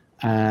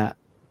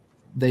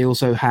 They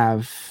also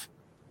have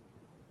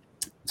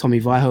Tommy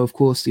Vaiho, of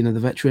course, the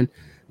veteran.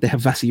 They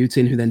have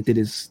Vasiutin, who then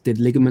did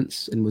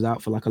ligaments and was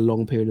out for like a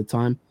long period of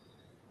time.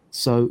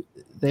 So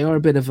they are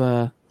a bit of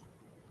a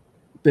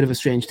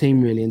strange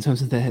team, really, in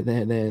terms of their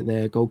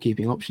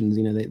goalkeeping options.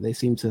 They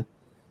seem to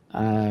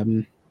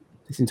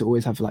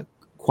always have like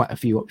quite a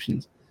few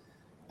options,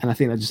 and I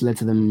think that just led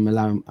to them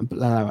allowing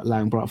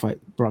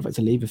Brathwaite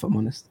to leave, if I'm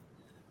honest.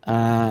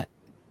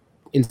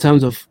 In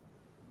terms of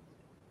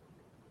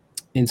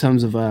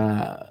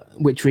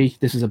Witry,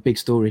 this is a big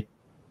story.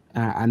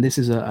 And this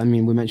is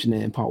we mentioned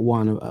it in part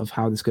one of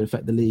how this could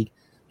affect the league.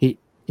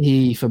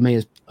 He for me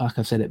is, like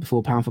I've said it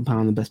before, pound for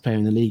pound, the best player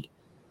in the league.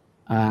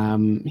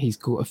 He's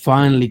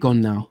finally gone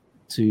now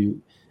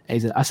to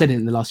AZ. I said it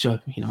in the last show.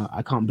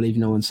 I can't believe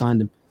no one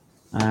signed him.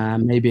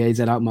 Maybe AZ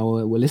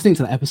Alkmaar were listening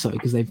to that episode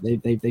because they've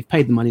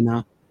paid the money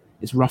now.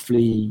 It's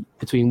roughly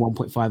between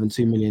 1.5 and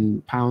 2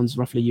 million pounds,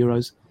 roughly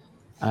euros,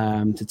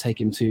 to take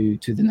him to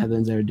the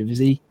Netherlands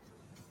Eredivisie.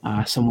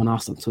 Someone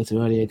asked on Twitter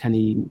earlier, can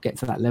he get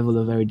to that level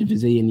of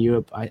Eredivisie in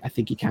Europe? I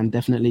think he can,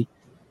 definitely.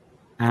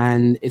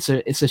 And it's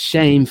a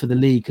shame for the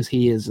league because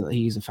he's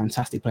a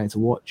fantastic player to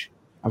watch.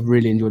 I've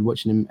really enjoyed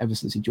watching him ever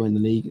since he joined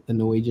the league, the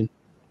Norwegian.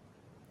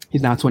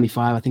 He's now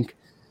 25. I think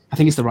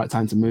it's the right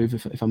time to move,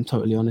 if I'm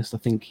totally honest. I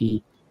think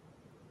he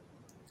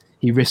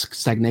risks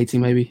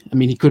stagnating maybe. I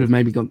mean, he could have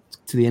maybe gone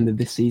to the end of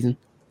this season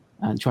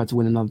and tried to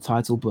win another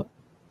title, but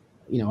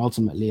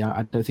ultimately,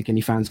 I don't think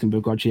any fans can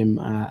begrudge him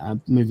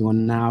moving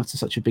on now to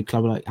such a big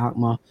club like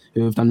Alkmaar,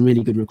 who have done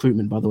really good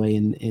recruitment, by the way,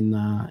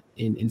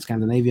 in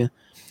Scandinavia.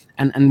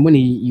 And when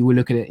you will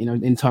look at it,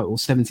 in total,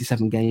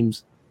 77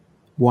 games,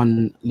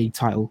 1 league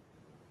title,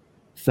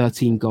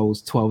 13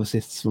 goals, 12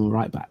 assists from a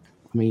right back.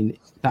 I mean,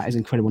 that is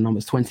incredible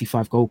numbers.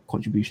 25 goal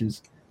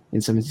contributions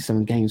in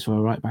 77 games for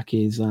a right back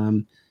is,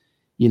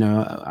 you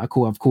know,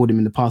 I've called him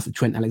in the past the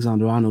Trent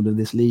Alexander-Arnold of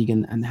this league,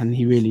 and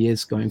he really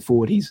is going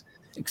forward. He's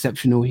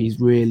exceptional. He's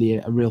really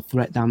a real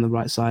threat down the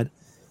right side.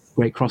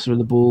 Great crosser of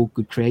the ball,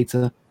 good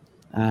creator,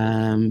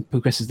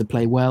 progresses the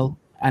play well,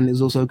 and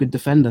is also a good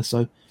defender.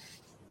 So,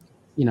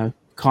 you know,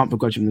 can't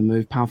begrudge him the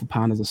move. Pound for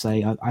pound, as I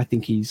say, I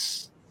think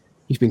he's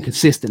been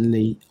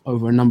consistently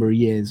over a number of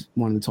years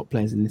one of the top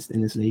players in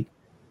this league,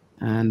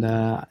 and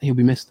he'll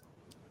be missed.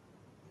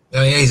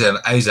 I mean,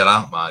 AZ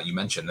Alkmaar, you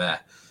mentioned there.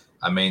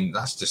 I mean,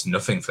 that's just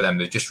nothing for them.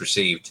 They've just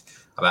received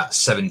about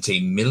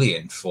 17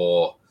 million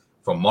from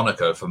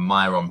Monaco for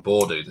Myron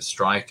Bourdou, the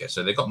striker.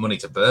 So they've got money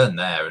to burn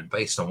there. And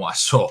based on what I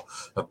saw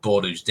of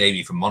Bourdou's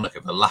debut from Monaco,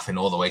 they're laughing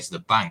all the way to the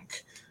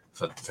bank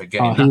for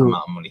getting that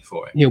amount of money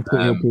for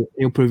him.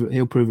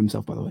 He'll prove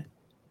himself, by the way.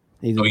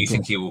 You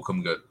think he will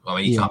come good? I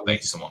mean, you can't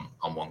base someone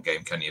on one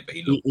game, can you? But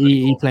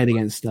he played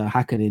against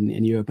Hacken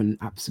in Europe and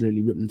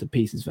absolutely ripped them to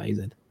pieces for AZ.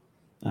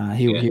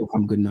 He'll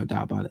come good, no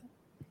doubt about it.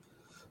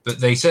 But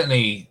they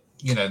certainly,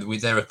 you know,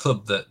 they're a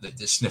club that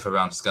sniff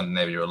around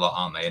Scandinavia a lot,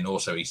 aren't they? And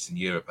also Eastern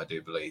Europe, I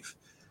do believe.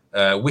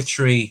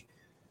 Witry,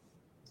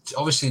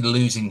 obviously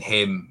losing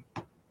him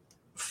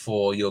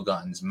for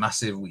Djurgården's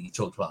massive. We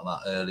talked about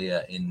that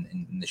earlier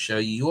in the show.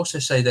 You also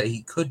say that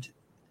he could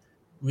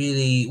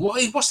really.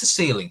 What's the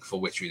ceiling for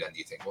Witry then, do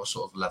you think? What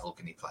sort of level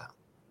can he play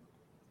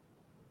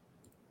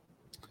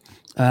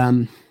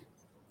at?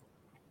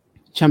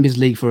 Champions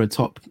League for a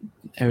top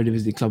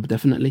Eredivisie club,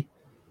 definitely.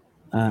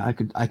 I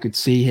could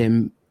see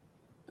him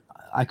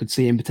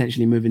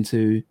potentially moving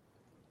to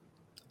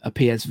a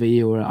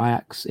PSV or an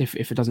Ajax if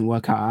it doesn't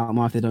work out at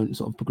Alkmaar, if they don't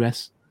sort of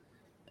progress.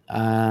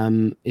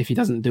 If he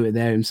doesn't do it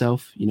there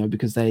himself, you know,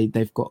 because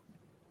they've got,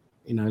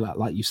 you know,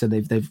 like you said,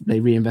 they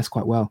reinvest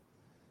quite well,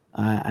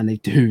 and they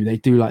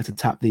do like to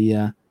tap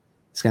the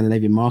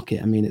Scandinavian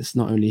market. I mean, it's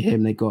not only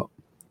him; they got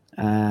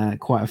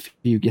quite a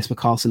few. Jesper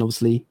Karlsson,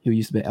 obviously, who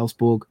used to be at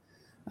Elfsborg.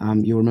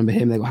 You'll remember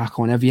him. They got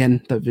Hakon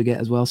Evjen, don't forget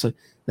as well. So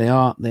they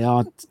are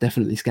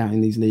definitely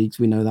scouting these leagues.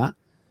 We know that.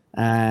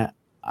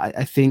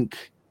 I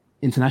think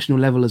international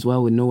level as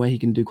well with Norway, he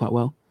can do quite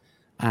well.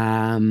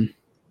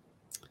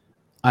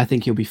 I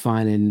think he'll be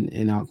fine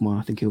in Alkmaar.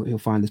 I think he'll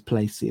find his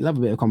place. He'll have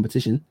a bit of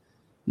competition,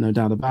 no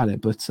doubt about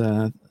it. But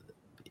I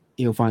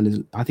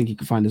think he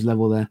can find his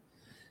level there.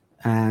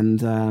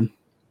 And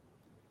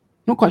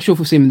not quite sure if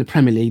we'll see him in the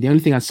Premier League. The only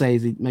thing I'd say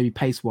is maybe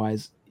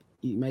pace-wise,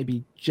 he may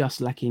be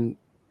just lacking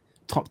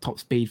top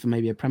speed for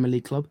maybe a Premier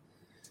League club,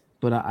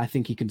 but I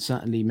think he can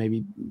certainly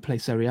maybe play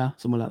Serie A,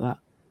 somewhere like that,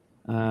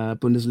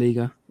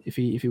 Bundesliga, if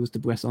he was to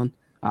progress on.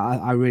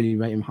 I really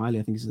rate him highly.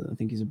 I think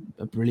he's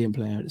a brilliant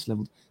player at this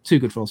level. Too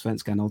good for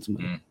Allsvenskan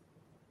ultimately.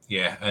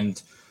 Yeah,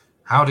 and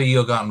how do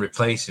Djurgården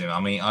replace him? I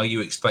mean, are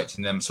you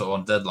expecting them sort of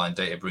on deadline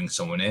day to bring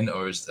someone in,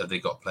 or have they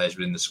got players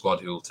within the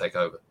squad who will take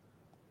over?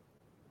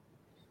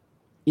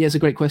 Yeah, it's a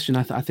great question.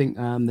 I think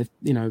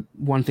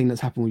one thing that's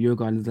happened with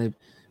Djurgården is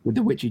with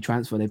the Witry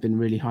transfer, they've been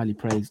really highly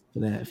praised for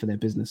their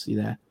business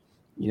there.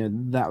 You know,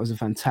 that was a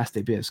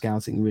fantastic bit of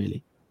scouting,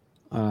 really.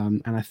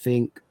 And I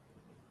think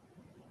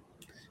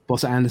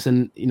Bosse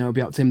Anderson, you know, it'll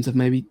be up to him to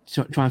maybe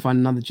try and find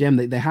another gem.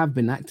 They have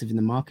been active in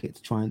the market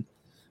to try and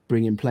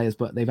bring in players,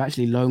 but they've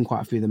actually loaned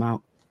quite a few of them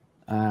out.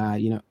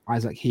 You know,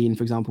 Isaac Heen,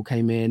 for example,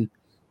 came in.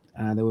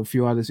 There were a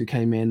few others who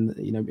came in,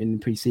 you know, in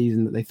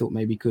pre-season that they thought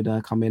maybe could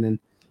come in and,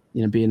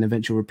 you know, be an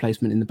eventual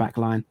replacement in the back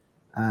line.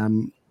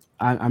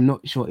 I'm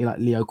not sure, like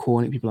Leo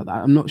Kornic, people like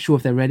that. I'm not sure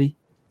if they're ready,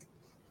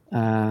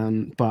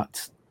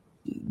 but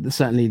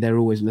certainly they're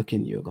always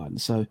looking at Djurgården.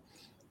 So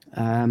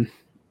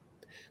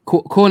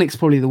Kornic's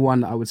probably the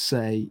one that I would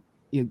say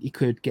he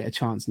could get a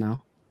chance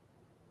now.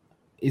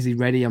 Is he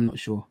ready? I'm not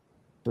sure,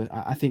 but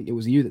I think it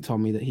was you that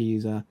told me that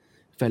he's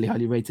fairly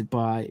highly rated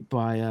by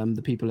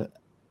the people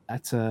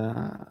at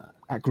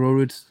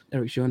Grorud,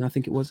 Eric Schoen, I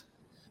think it was,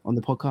 on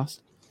the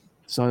podcast.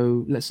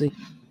 So let's see.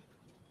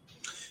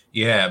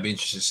 Yeah, I'd be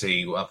interested to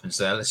see what happens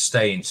there. Let's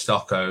stay in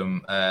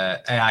Stockholm.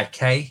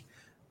 AIK,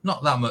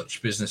 not that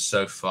much business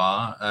so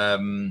far.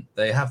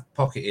 They have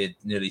pocketed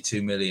nearly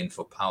 2 million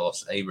for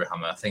Paulos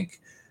Abraham. I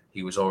think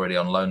he was already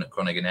on loan at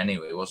Groningen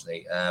anyway, wasn't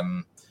he?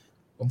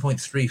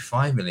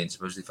 1.35 million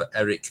supposedly for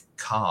Eric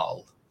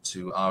Karl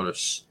to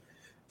Aarhus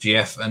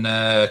GF, and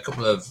a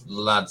couple of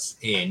lads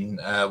in,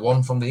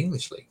 one from the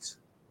English leagues.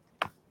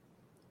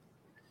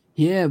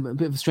 Yeah, a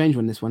bit of a strange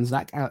one, this one.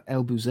 Zach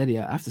El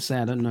Bouzedi. I have to say,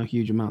 I don't know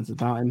huge amounts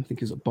about him. I think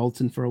he was at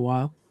Bolton for a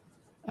while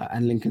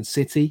and Lincoln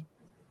City.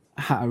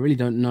 I really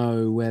don't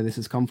know where this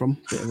has come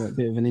from.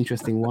 Bit of an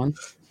interesting one.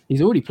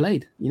 He's already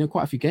played, you know,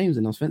 quite a few games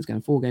in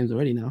Allsvenskan, 4 games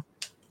already now.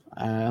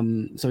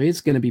 So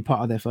he's going to be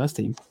part of their first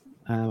team.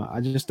 I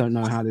just don't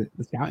know how the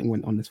scouting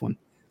went on this one.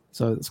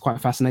 So it's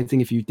quite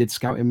fascinating. If you did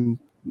scout him,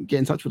 get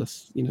in touch with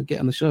us, you know, get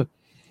on the show.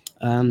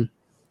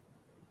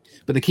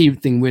 But the key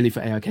thing really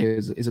for AIK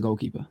is a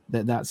goalkeeper.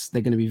 They're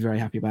going to be very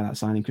happy about that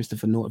signing.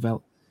 Christopher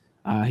Nordveld.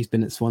 He's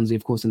been at Swansea,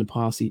 of course, in the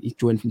past. He's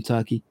joined from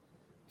Turkey.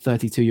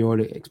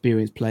 32-year-old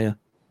experienced player.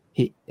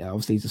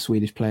 Obviously he's a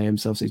Swedish player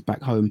himself, so he's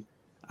back home.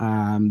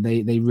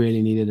 They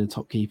really needed a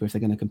top keeper if they're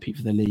going to compete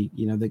for the league.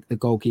 You know, the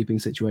goalkeeping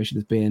situation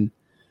has been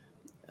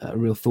a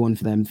real thorn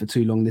for them for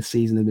too long this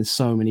season. There's been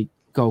so many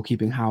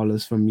goalkeeping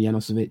howlers from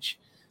Janosevic.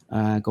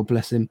 God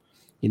bless him.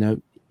 You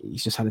know,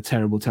 he's just had a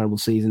terrible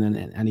season,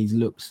 and he's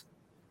looked.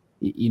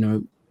 You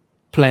know,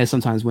 players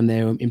sometimes when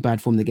they're in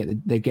bad form, they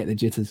get the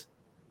jitters,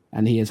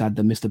 and he has had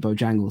the Mr.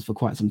 Bojangles for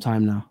quite some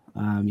time now.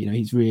 You know,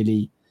 he's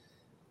really.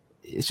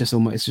 It's just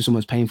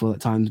almost painful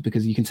at times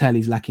because you can tell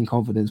he's lacking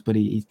confidence, but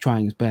he's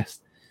trying his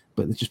best.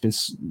 But there's just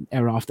been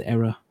error after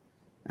error,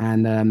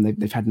 and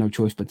they've had no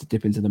choice but to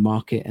dip into the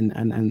market.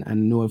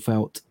 And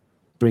Neufeld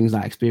brings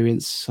that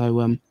experience.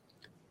 So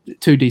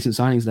 2 decent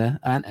signings there,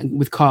 and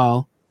with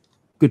Carl,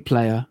 good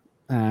player,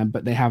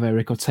 but they have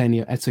Eric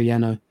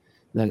Etoyeno,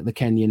 the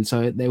Kenyan.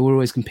 So they were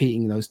always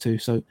competing, those two.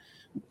 So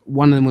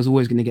one of them was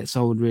always going to get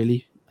sold,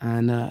 really,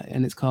 and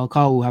it's Carl.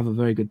 Carl will have a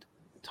very good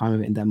time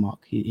of it in Denmark.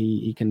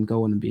 He can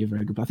go on and be a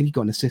very good. I think he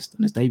got an assist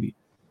on his debut.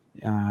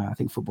 I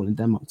think Football in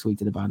Denmark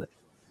tweeted about it.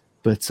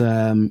 But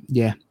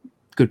yeah,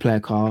 good player,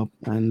 Carl,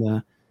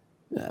 and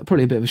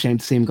probably a bit of a shame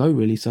to see him go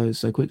really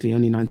so quickly.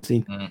 Only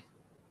 19.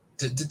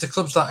 The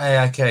clubs like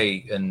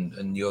AIK and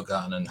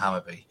Djurgården and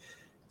Hammarby,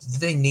 do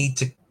they need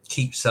to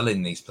keep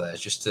selling these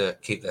players just to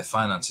keep their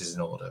finances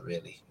in order?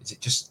 Really, is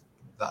it just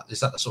that?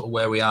 Is that sort of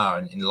where we are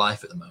in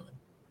life at the moment?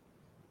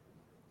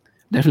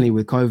 Definitely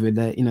with COVID,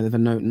 they've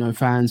had no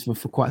fans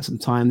for quite some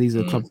time. These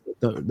are clubs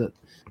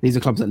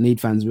that need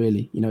fans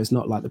really. You know, it's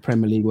not like the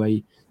Premier League where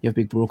you have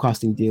big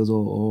broadcasting deals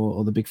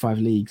or the big 5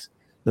 leagues.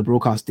 The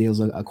broadcast deals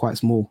are quite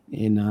small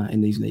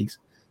in these leagues.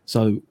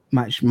 So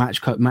match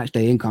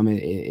day income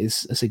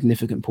is a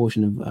significant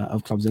portion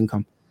of clubs'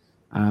 income.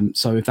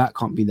 So if that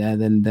can't be there,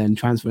 then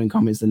transfer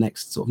income is the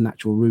next sort of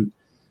natural route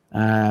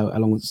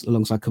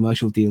alongside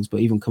commercial deals.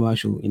 But even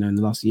commercial, you know, in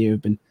the last year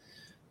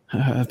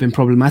have been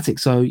problematic.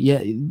 So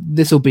yeah,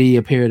 this will be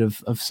a period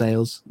of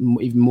sales,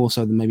 even more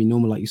so than maybe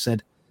normal, like you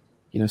said.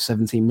 You know,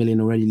 17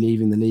 million already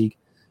leaving the league.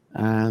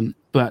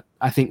 But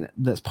I think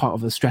that's part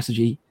of a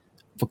strategy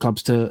for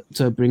clubs to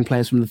bring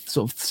players from the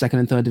sort of 2nd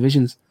and 3rd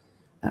divisions.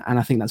 And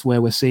I think that's where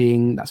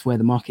that's where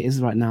the market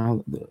is right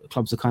now. The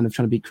clubs are kind of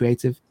trying to be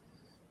creative,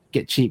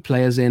 get cheap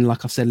players in,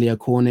 like I said, Leo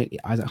Kornic,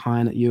 Isaac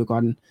Hein at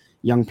Djurgården,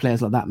 young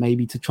players like that,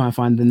 maybe to try and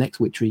find the next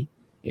Witchery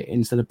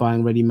instead of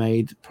buying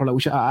ready-made product,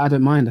 which I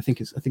don't mind. I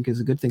think it's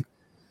a good thing.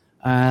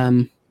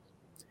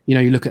 You know,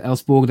 you look at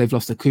Elfsborg, they've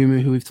lost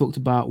Akumu, who we've talked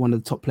about, one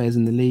of the top players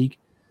in the league.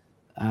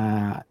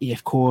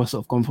 EFK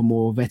sort of gone for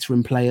more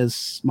veteran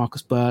players.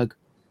 Marcus Berg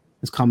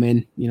has come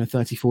in, you know,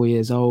 34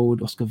 years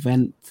old. Oscar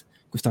Wendt,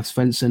 Gustav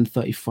Svensson,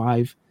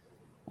 35.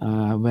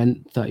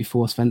 Wendt,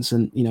 34,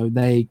 Svensson. You know,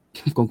 they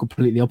have gone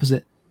completely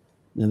opposite.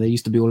 You know, they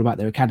used to be all about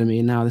their academy,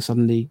 and now they're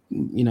suddenly,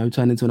 you know,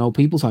 turned into an old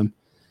people's home.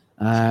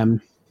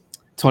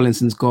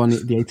 Tollinson's gone,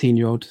 the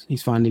 18-year-old.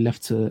 He's finally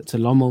left to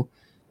Lommel.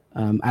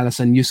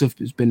 Alisson Yusuf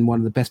has been one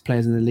of the best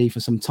players in the league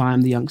for some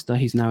time, the youngster.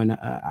 He's now in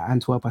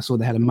Antwerp. I saw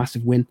they had a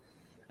massive win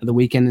at the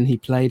weekend and he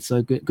played,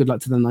 so good luck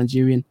to the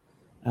Nigerian.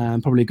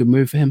 Probably a good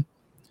move for him.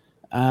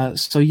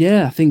 So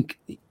yeah, I think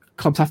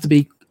clubs have to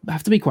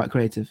be quite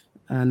creative,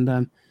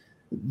 and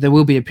there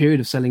will be a period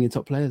of selling your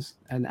top players.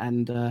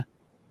 And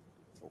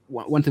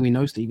one thing we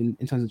know, Steve,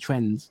 in terms of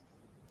trends,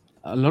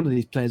 a lot of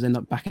these players end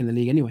up back in the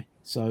league anyway.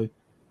 So,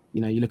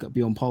 you know, you look at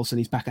Bjorn Paulsen,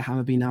 he's back at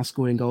Hammarby now,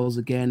 scoring goals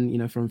again, you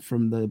know, from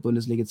the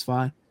Bundesliga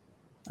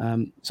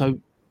 2. So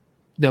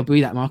there'll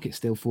be that market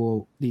still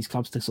for these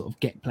clubs to sort of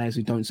get players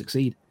who don't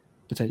succeed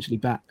potentially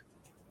back.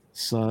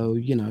 So,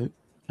 you know,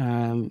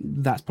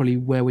 that's probably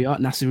where we are.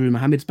 Nasiru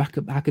Mohamed's back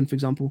at Hacken, for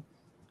example,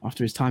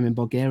 after his time in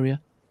Bulgaria.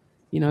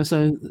 You know,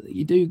 so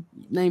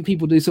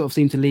people do sort of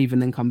seem to leave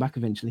and then come back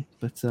eventually.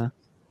 But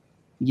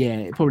yeah,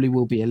 it probably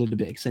will be a little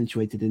bit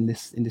accentuated in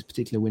this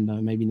particular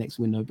window, maybe next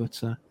window.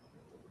 But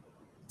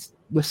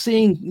we're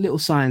seeing little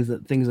signs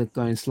that things are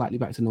going slightly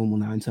back to normal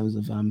now in terms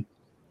of,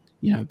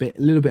 you know, a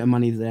little bit of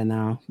money there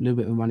now, a little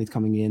bit of money's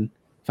coming in,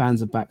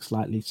 fans are back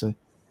slightly, so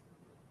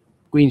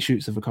green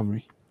shoots of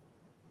recovery.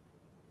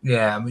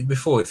 Yeah, I mean,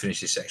 before we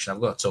finish this section,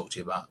 I've got to talk to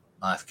you about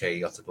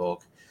IFK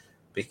Göteborg,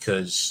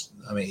 because,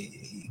 I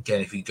mean,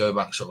 again, if you go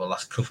back sort of the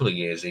last couple of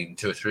years, even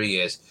 2 or 3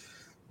 years,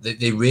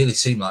 they really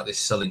seem like this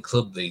selling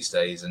club these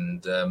days,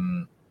 and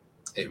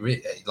it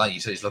really, like you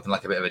said, it's looking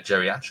like a bit of a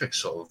geriatric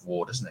sort of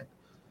ward, isn't it?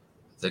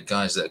 The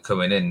guys that are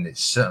coming in,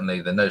 it's certainly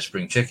the no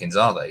spring chickens,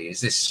 are they? Is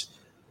this?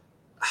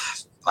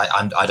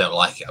 I don't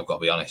like it. I've got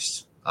to be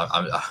honest.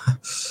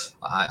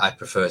 I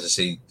prefer to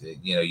see,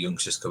 you know,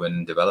 youngsters come in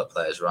and develop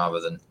players rather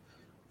than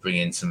bring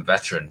in some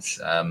veterans.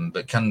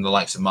 But can the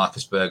likes of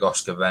Marcus Berg,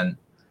 Oscar Wendt,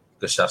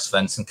 Gustav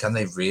Svensson, can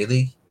they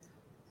really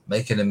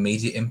make an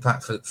immediate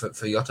impact for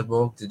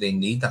Göteborg? Do they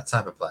need that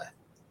type of player?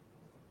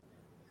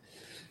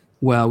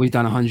 Well, we've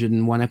done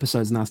 101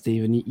 episodes now,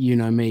 Steve, and you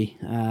know me.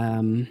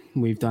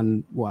 We've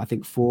done, I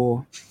think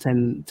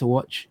 10 to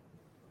watch.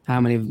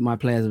 How many of my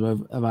players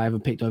have I ever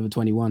picked over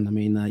 21? I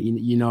mean,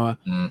 you know,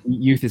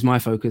 youth is my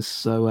focus.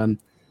 So,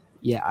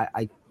 yeah,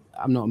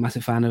 I'm not a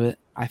massive fan of it.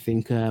 I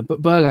think,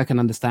 but Berg, I can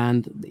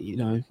understand. You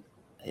know,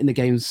 in the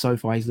games so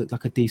far, he's looked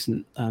like a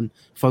decent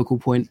focal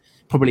point.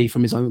 Probably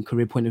from his own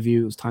career point of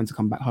view, it was time to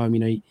come back home.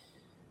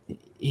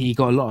 He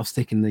got a lot of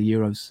stick in the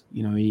Euros.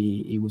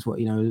 He was what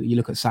you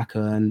look at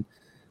Saka and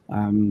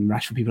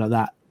Rashford, people like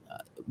that.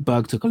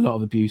 Berg took a lot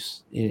of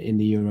abuse in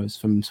the Euros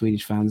from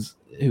Swedish fans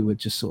who were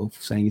just sort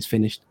of saying he's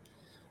finished.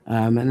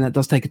 And that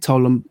does take a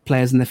toll on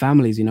players and their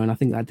families, and I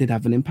think that did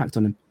have an impact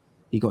on him.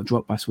 He got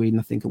dropped by Sweden,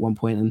 I think, at one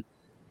point,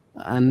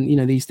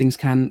 and these things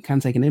can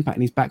take an impact.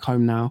 And he's back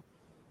home now.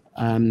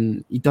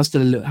 He does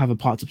still have a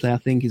part to play. I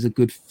think he's a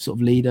good sort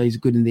of leader. He's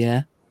good in the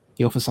air.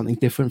 He offers something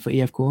different for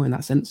EFCO in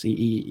that sense.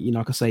 He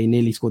like I say, he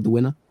nearly scored the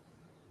winner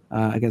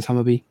against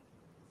Hammarby.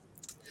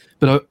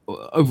 But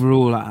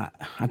overall, I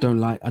don't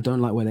like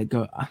where they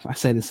go. I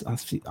say this. I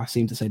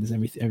seem to say this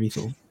every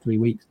sort of 3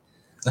 weeks.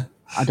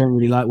 I don't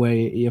really like where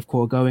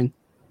EFCO are going.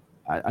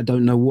 I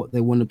don't know what they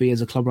want to be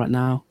as a club right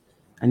now.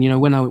 And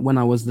when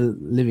I was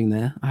living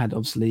there, I had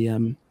obviously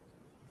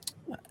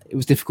it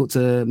was difficult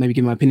to maybe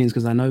give my opinions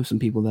because I know some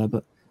people there.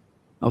 But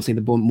obviously,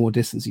 the more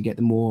distance you get,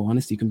 the more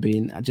honest you can be.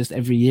 And just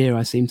every year,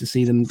 I seem to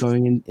see them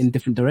going in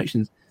different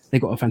directions. They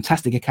got a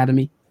fantastic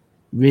academy.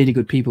 Really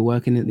good people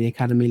working at the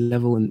academy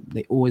level, and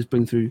they always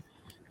bring through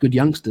good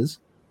youngsters,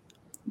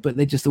 but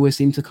they just always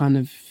seem to kind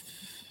of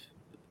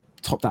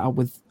top that up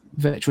with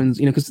veterans,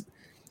 because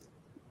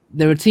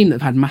they're a team that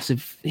have had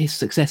massive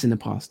success in the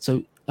past.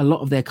 So a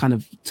lot of their kind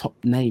of top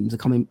names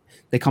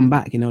they come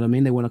back, you know what I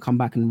mean? They want to come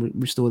back and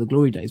restore the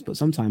glory days, but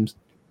sometimes,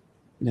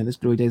 those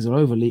glory days are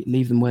over,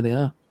 leave them where they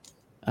are.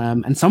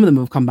 And some of them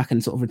have come back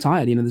and sort of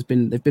retired.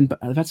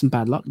 They've had some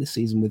bad luck this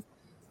season with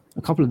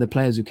a couple of the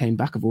players who came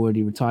back have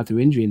already retired through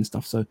injury and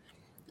stuff. So,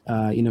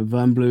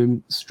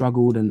 Vernbloom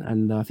struggled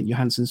and I think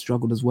Johansson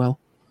struggled as well.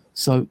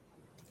 So,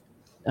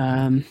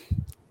 I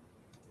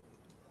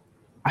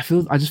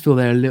just feel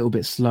they're a little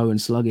bit slow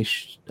and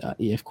sluggish,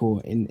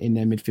 EFCO in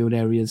their midfield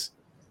areas.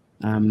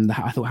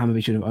 I thought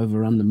Hammarby should have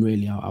overrun them,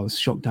 really. I was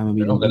shocked Hammarby.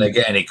 They're not going to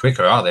get any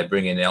quicker, are they,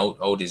 bringing in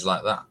oldies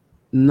like that?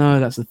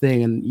 No, that's the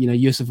thing. And,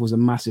 Yusuf was a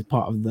massive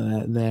part of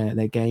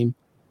their game.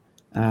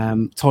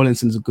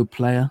 Tollinson's a good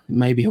player.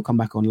 Maybe he'll come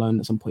back on loan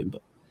at some point.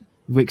 But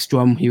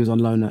Wickstrom, he was on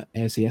loan at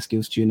AFC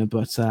Eskilstuna.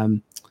 But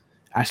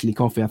Ashley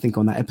Coffey, I think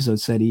on that episode,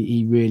 said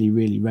he really,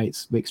 really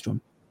rates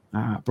Wickstrom.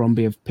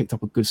 Bromby have picked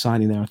up a good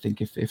signing there, I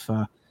think,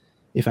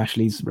 if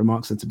Ashley's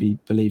remarks are to be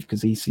believed,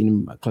 because he's seen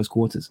him at close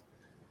quarters.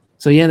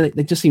 So yeah,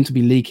 they just seem to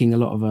be leaking a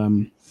lot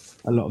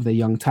of their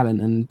young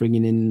talent and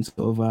bringing in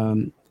sort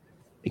of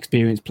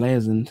experienced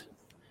players. And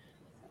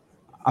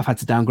I've had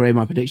to downgrade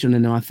my prediction,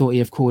 and I thought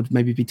EFCO would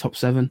maybe be top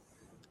 7.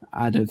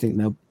 I don't think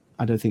they'll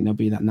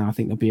be that now. I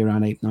think they'll be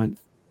around 8th,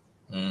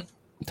 9th.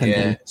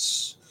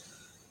 10th.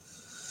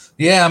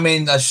 Yeah, I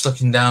mean, I was just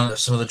looking down at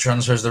some of the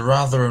transfers. The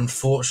rather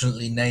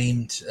unfortunately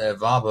named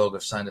Varberg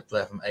have signed a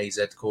player from AZ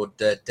called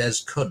Des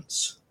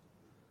Kuntz.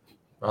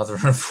 Rather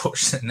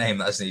unfortunate name,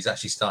 that isn't. He's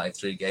actually started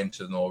 3 games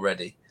for them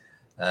already.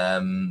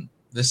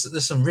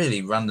 There's some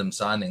really random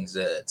signings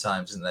at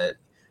times, isn't there?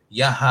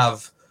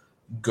 Yahav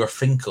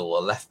Gerfinkel,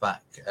 a left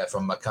back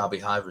from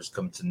Maccabi Haifa, has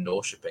come to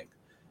Norrköping.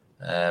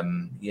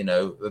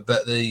 But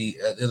at the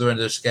other end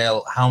of the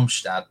scale,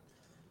 Halmstad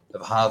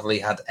have hardly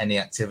had any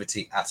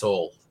activity at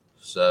all.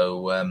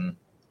 So, in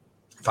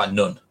fact,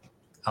 none.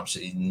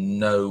 Absolutely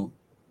no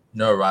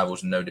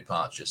arrivals, no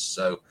departures.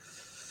 So,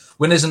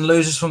 winners and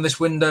losers from this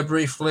window,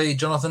 briefly,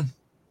 Jonathan?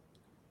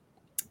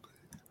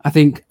 I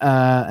think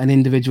an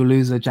individual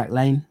loser, Jack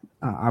Lane.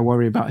 I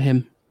worry about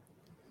him.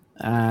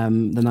 The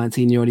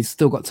 19-year-old, he's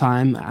still got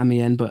time at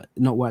Amiens, but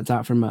not worked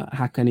out from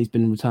Hacken. He's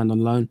been returned on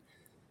loan.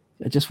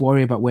 I just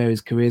worry about where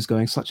his career is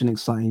going. Such an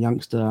exciting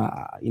youngster,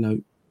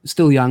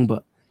 still young,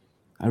 but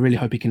I really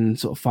hope he can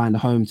sort of find a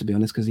home, to be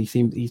honest, because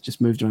he's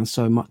just moved around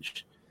so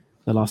much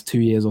the last 2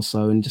 years or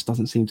so and just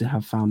doesn't seem to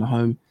have found a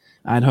home.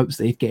 I had hopes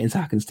that he'd get into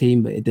Hacken's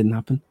team, but it didn't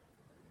happen.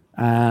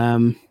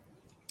 Hacken,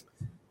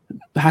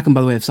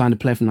 by the way, have signed a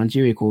player from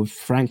Nigeria called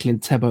Franklin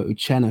Tebo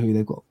Uchenna, who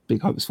they've got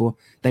big hopes for.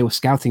 They were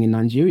scouting in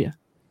Nigeria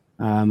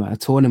at a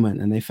tournament,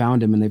 and they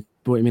found him and they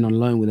brought him in on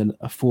loan with a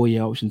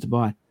 4-year option to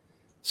buy.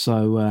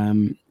 So,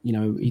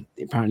 he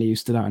apparently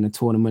stood out in a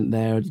tournament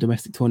there, a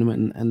domestic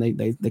tournament, and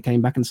they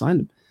came back and signed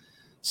him.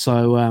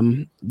 So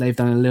they've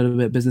done a little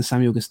bit of business.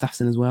 Samuel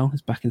Gustafsson as well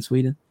is back in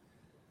Sweden.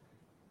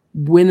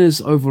 Winners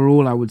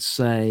overall, I would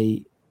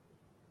say,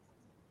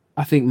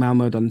 I think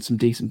Malmo done some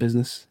decent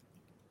business.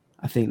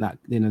 I think that,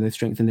 they've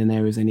strengthened in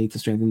areas they need to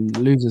strengthen.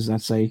 Losers,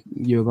 I'd say,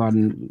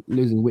 Djurgården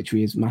losing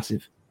Witchery is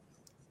massive.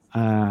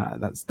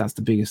 That's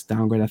the biggest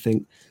downgrade, I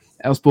think.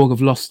 Elfsborg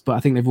have lost, but I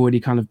think they've already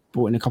kind of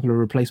brought in a couple of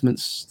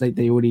replacements.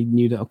 They already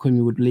knew that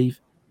Okumi would leave.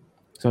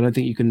 So I don't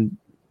think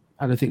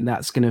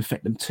that's going to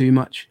affect them too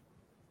much.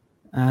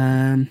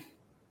 Kalmar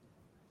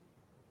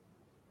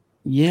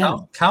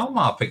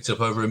picked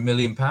up over £1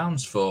 million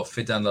for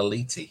Fidan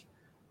Aliti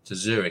to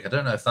Zurich. I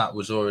don't know if that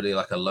was already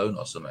like a loan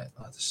or something.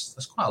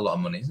 That's quite a lot of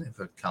money, isn't it,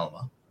 for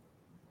Kalmar?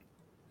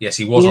 Yes,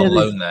 he was on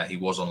loan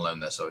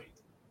there. Sorry.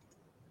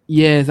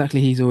 Yeah, exactly.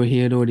 He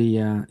had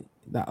already. I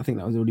think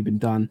that was already been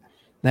done.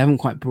 They haven't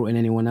quite brought in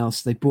anyone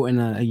else. They brought in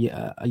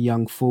a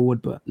young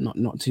forward, but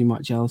not too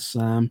much else.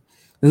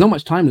 There's not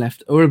much time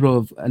left. Örebro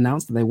have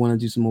announced that they want to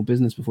do some more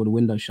business before the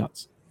window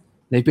shuts.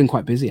 They've been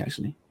quite busy,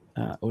 actually,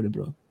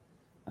 Örebro.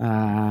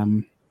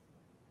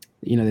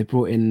 They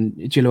brought in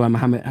Jiloan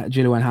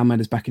Hamad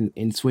is back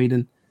in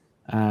Sweden.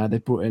 They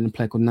brought in a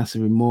player called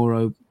Nasiru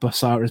Moro.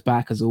 Basara is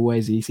back, as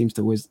always. He seems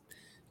to always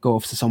go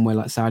off to somewhere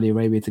like Saudi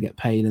Arabia to get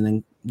paid and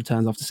then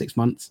returns after 6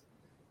 months.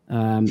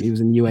 He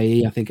was in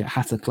UAE, I think, at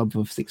Hatta Club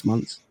for 6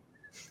 months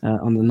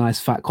on a nice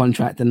fat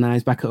contract, and now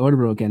he's back at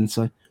Örebro again.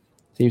 So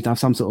seems to have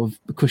some sort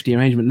of cushy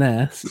arrangement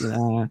there.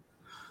 So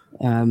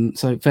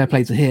fair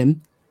play to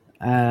him.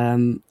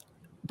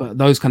 But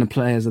those kind of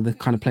players are the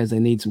kind of players they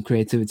need some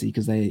creativity,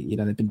 because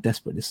they've been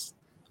desperate this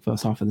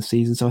first half of the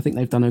season. So I think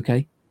they've done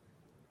okay.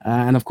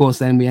 And of course,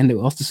 then we end it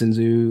with Östersund,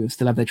 who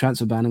still have their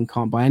transfer ban and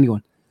can't buy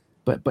anyone.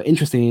 But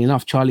interestingly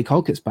enough, Charlie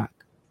Colkett's back.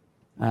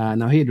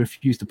 Now, he had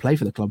refused to play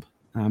for the club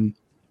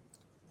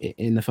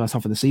in the first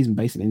half of the season,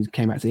 basically, and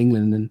came back to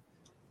England and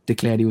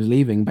declared he was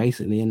leaving,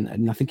 basically.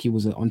 And I think he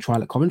was on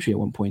trial at Coventry at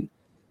one point.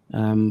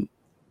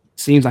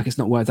 Seems like it's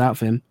not worked out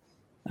for him.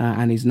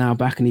 And he's now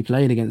back, and he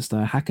played against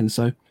Häcken.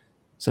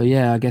 So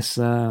yeah, I guess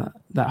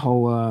that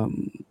whole...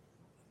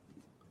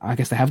 I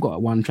guess they have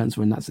got one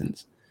transfer in that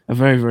sense. A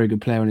very, very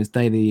good player on his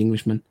day, the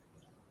Englishman.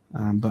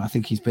 But I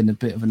think he's been a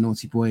bit of a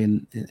naughty boy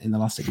in the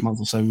last 6 months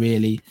or so,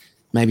 really.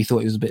 Maybe thought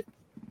he was a bit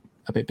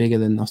bigger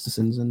than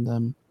Östersund's,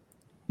 and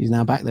he's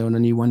now back there on a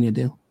new 1-year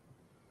deal.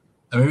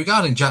 I mean,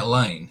 regarding Jack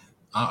Lane,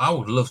 I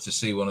would love to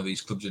see one of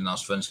these clubs in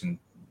Allsvenskan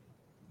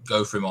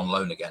go for him on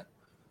loan again,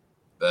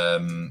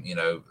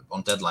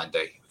 on deadline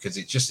day, because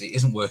it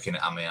isn't working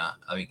at Amiens.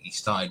 I think he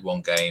started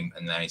one game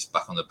and then he's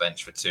back on the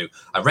bench for 2.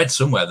 I read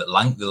somewhere that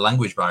the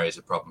language barrier is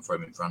a problem for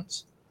him in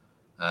France.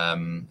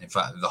 In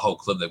fact, the whole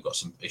club, they've got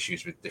some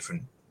issues with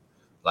different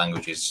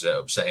languages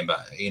upsetting,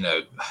 but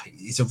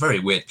it's a very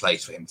weird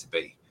place for him to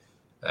be.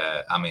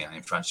 Amiens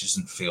in France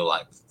doesn't feel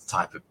like the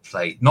type of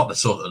play, not the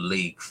sort of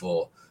league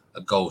for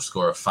a goal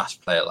scorer,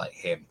 fast player like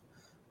him.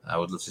 I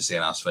would love to see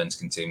an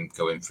Allsvenskan team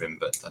go in for him,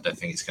 but I don't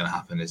think it's going to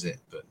happen, is it?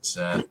 But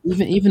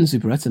even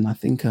Superettan, I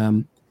think,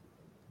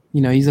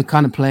 he's a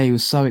kind of player who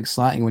was so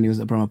exciting when he was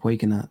at Bromma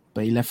Poikina,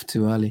 but he left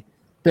too early.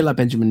 A bit like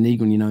Benjamin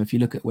Nygren, if you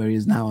look at where he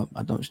is now,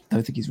 I don't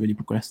think he's really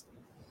progressed.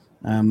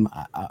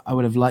 I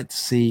would have liked to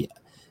see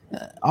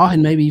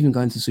Arhin maybe even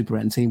going to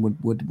Superettan team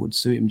would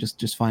suit him,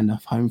 just find a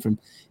home for him.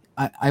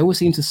 I always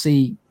seem to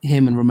see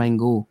him and Romain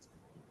Gall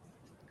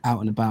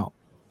out and about.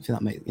 If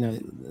that makes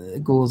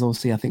Gall's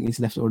obviously, I think he's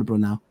left Örebro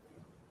now.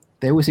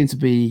 They always seem to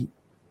be,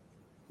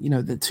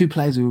 the two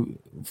players who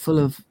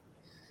are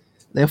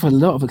they offer a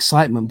lot of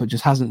excitement, but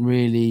just hasn't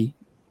really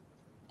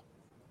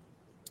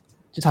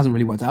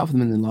worked out for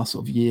them in the last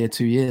sort of year,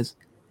 2 years.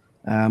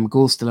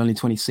 Gall's still only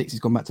 26. He's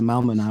gone back to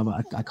Malmo now,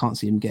 but I can't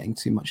see him getting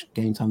too much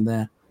game time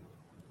there.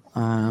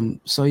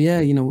 So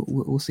yeah,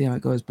 we'll see how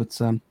it goes. But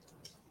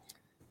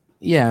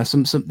yeah,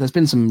 there's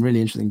been some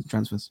really interesting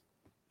transfers.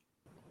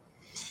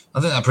 I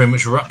think that pretty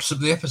much wraps up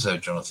the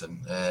episode,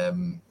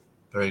 Jonathan.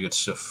 Very good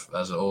stuff,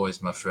 as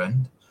always, my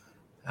friend.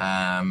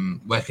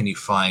 Where can you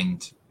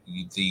find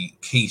the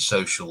key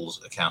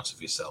socials accounts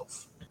of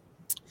yourself?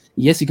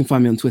 Yes, you can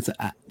find me on Twitter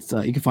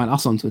you can find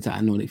us on Twitter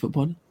at Nordic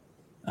Football.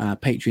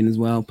 Patreon as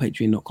well,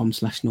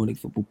 patreon.com/Nordic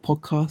Football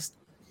Podcast.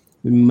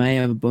 We may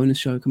have a bonus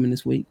show coming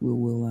this week.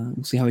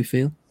 We'll see how we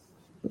feel.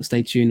 But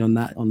stay tuned on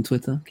that on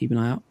Twitter. Keep an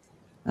eye out.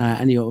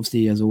 And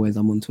obviously, as always,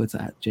 I'm on Twitter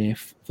at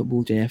JF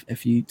Football,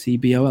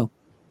 JFFUTBOL.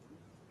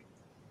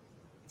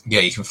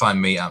 Yeah, you can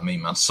find me at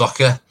MeatMan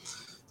Soccer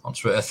on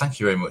Twitter. Thank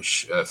you very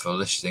much for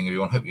listening,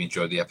 everyone. Hope you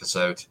enjoyed the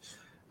episode.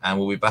 And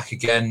we'll be back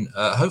again,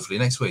 hopefully,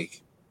 next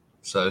week.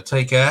 So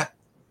take care,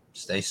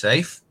 stay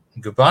safe,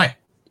 and goodbye.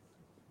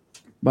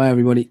 Bye,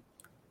 everybody.